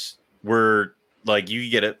hearts were like you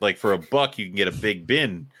get it like for $1 you can get a big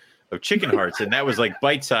bin of chicken hearts, and that was like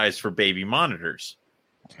bite size for baby monitors.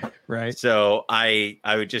 Right. So I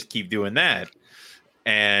would just keep doing that,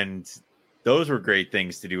 and those were great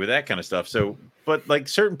things to do with that kind of stuff. So, but like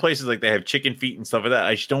certain places, like they have chicken feet and stuff like that.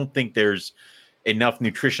 I just don't think there's enough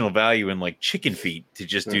nutritional value in like chicken feet to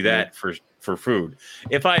just do that for food.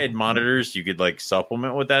 If I had monitors, you could like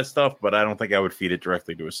supplement with that stuff, but I don't think I would feed it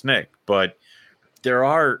directly to a snake. But there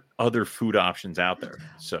are other food options out there.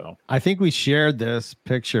 So I think we shared this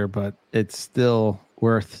picture, but it's still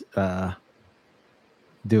worth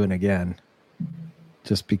doing again,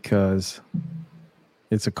 just because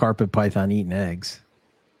it's a carpet python eating eggs.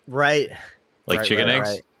 Right. Like chicken eggs.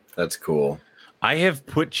 Right. That's cool. I have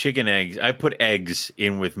put chicken eggs. I put eggs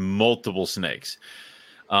in with multiple snakes.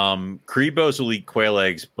 Cribos will eat quail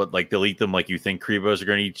eggs, but like they'll eat them like you think Cribos are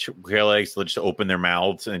going to eat quail eggs. They'll just open their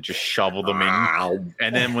mouths and just shovel them in.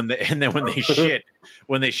 And then when they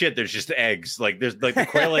shit, there's just eggs. Like there's like the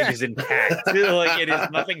quail egg is intact. Like it is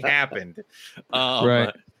nothing happened.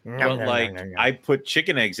 Right. But like I put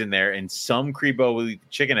chicken eggs in there, and some Cribo will eat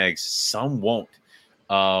chicken eggs, some won't.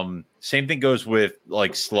 Same thing goes with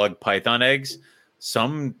like slug python eggs.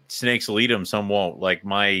 Some snakes will eat them, some won't. Like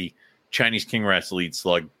my Chinese king rats will eat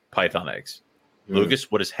slug python eggs.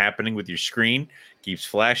 Lucas, what is happening with your screen? Keeps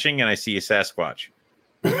flashing, and I see a Sasquatch.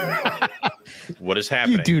 What is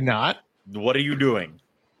happening? You do not. What are you doing?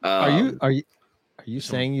 Are you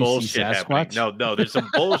saying you see Sasquatch? Happening. No, there's some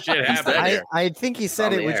bullshit happening. I think he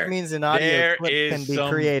said it, which means an audio clip can be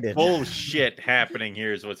created. Bullshit happening.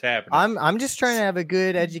 Here's what's happening. I'm just trying to have a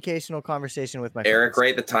good educational conversation with my Eric,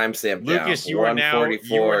 friends. write the timestamp. Lucas, you are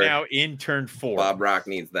now in turn 4. Bob Rock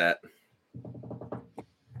needs that.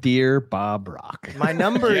 Dear Bob Rock. My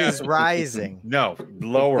number is rising. No,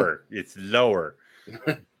 lower. It's lower.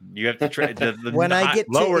 You have to try. When I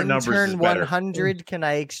get to intern 100, can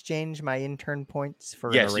I exchange my intern points for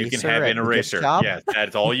an eraser? Yes, you can have an eraser. Yes,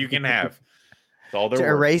 that's all you can have. That's all to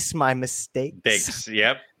erase my mistakes.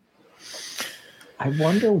 Yep. I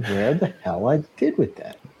wonder where the hell I did with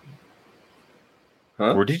that.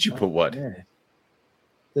 Huh? Where did you put what?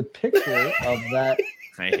 The picture of that.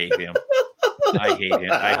 I hate him. I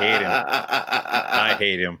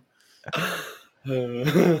hate him.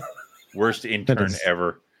 Worst intern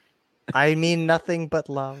ever. I mean nothing but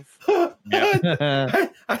love. Yeah.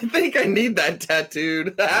 I think I need that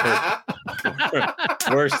tattooed.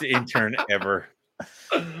 Worst intern ever.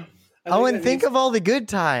 And think of all the good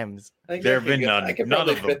times. There have been none. I could none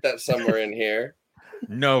probably of them. fit that somewhere in here.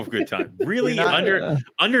 No good time. Really?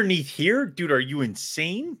 Underneath here? Dude, are you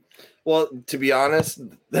insane? Well, to be honest,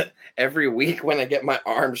 every week when I get my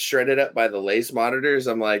arms shredded up by the lace monitors,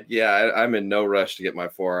 I'm like, I'm in no rush to get my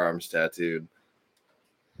forearms tattooed.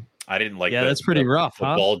 I didn't like that's pretty rough, the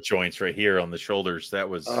ball joints right here on the shoulders. That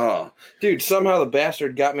was dude, somehow the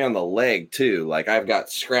bastard got me on the leg too. Like I've got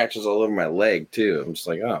scratches all over my leg too. I'm just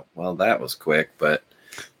like, oh, well, that was quick, but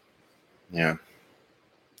yeah.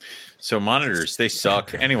 So monitors, they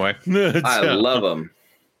suck. Anyway. I love them.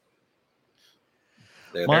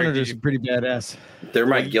 Monitors are pretty badass. They're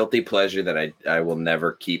my guilty pleasure that I will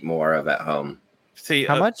never keep more of at home. See,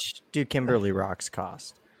 how much do Kimberly rocks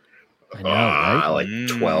cost? I know, right? Like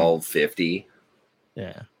 $12.50.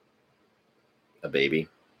 Yeah, a baby.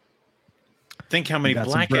 Think how many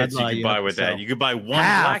blackheads you could buy with that. You could buy one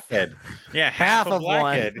blackhead. Yeah, half a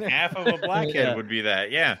blackhead. Half of a blackhead would be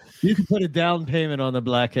that. Yeah. You could put a down payment on the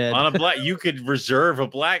blackhead. You could reserve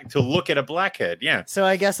to look at a blackhead. Yeah. So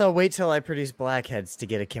I guess I'll wait till I produce blackheads to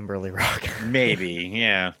get a Kimberly rock. Maybe.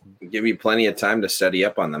 Yeah. Give me plenty of time to study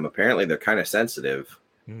up on them. Apparently they're kind of sensitive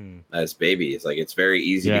as babies. Like it's very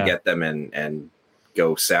easy to get them and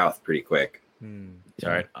go south pretty quick. All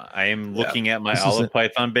right. I am looking at my olive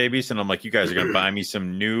python babies, and I'm like, you guys are going to buy me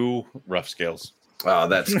some new rough scales. Oh,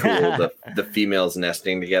 that's cool. the females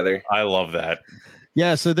nesting together. I love that.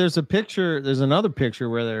 Yeah. So there's another picture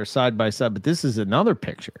where they're side by side, but this is another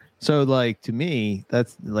picture. So like to me,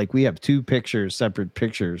 that's like we have two separate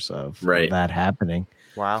pictures of that happening.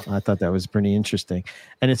 Wow. I thought that was pretty interesting.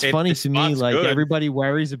 And it's funny to me, like everybody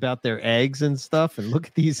worries about their eggs and stuff. And look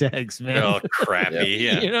at these eggs, man. Oh, crappy.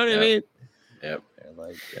 Yeah. You know what I mean? Yep.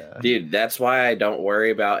 Dude, that's why I don't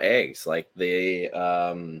worry about eggs. Like the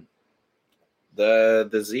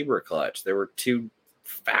zebra clutch, there were two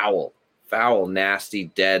foul, nasty,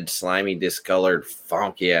 dead, slimy, discolored,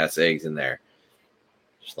 funky ass eggs in there.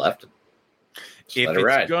 Just left them. let it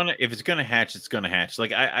ride. if it's gonna hatch, it's gonna hatch.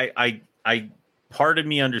 Like I part of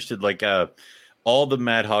me understood like all the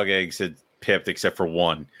Mad Hog eggs had pipped except for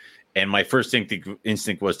one. And my first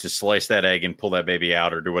instinct was to slice that egg and pull that baby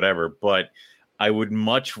out or do whatever. But I would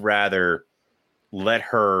much rather let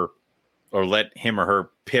her or let him or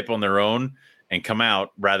her pip on their own and come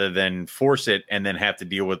out rather than force it and then have to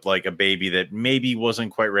deal with like a baby that maybe wasn't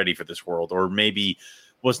quite ready for this world or maybe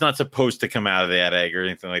was not supposed to come out of that egg or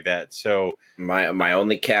anything like that. So my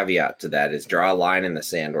only caveat to that is draw a line in the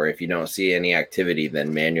sand where if you don't see any activity,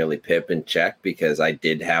 then manually pip and check, because I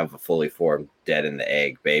did have a fully formed dead in the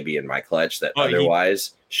egg baby in my clutch that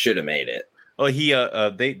otherwise should have made it. Well,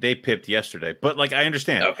 they pipped yesterday, but like I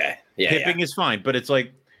understand. Okay. Yeah. Pipping is fine, but it's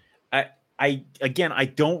like I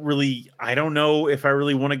don't know if I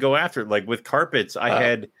really want to go after it. Like with carpets, I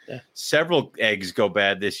had several eggs go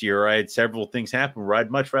bad this year. I had several things happen where I'd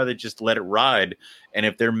much rather just let it ride. And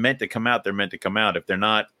if they're meant to come out, they're meant to come out. If they're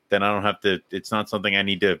not, then I don't have to. It's not something I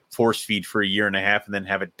need to force feed for a year and a half and then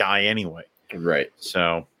have it die anyway. Right.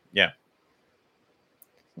 So yeah.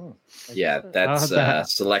 Yeah, that's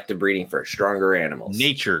selective breeding for stronger animals.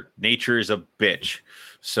 Nature is a bitch.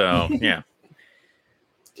 So yeah.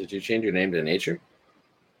 Did you change your name to Nature?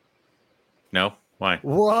 No? Why?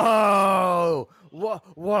 Whoa!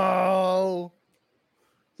 Whoa!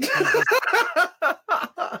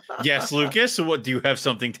 Yes, Lucas. So what, do you have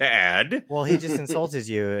something to add? Well, he just insulted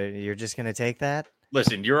you. You're just gonna take that?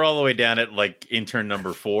 Listen, you're all the way down at like intern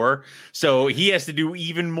number 4, so he has to do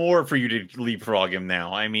even more for you to leapfrog him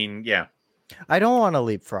now. I mean, yeah. I don't want to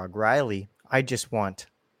leapfrog Riley. I just want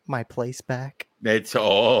my place back.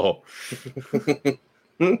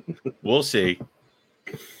 We'll see.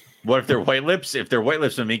 What if they're white lips? If they're white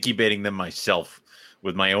lips, I'm incubating them myself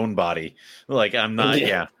with my own body. Like I'm not.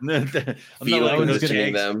 Yeah, I'm not letting those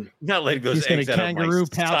eggs. Not letting those eggs out of my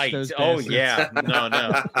sight. Oh yeah,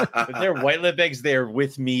 no. If they're white lip eggs, they're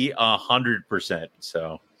with me 100%.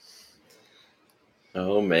 So.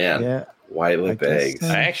 Oh man, yeah, white lip eggs.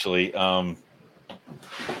 I actually,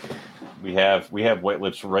 we have white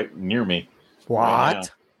lips right near me. What? Right.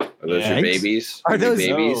 Are those your babies? Are those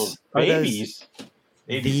babies? No, babies?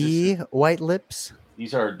 The white lips?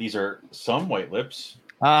 These are some white lips.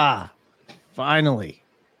 Ah, finally.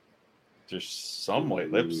 There's some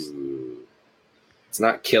white lips. Ooh. It's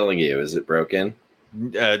not killing you. Is it broken?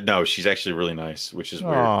 No, she's actually really nice, which is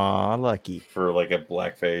weird. Aw, lucky. For like a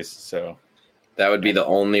black face. So that would be the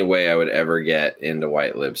only way I would ever get into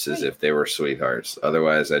white lips is if they were sweethearts.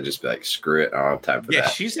 Otherwise, I'd just be like, screw it. I don't have time for that. Yeah,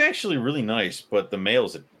 she's actually really nice, but the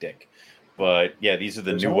male's a dick. But yeah, these are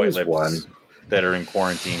the new white lips that are in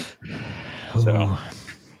quarantine. So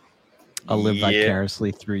I'll live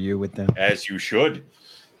vicariously through you with them. As you should.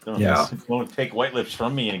 Won't take white lips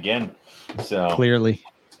from me again. So clearly.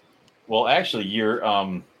 Well, actually,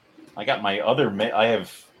 I got my other. I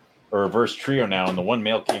have a reverse trio now, and the one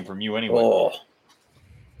male came from you anyway. Oh.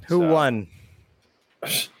 Who won?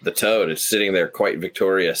 The toad is sitting there quite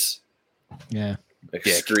victorious. Yeah.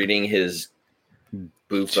 Excreting his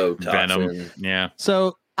bufo venom. Yeah.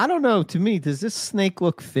 So I don't know. To me, does this snake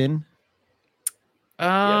look thin?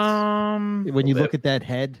 When you look at that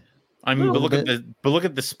head, I mean, but look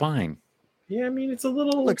at the spine. Yeah, I mean it's a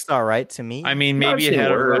little looks all right to me. I mean, maybe it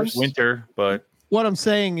had a rough winter, but what I'm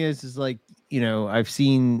saying is like, I've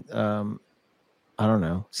seen I don't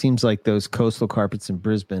know. Seems like those coastal carpets in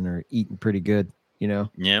Brisbane are eating pretty good,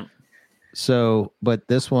 Yeah. So, but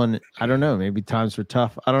this one, I don't know. Maybe times were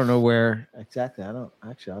tough. I don't know where exactly. I don't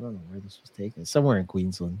know where this was taken. Somewhere in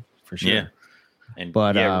Queensland for sure. Yeah.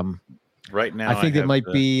 Right now, I think it might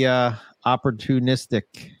be opportunistic.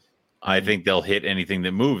 I think they'll hit anything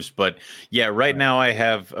that moves. But yeah, right now I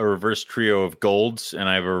have a reverse trio of golds and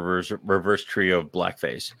I have a reverse trio of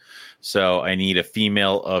blackface. So I need a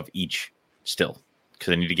female of each still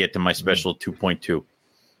because I need to get to my special 2.2.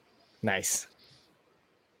 Nice.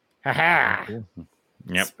 Haha.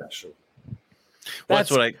 Yep. Special. That's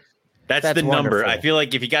the number. Wonderful. I feel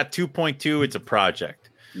like if you got 2.2, it's a project.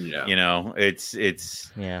 Yeah. It's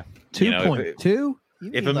yeah. 2.2.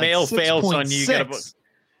 If a male fails on you, you gotta.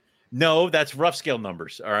 No, that's rough scale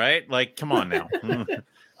numbers. All right, like come on now.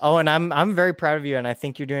 Oh, and I'm very proud of you, and I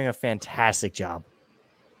think you're doing a fantastic job.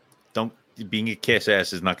 Don't being a kiss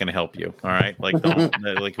ass is not going to help you. All right, like don't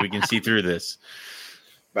like we can see through this.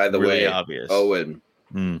 By the really way, obvious. Owen,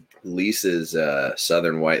 Lisa's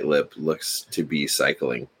southern white lip looks to be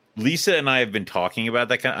cycling. Lisa and I have been talking about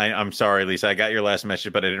that. I'm sorry, Lisa. I got your last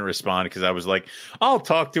message, but I didn't respond because I was like, I'll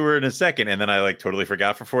talk to her in a second. And then I like totally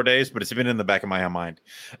forgot for 4 days, but it's been in the back of my mind.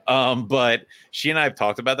 But she and I have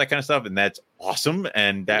talked about that kind of stuff, and that's awesome.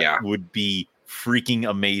 And that would be freaking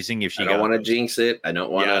amazing if she I don't got want to those. jinx it. I don't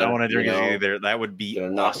want to. Yeah, I don't want to drink it either. That would be Gonna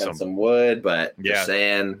knock on awesome. some wood, but Yeah. just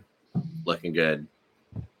saying, looking good.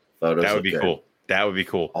 Photos. That would look be good. cool. That would be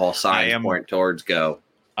cool. All signs point towards go.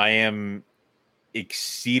 I am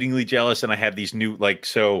exceedingly jealous, and I have these new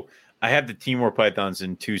so I have the Timor pythons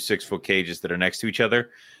in 2 6-foot cages that are next to each other.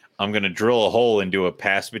 I'm going to drill a hole and do a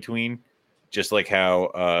pass between, just like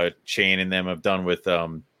how Shane and them have done with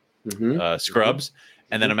scrubs.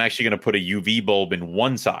 And then I'm actually going to put a UV bulb in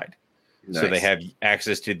one side, so they have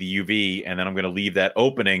access to the UV. And then I'm going to leave that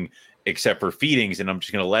opening except for feedings, and I'm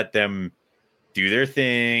just going to let them do their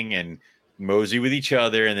thing and mosey with each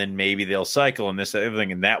other, and then maybe they'll cycle and this other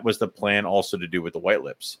thing. And that was the plan also to do with the white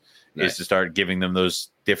lips, is to start giving them those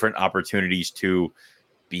different opportunities to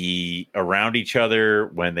be around each other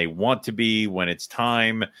when they want to be, when it's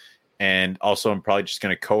time. And also I'm probably just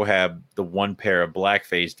going to cohab the one pair of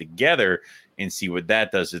blackface together and see what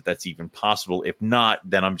that does, if that's even possible. If not,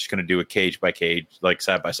 then I'm just going to do a cage by cage, like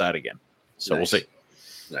side by side again. So we'll see.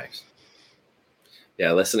 Nice.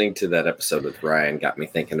 Yeah, listening to that episode with Ryan got me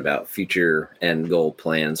thinking about future end goal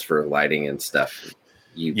plans for lighting and stuff,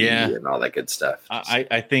 UV and all that good stuff.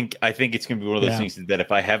 I think it's going to be one of those things that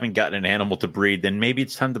if I haven't gotten an animal to breed, then maybe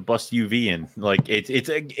it's time to bust UV in. Like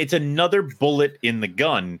it's another bullet in the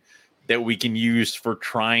gun that we can use for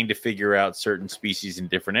trying to figure out certain species in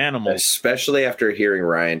different animals. Especially after hearing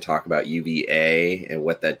Ryan talk about UVA and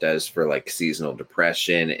what that does for like seasonal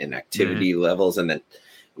depression and activity levels. And then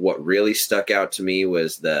what really stuck out to me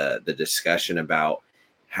was the discussion about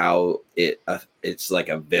how it's like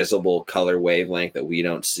a visible color wavelength that we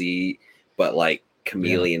don't see, but like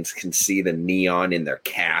chameleons can see the neon in their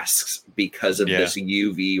casques because of this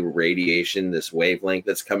UV radiation, this wavelength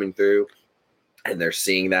that's coming through. And they're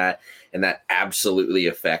seeing that, and that absolutely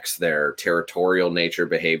affects their territorial nature,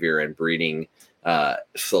 behavior, and breeding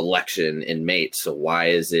selection in mates. So why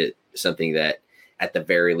is it something that, at the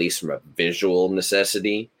very least, from a visual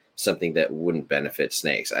necessity, something that wouldn't benefit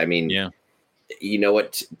snakes? I mean, you know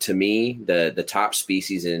what? To me, the top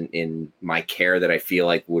species in my care that I feel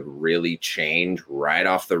like would really change right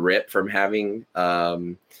off the rip from having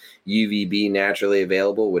UVB naturally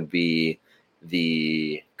available would be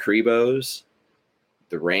the Crebos,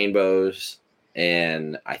 the rainbows,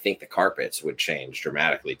 and I think the carpets would change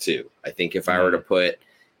dramatically too. I think if I were to put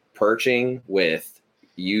perching with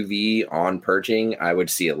UV on perching, I would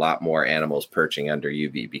see a lot more animals perching under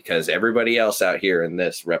UV, because everybody else out here in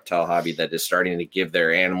this reptile hobby that is starting to give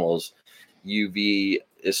their animals UV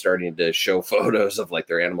is starting to show photos of like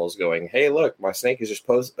their animals going, hey, look, my snake is just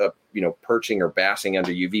perching or bassing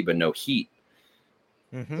under UV, but no heat.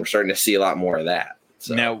 We're starting to see a lot more of that.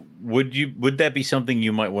 So. Now, would that be something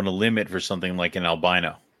you might want to limit for something like an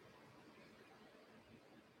albino?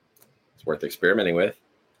 It's worth experimenting with.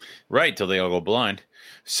 Right, till they all go blind.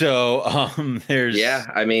 So there's... Yeah,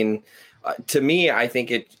 I mean, to me, I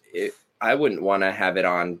think I wouldn't want to have it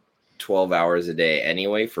on 12 hours a day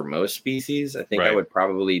anyway for most species. I think I would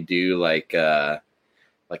probably do like a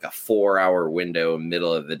 4-hour window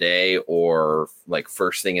middle of the day, or like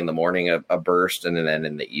first thing in the morning a burst, and then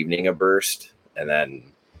in the evening a burst. And then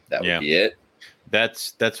that would be it.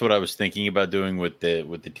 That's what I was thinking about doing with the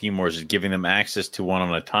Timors, is giving them access to one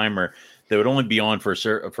on a timer that would only be on for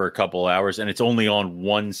a couple hours, and it's only on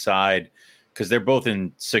one side because they're both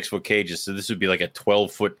in 6-foot cages. So this would be like a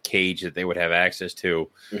 12-foot cage that they would have access to,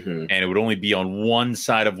 and it would only be on one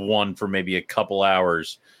side of one for maybe a couple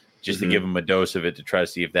hours, just to give them a dose of it to try to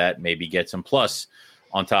see if that maybe gets them. Plus,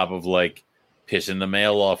 on top of like pissing the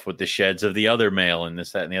male off with the sheds of the other male and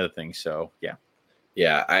this, that, and the other thing. So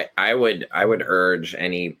I would urge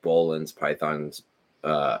any Boelen's pythons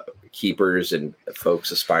keepers and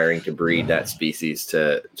folks aspiring to breed that species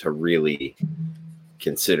to really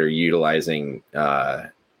consider utilizing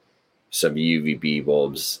some UVB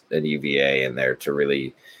bulbs and UVA in there to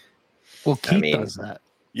really. Well, Keith does that.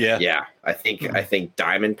 Yeah. I think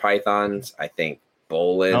diamond pythons. I think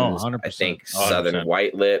Boelen's. I think southern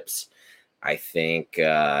white lips. I think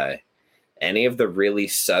any of the really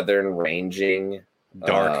southern ranging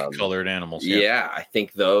dark colored animals. Yeah, I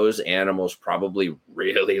think those animals probably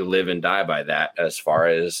really live and die by that, as far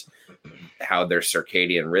as how their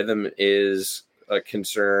circadian rhythm is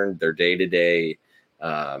concerned, their day-to-day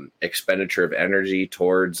expenditure of energy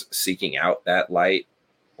towards seeking out that light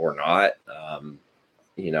or not.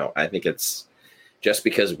 I think it's just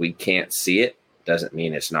because we can't see it doesn't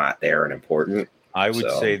mean it's not there and important. I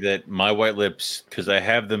would say that my white lips, because I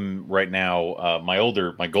have them right now, my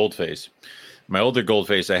older goldface,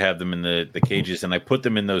 I have them in the cages, and I put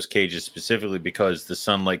them in those cages specifically because the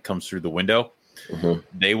sunlight comes through the window.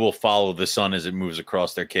 They will follow the sun as it moves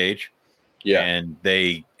across their cage. Yeah. And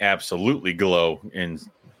they absolutely glow in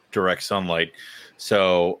direct sunlight.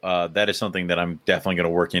 So that is something that I'm definitely going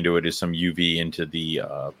to work into. It is some UV into the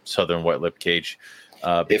southern white-lipped cage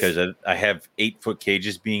because I have 8-foot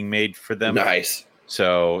cages being made for them. Nice.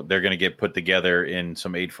 So they're going to get put together in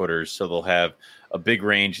some 8-footers. So they'll have a big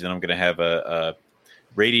range. Then I'm going to have a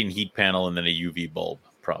radiant heat panel and then a UV bulb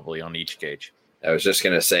probably on each cage. I was just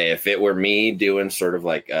going to say, if it were me doing sort of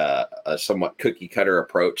like a somewhat cookie cutter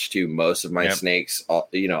approach to most of my snakes,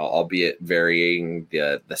 albeit varying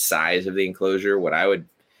the size of the enclosure, what I would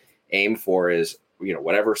aim for is,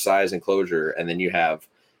 whatever size enclosure. And then you have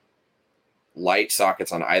light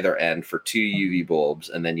sockets on either end for 2 UV bulbs.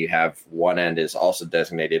 And then you have one end is also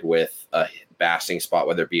designated with a basting spot,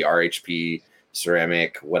 whether it be RHP,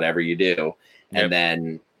 ceramic, whatever you do. And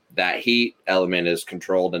then that heat element is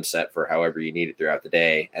controlled and set for however you need it throughout the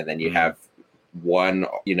day. And then you have one,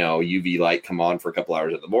 UV light come on for a couple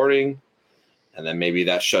hours in the morning. And then maybe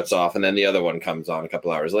that shuts off. And then the other one comes on a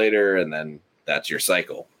couple hours later. And then that's your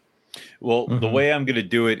cycle. Well, the way I'm going to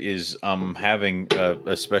do it is I'm having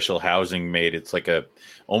a special housing made. It's like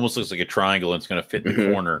almost looks like a triangle and it's going to fit the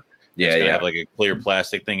corner. It's going to have like a clear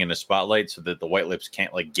plastic thing and a spotlight so that the white lips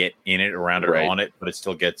can't like get in it, around it, or on it, but it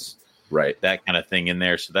still gets that kind of thing in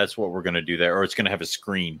there. So that's what we're going to do there. Or it's going to have a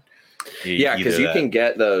screen. Because you can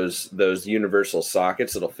get those universal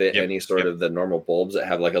sockets that'll fit any sort of the normal bulbs that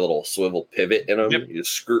have like a little swivel pivot in them. You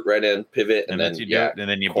just screw it right in, pivot, and then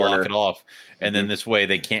you block it off. And then this way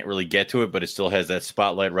they can't really get to it, but it still has that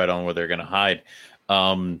spotlight right on where they're going to hide.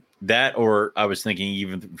 That, or I was thinking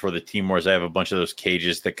even for the Timors, I have a bunch of those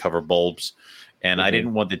cages that cover bulbs, and I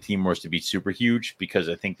didn't want the Timors to be super huge because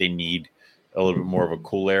I think they need a little bit more of a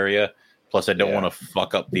cool area. Plus, I don't want to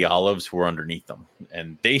fuck up the olives who are underneath them.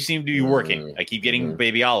 And they seem to be working. I keep getting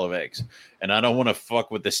baby olive eggs. And I don't want to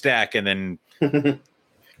fuck with the stack and then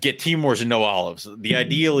get Timors and no olives. The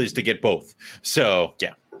ideal is to get both. So,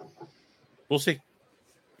 yeah. We'll see.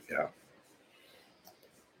 Yeah.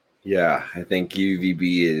 Yeah, I think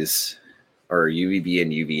UVB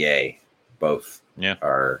and UVA both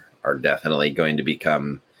are definitely going to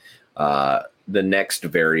become the next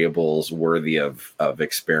variables worthy of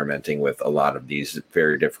experimenting with a lot of these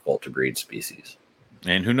very difficult to breed species.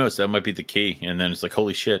 And who knows, that might be the key. And then it's like,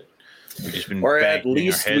 holy shit, we've just been, or at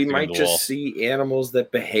least we might just see animals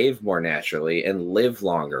that behave more naturally and live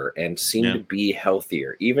longer and seem to be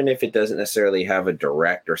healthier, even if it doesn't necessarily have a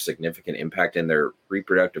direct or significant impact in their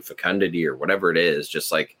reproductive fecundity or whatever it is.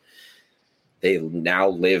 Just like they now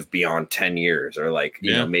live beyond 10 years, or like,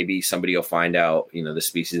 maybe somebody will find out, the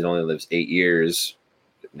species that only lives 8 years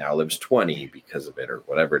now lives 20 because of it, or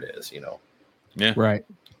whatever it is, Yeah. Right.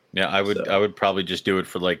 Yeah. I would probably just do it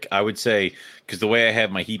for like, I would say, because the way I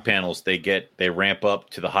have my heat panels, they ramp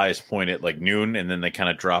up to the highest point at like noon, and then they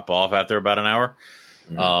kind of drop off after about an hour.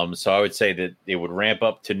 So I would say that it would ramp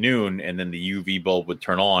up to noon, and then the UV bulb would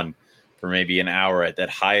turn on for maybe an hour at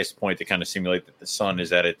that highest point to kind of simulate that the sun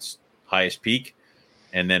is at its highest peak,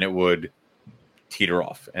 and then it would teeter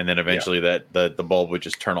off, and then eventually that the bulb would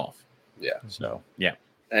just turn off. So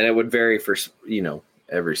and it would vary for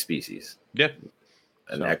every species.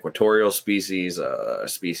 An equatorial species, a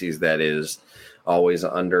species that is always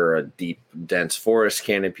under a deep dense forest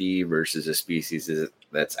canopy versus a species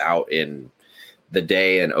that's out in the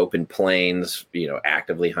day and open plains,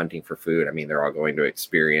 actively hunting for food. I mean, they're all going to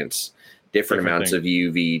experience different amounts of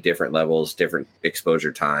UV, different levels, different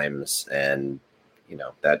exposure times, and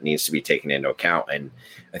that needs to be taken into account. And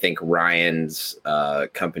I think Ryan's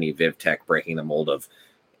company VivTech breaking the mold of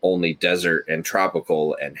only desert and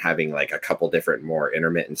tropical and having like a couple different more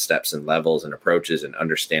intermittent steps and levels and approaches and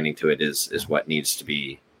understanding to it is what needs to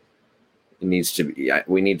be. It needs to be.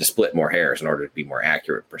 We need to split more hairs in order to be more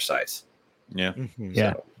accurate, precise. Yeah,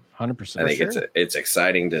 yeah, 100%. I think it's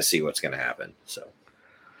exciting to see what's going to happen. So.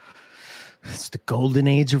 It's the golden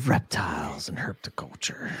age of reptiles and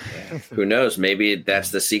herpetoculture. Yeah. Who knows? Maybe that's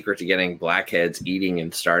the secret to getting blackheads eating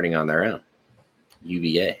and starting on their own.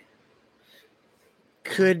 UVA.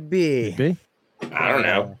 Could be. I don't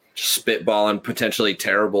know. Just spitballing potentially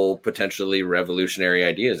terrible, potentially revolutionary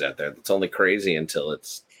ideas out there. It's only crazy until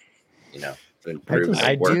it's, been proven.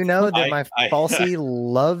 I do know that my falsie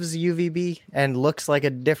loves UVB and looks like a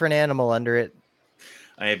different animal under it.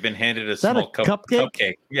 I have been handed a small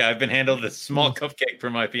cupcake. Yeah, I've been handed a small cupcake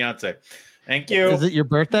from my fiance. Thank you. Is it your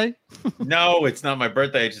birthday? No, it's not my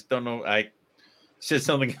birthday. I just don't know. I said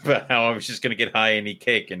something about how I was just going to get high and eat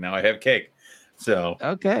cake, and now I have cake. So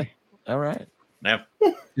okay, all right. Now,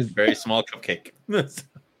 very small cupcake.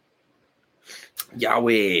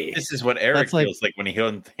 Yahweh. This is what Eric That's like- feels like when he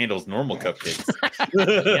handles normal cupcakes.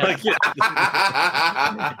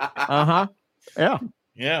 Uh-huh. Yeah.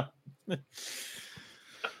 Yeah.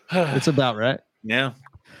 It's about right. Yeah.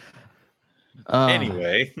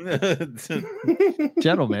 Anyway.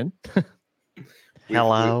 Gentlemen.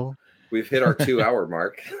 Hello. We've hit our 2-hour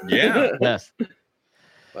mark. Yeah. Yes.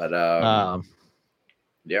 But Um,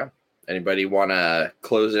 yeah. Anybody want to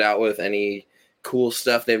close it out with any cool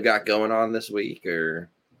stuff they've got going on this week or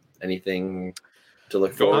anything to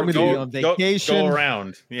look Go, I'm forward gonna be to? on vacation. Go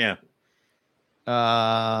around. Yeah.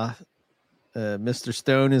 Mr.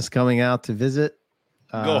 Stone is coming out to visit.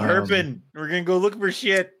 Go herping. We're gonna go look for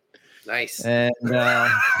shit. Nice. And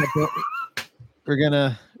we're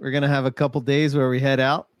gonna have a couple days where we head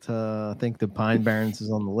out. I think the Pine Barrens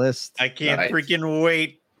is on the list. I can't Nice. freaking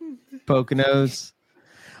wait. Poconos.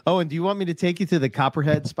 Oh, and do you want me to take you to the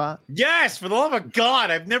Copperhead spot? Yes, for the love of God,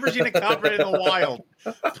 I've never seen a copperhead in the wild.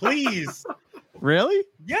 Please. Really?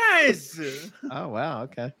 Yes. Oh wow.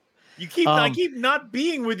 Okay. I keep not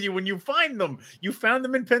being with you when you find them. You found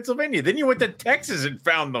them in Pennsylvania. Then you went to Texas and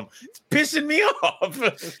found them. It's pissing me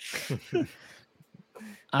off.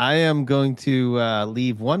 I am going to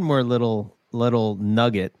leave one more little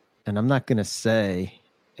nugget, and I'm not going to say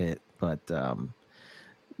it, but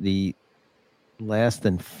the last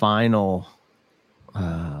and final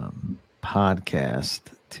podcast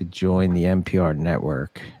to join the NPR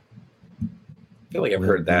network. I feel like I've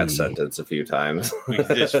heard that sentence a few times.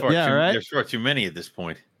 There's far, Yeah, too, right? there's far too many at this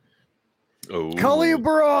point. Oh,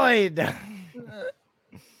 Colubroid.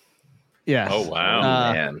 Yeah. Oh,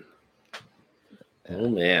 wow. Man. Oh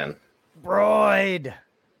man. Broid.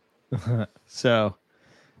 So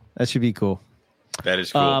that should be cool. That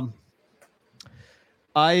is cool.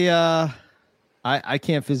 I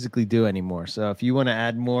can't physically do anymore. So if you want to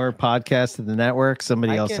add more podcasts to the network,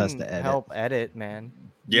 somebody else has to edit. Help edit, man.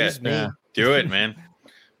 Yes, Use me. Yeah. do it, man.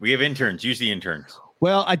 We have interns. Use the interns.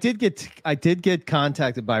 Well, I did get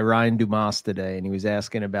contacted by Ryan Dumas today, and he was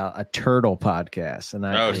asking about a turtle podcast, and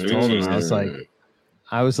I sweet, told him, sweet.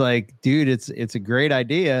 I was like, dude, it's a great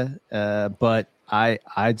idea, but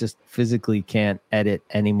I just physically can't edit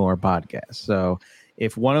any more podcasts. So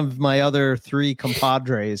if one of my other 3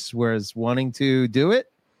 compadres was wanting to do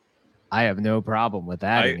it, I have no problem with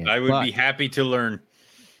adding it. I would But be happy to learn.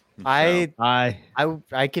 I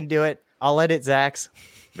can do it. I'll edit Zach's.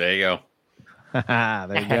 There you go.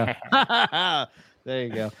 there you go. There you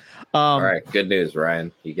go. All right. Good news,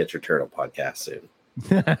 Ryan. You get your turtle podcast soon.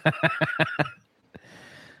 Yeah.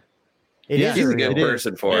 He's a It good is.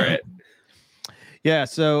 person for it. Yeah.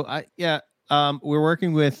 So we're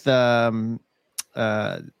working with Dr.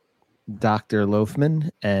 Loafman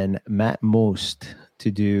and Matt Most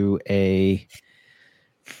to do a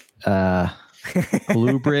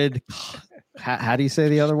colubrid. How do you say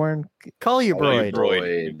the other one? Colubroid.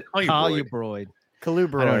 Droid. Colubroid.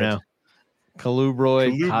 Colubroid. I don't know.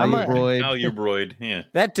 Colubroid. Colubroid. Colubroid. Yeah.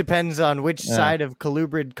 That depends on which Yeah. side of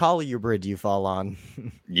colubrid you fall on.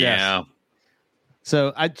 Yeah.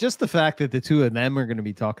 So just the fact that the two of them are going to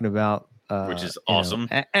be talking about, Which is you know, awesome.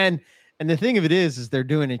 and the thing of it is they're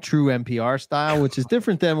doing a true NPR style, which is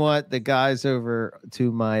different than what the guys over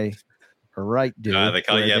to my right do. They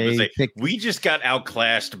call where you. they pick- We just got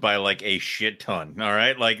outclassed by like a shit ton. All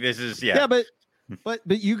right, like this is yeah, but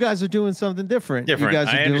you guys are doing something different. Different, You guys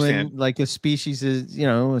are I doing understand. like a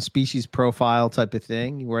species profile type of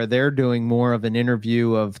thing, where they're doing more of an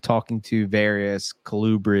interview of talking to various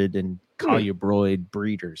colubrid and colubroid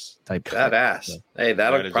breeders type. Badass. So- Hey,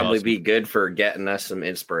 that'll That is probably awesome. be good for getting us some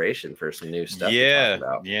inspiration for some new stuff. yeah, To talk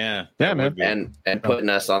about. yeah, Yeah, that man. would be- And putting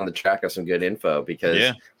us on the track of some good info because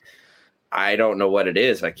Yeah. I don't know what it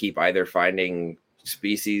is. I keep either finding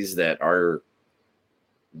species that are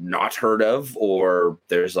not heard of or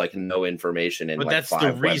there's like no information in But like that's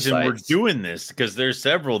 5 the reason we're websites. doing this because there's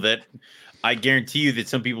several that I guarantee you that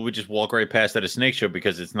some people would just walk right past at a snake show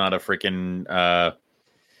because it's not a freaking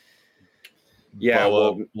Yeah,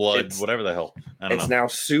 boa, well, blood, it's- whatever the hell. I don't It's know. now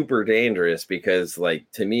super dangerous because like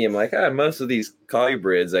to me I'm like most of these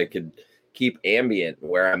colubrids I could keep ambient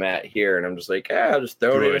where I'm at here and I'm just like I'll just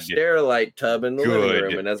throw it in a Good. sterilite tub in the living Good.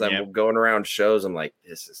 room and as I'm Yep. going around shows I'm like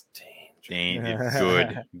this is dangerous. Dang, it's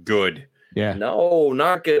good, good. Yeah. No,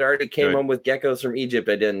 not good. I already came Good. home with geckos from Egypt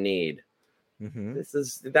I didn't need.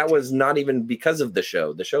 Mhm. That was not even because of the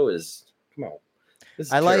show. The show is come on. This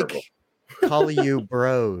is I terrible. like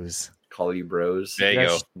Colubros. Call you bros. There you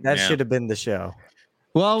go. That Yeah. should have been the show.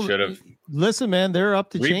 Well, Should've. listen, man, they're up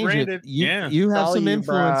to change Rebrand it. it, You, yeah. you have some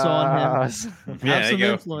influence on him. Colubros. Yeah, Have there some you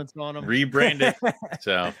go. influence on him. Rebrand it.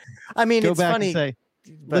 So I mean, Go it's back funny. and say,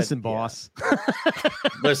 Listen, yeah. boss.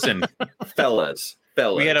 Listen, fellas.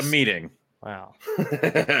 we had a meeting. Wow.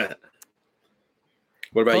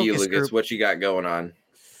 What about you, Focus Lucas? group. What you got going on?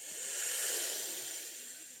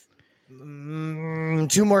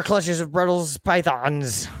 2 more clutches of Brussels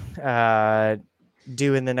pythons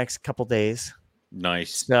due in the next couple days.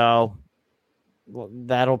 Nice. So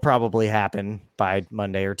that'll probably happen by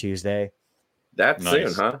Monday or Tuesday. That's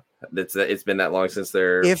Nice. soon, huh? It's been that long since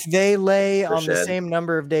they're. If they lay For on the shed. same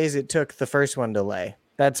number of days it took the first one to lay,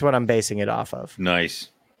 that's what I'm basing it off of. Nice.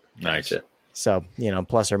 Gotcha. So,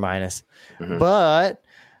 plus or minus. Mhm. But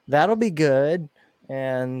that'll be good.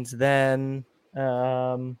 And then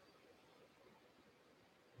no,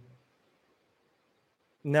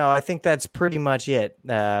 I think that's pretty much it.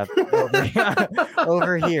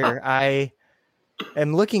 Over here. I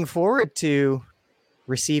am looking forward to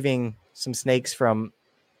receiving some snakes from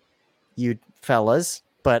you fellas,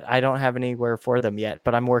 but I don't have anywhere for them yet,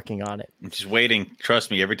 but I'm working on it. I'm just waiting.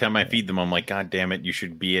 Trust me. Every time I feed them, I'm like, God damn it! You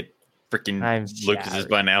should be at freaking I'm Lucas's shattered.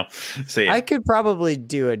 by now. Say it. I could probably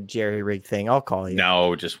do a jerry rig thing. I'll call you.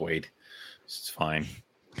 No, just wait. It's fine.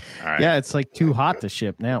 All right. Yeah, it's like too hot to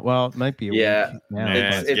ship now. Well, it might be. A Yeah. week now, Yeah.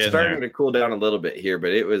 but- It's getting starting there. to cool down a little bit here,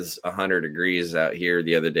 but it was 100 degrees out here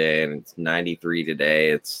the other day, and it's 93 today.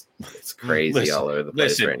 It's crazy Listen, all over the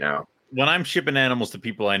place listen. right now. When I'm shipping animals to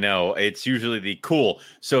people I know, it's usually the cool.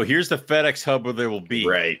 So here's the FedEx hub where they will be.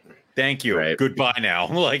 Right. Thank you. Right. Goodbye now.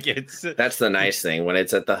 Like it's That's the nice thing when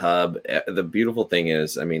it's at the hub. The beautiful thing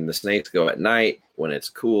is, I mean, the snakes go at night when it's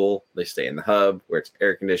cool. They stay in the hub where it's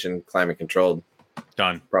air conditioned, climate controlled.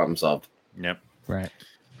 done. Problem solved. Yep. right.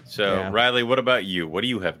 So Yeah. Riley, what about you? What do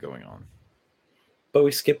you have going on? But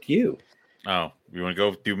we skipped you. Oh, you want to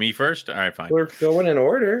go do me first? All right, fine. We're going in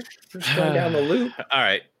order. We're just going down the loop. All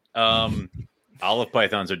right. Olive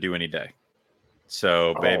pythons are due any day.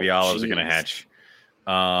 So baby Oh, olives are going to jeez. hatch.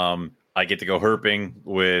 I get to go herping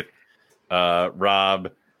with Rob,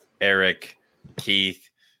 Eric, Keith,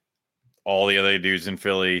 all the other dudes in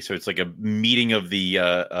Philly. So it's like a meeting of the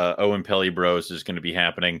Owen Pelly bros is going to be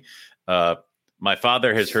happening. My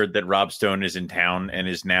father has heard that Rob Stone is in town and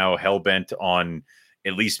is now hell-bent on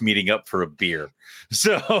at least meeting up for a beer.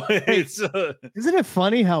 So it's Isn't it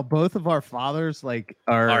funny how both of our fathers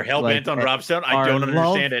are hell-bent on Rob Stone. I don't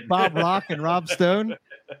understand it. Bob Rock and Rob Stone.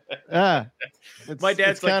 Yeah, My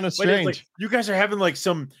dad's like, kind of my dad's like, strange. you guys are having like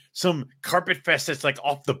some carpet fest that's like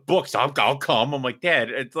off the books. I'll come. I'm like, Dad,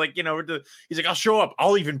 it's like, he's like, I'll show up.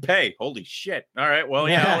 I'll even pay. Holy shit. All right. Well,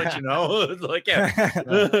 yeah, I'll let you know. It's like,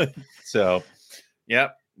 yeah. So, yeah,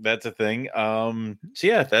 that's a thing. So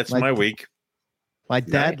yeah, that's Like- my week. My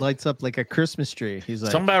dad Nice. lights up like a Christmas tree. He's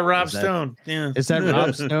like, Something about Rob is that- Stone. Yeah. "Is that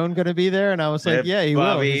Rob Stone going to be there?" And I was like, "Yeah, he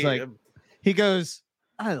will." He's like, he goes,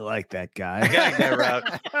 "I like that guy." I like that Rob.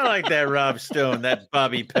 I like that Rob Stone. That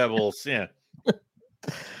Bobby Pebbles. Yeah.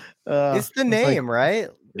 It's the name, right?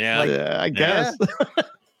 Yeah. Yeah, I guess.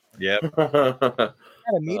 Yep. Gotta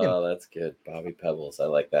meet him. Oh, that's good. Bobby Pebbles. I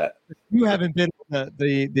like that. You haven't been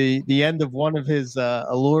the end of one of his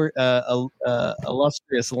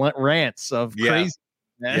illustrious rants of Yeah. crazy.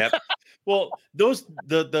 Man. Yep. Well, those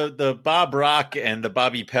the Bob Rock and the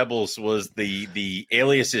Bobby Pebbles was the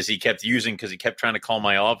aliases he kept using because he kept trying to call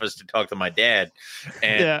my office to talk to my dad,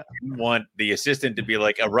 and Yeah. didn't want the assistant to be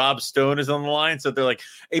like, a Rob Stone is on the line, so they're like,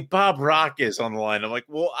 a Bob Rock is on the line. I'm like,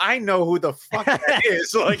 well, I know who the fuck that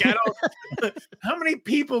is. Like, I don't. How many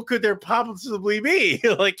people could there possibly be?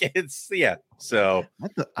 Like, it's yeah. So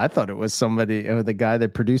I thought it was somebody, the guy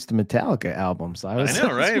that produced the Metallica albums. I was, I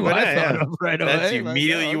know, right? that's who But I yeah, thought of right that's away.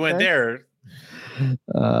 immediately Like, you went okay. there.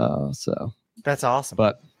 So That's awesome.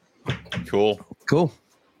 but Cool, cool.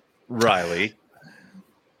 Riley.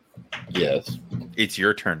 Yes. It's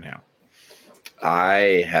your turn now.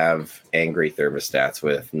 I have angry thermostats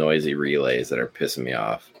with noisy relays that are pissing me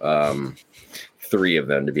off. 3 of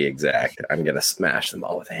them to be exact. I'm gonna smash them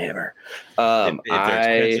all with a hammer. If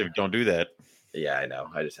they're expensive, don't do that. Yeah, I know.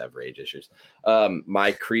 I just have rage issues.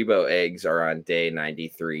 My Crebo eggs are on day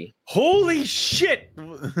 93. Holy shit!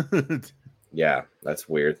 Yeah, that's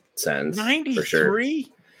weird sentence. For sure.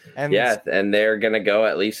 93? And Yeah, and they're gonna go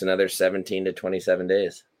at least another 17 to 27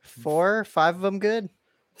 days. 5 of them good.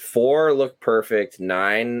 4 look perfect.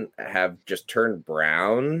 9 have just turned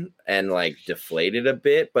brown and like deflated a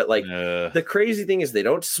bit. But like the crazy thing is they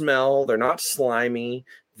don't smell, they're not slimy,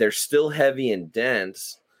 they're still heavy and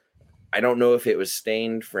dense. I don't know if it was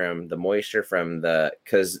stained from the moisture from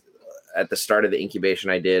because at the start of the incubation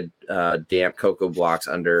I did damp cocoa blocks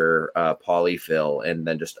under polyfill and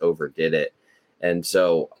then just overdid it. And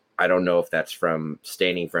so I don't know if that's from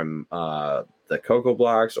staining from the cocoa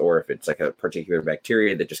blocks, or if it's like a particular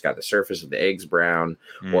bacteria that just got the surface of the eggs brown,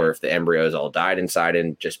 or if the embryos all died inside,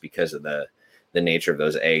 and just because of the nature of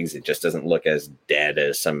those eggs, it just doesn't look as dead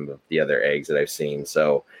as some of the other eggs that I've seen.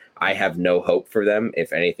 So I have no hope for them.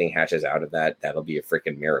 If anything hatches out of that, that'll be a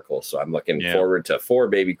freaking miracle. So I'm looking forward to 4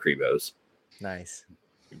 baby Crebos. Nice.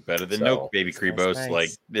 Better than no baby Crebos nice. like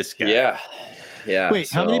this guy. Yeah. Wait,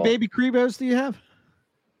 how many baby Crebos do you have?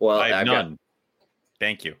 Well, I have I've none.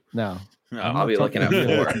 Thank you. No. I'll be looking at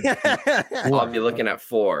 4. I'll be looking at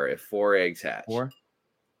 4 if 4 eggs hatch. 4?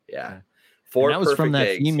 Yeah. Okay. 4 And that was from that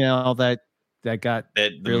eggs. female that got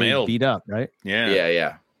The really male beat up, right? Yeah.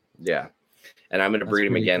 Yeah. And I'm going to That's breed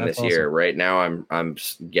them pretty- again that's this year. awesome. Right now, I'm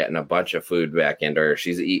getting a bunch of food back into her.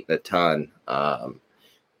 She's eating a ton.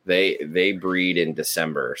 They breed in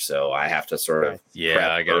December, so I have to sort of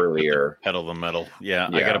prep I got earlier. pedal the metal. Yeah.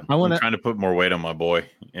 I'm trying to put more weight on my boy.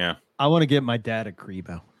 Yeah. I want to get my dad a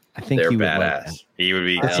Crebo. I think They're he would like badass. that. He would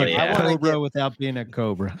be. Hell It's like yeah. a I wanna Cobra get- without being a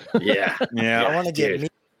Cobra. Yeah. Yeah. I want to get dude.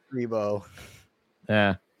 me Rebo.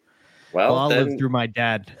 Yeah. Well, I'll then, live through my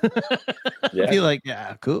dad. yeah. Be like,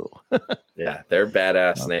 yeah, cool. Yeah, they're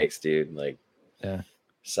badass snakes, dude. Like, Yeah.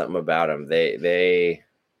 something about them. They.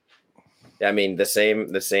 I mean, the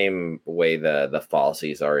same way the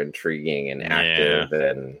falsies are intriguing and active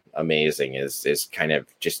and amazing is kind of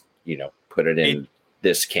just put it in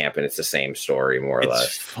this camp and it's the same story more or It's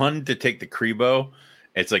less. fun to take the Crebo.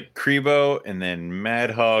 It's like Crebo and then Mad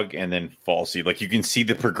Hog and then Falsey. Like you can see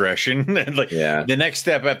the progression. And like Yeah. the next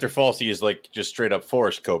step after Falsey is like just straight up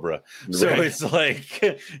Forest Cobra. So Right. it's like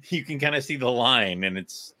you can kind of see the line, and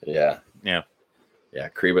it's Yeah.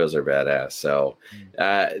 Crebos are badass. So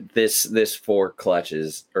this 4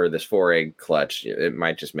 clutches or this 4 egg clutch, it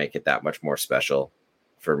might just make it that much more special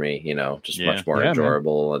for me. Just much more Yeah, man.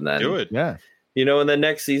 enjoyable. And then do it. Yeah. in the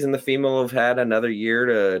next season, the female will have had another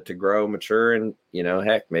year to grow, mature, and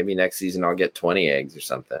heck, maybe next season I'll get 20 eggs or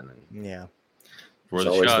something. And Yeah. For it's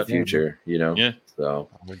the always shot. the future, Yeah. So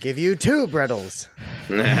We'll give you 2 Brettles.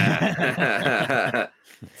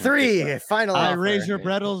 3 final. I offer. raise your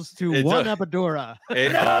Brettles to It's 1 a- Epadora.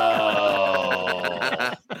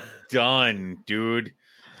 Oh, done, dude.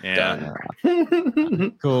 Yeah. Done.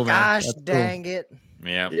 Cool, man. Gosh That's cool. dang it.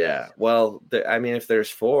 Yeah. Yeah. Well, I mean, if there's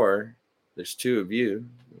 4, there's 2 of you.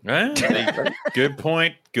 Well, good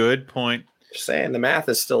point. Good point. Just saying, the math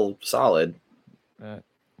is still solid.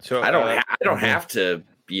 So I don't have to,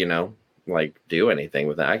 do anything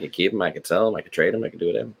with it. I could keep them. I could sell them. I could trade them. I could do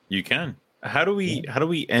whatever. You can. How do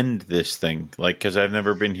we end this thing? Like, because I've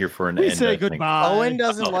never been here for an We end. say I think. goodbye. Owen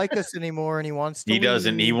doesn't like us anymore, and he wants to. He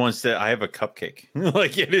doesn't. He leave. wants to. I have a cupcake.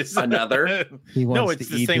 Like it is Another? He No, wants it's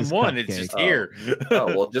to the eat same his one. It's cupcake. just here. Oh,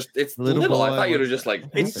 well, it's Little little. I boy thought you'd have wants just like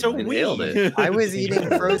It's so inhaled weird. it. I was eating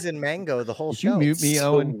frozen mango the whole Did you show. mute me,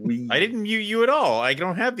 So Owen? weird. I didn't mute you at all. I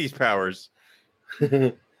don't have these powers.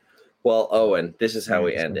 Well, Owen, this is how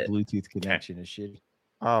we Just end my it. Bluetooth connection is shitty.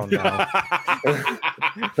 Oh no!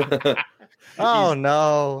 Oh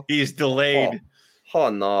no! He's delayed. Oh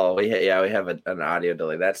no, we have an audio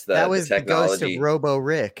delay. That's That was the the ghost technology. of Robo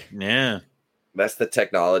Rick. Yeah. That's the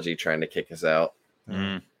technology trying to kick us out.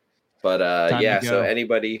 Mm. But Time yeah, to so go.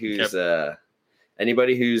 anybody who's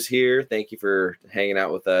here, thank you for hanging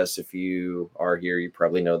out with us. If you are here, you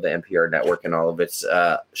probably know the NPR network and all of its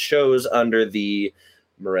shows under the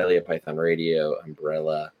Morelia Python Radio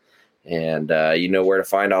umbrella. And you know where to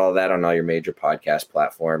find all of that on all your major podcast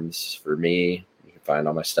platforms. For me, you can find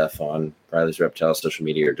all my stuff on Riley's Reptile social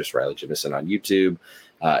media or just Riley Jimison on YouTube.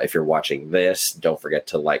 If you're watching this, don't forget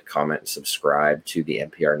to like, comment, and subscribe to the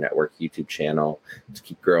NPR Network YouTube channel. Let's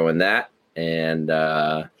keep growing that. And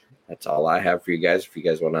that's all I have for you guys. If you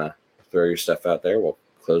guys want to throw your stuff out there, we'll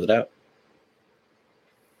close it out.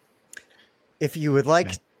 If you would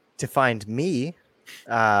like to find me,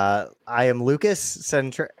 I am Lucas.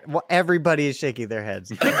 Well, everybody is shaking their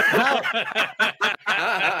heads.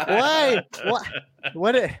 Why?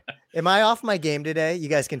 What? Am I off my game today? You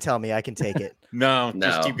guys can tell me. I can take it. No, No.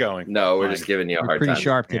 just keep going. No, we're Fine. just giving you a You're hard pretty time.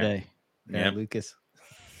 sharp Yeah. today. Yeah. Lucas.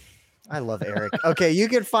 I love Eric. Okay, you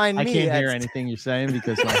can find I me. can't hear at- anything you're saying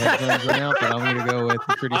because my headphones went out, but I'm going to go with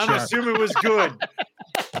pretty I'm sharp. assuming it was good.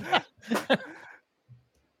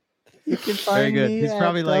 You can Very find good. me. He's at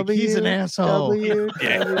probably like, he's an asshole.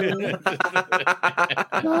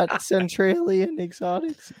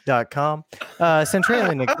 Centralianexotics.com.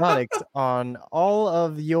 Centralian Exotics on all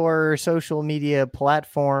of your social media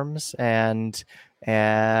platforms. And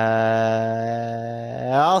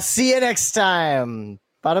I'll see you next time.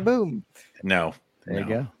 Bada boom. No. There you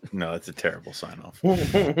go. No, that's a terrible sign off.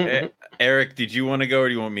 Eric, did you want to go or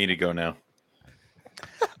do you want me to go now?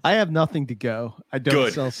 I have nothing to go. I don't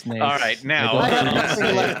Good. sell snakes. All right, now I have I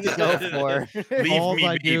nothing left to go for. leave all me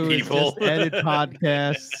I be, do is people. just edit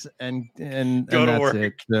podcasts and Go to that's work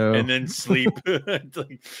it. So, and then sleep. It's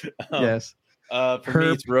like, yes, for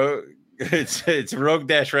me, Herb. it's it's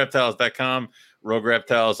rogue-reptiles.com, Rogue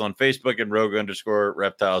Reptiles on Facebook, and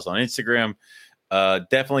rogue_reptiles on Instagram.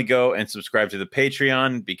 Definitely go and subscribe to the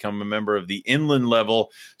Patreon, become a member of the Inland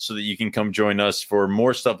level so that you can come join us for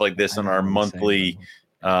more stuff like this on our monthly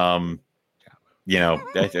it's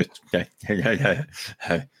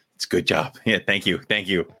a good job. Yeah, thank you,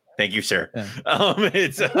 sir. Yeah.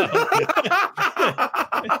 It's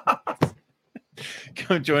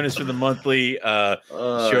come join us for the monthly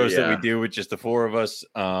shows that we do with just the four of us.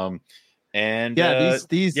 And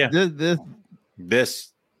this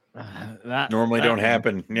that normally don't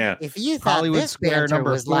happen. Yeah. If you thought Hollywood this Square banter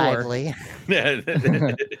number was 4. lively,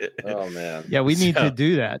 Oh man. Yeah, we need So- to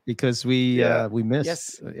do that because we missed.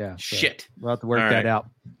 Yes. Yeah. So Shit. we'll have to work All that right. out.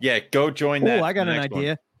 Yeah, go join that. Oh, I got an next one.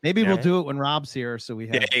 idea. Maybe Yeah. we'll do it when Rob's here, so we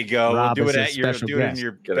have. There you go. Rob We'll do as it a at your special do it in guest.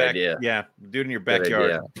 your Good back. idea. Yeah, do it in your Good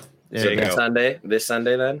backyard. idea. There So you this go.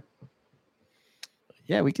 Sunday then,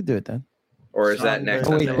 Yeah, we could do it then. or is that next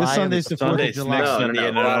Oh wait, Sunday? this Sunday's the 4th Sunday. of July. Next No, Sunday.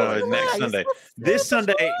 no, No, no. next Sunday. This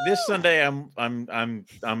Sunday,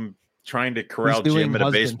 I'm trying to corral Who's doing Jim at a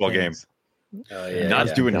husband baseball things? Oh, yeah, game. Not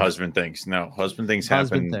yeah. doing husband things. No, husband things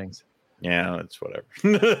Husband happen. things. Yeah, it's whatever.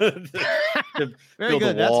 Very Build a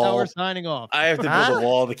good. That's how wall. we're signing off. I have to build Huh? a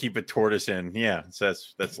wall to keep a tortoise in. Yeah, so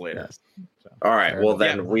that's later. Yes. All right. Well,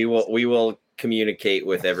 Yeah. then we will communicate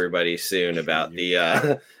with everybody soon about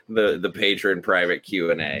the patron private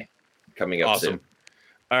Q&A coming up Awesome. soon.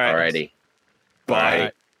 All right. Alrighty.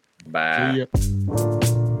 Bye. Bye. See ya.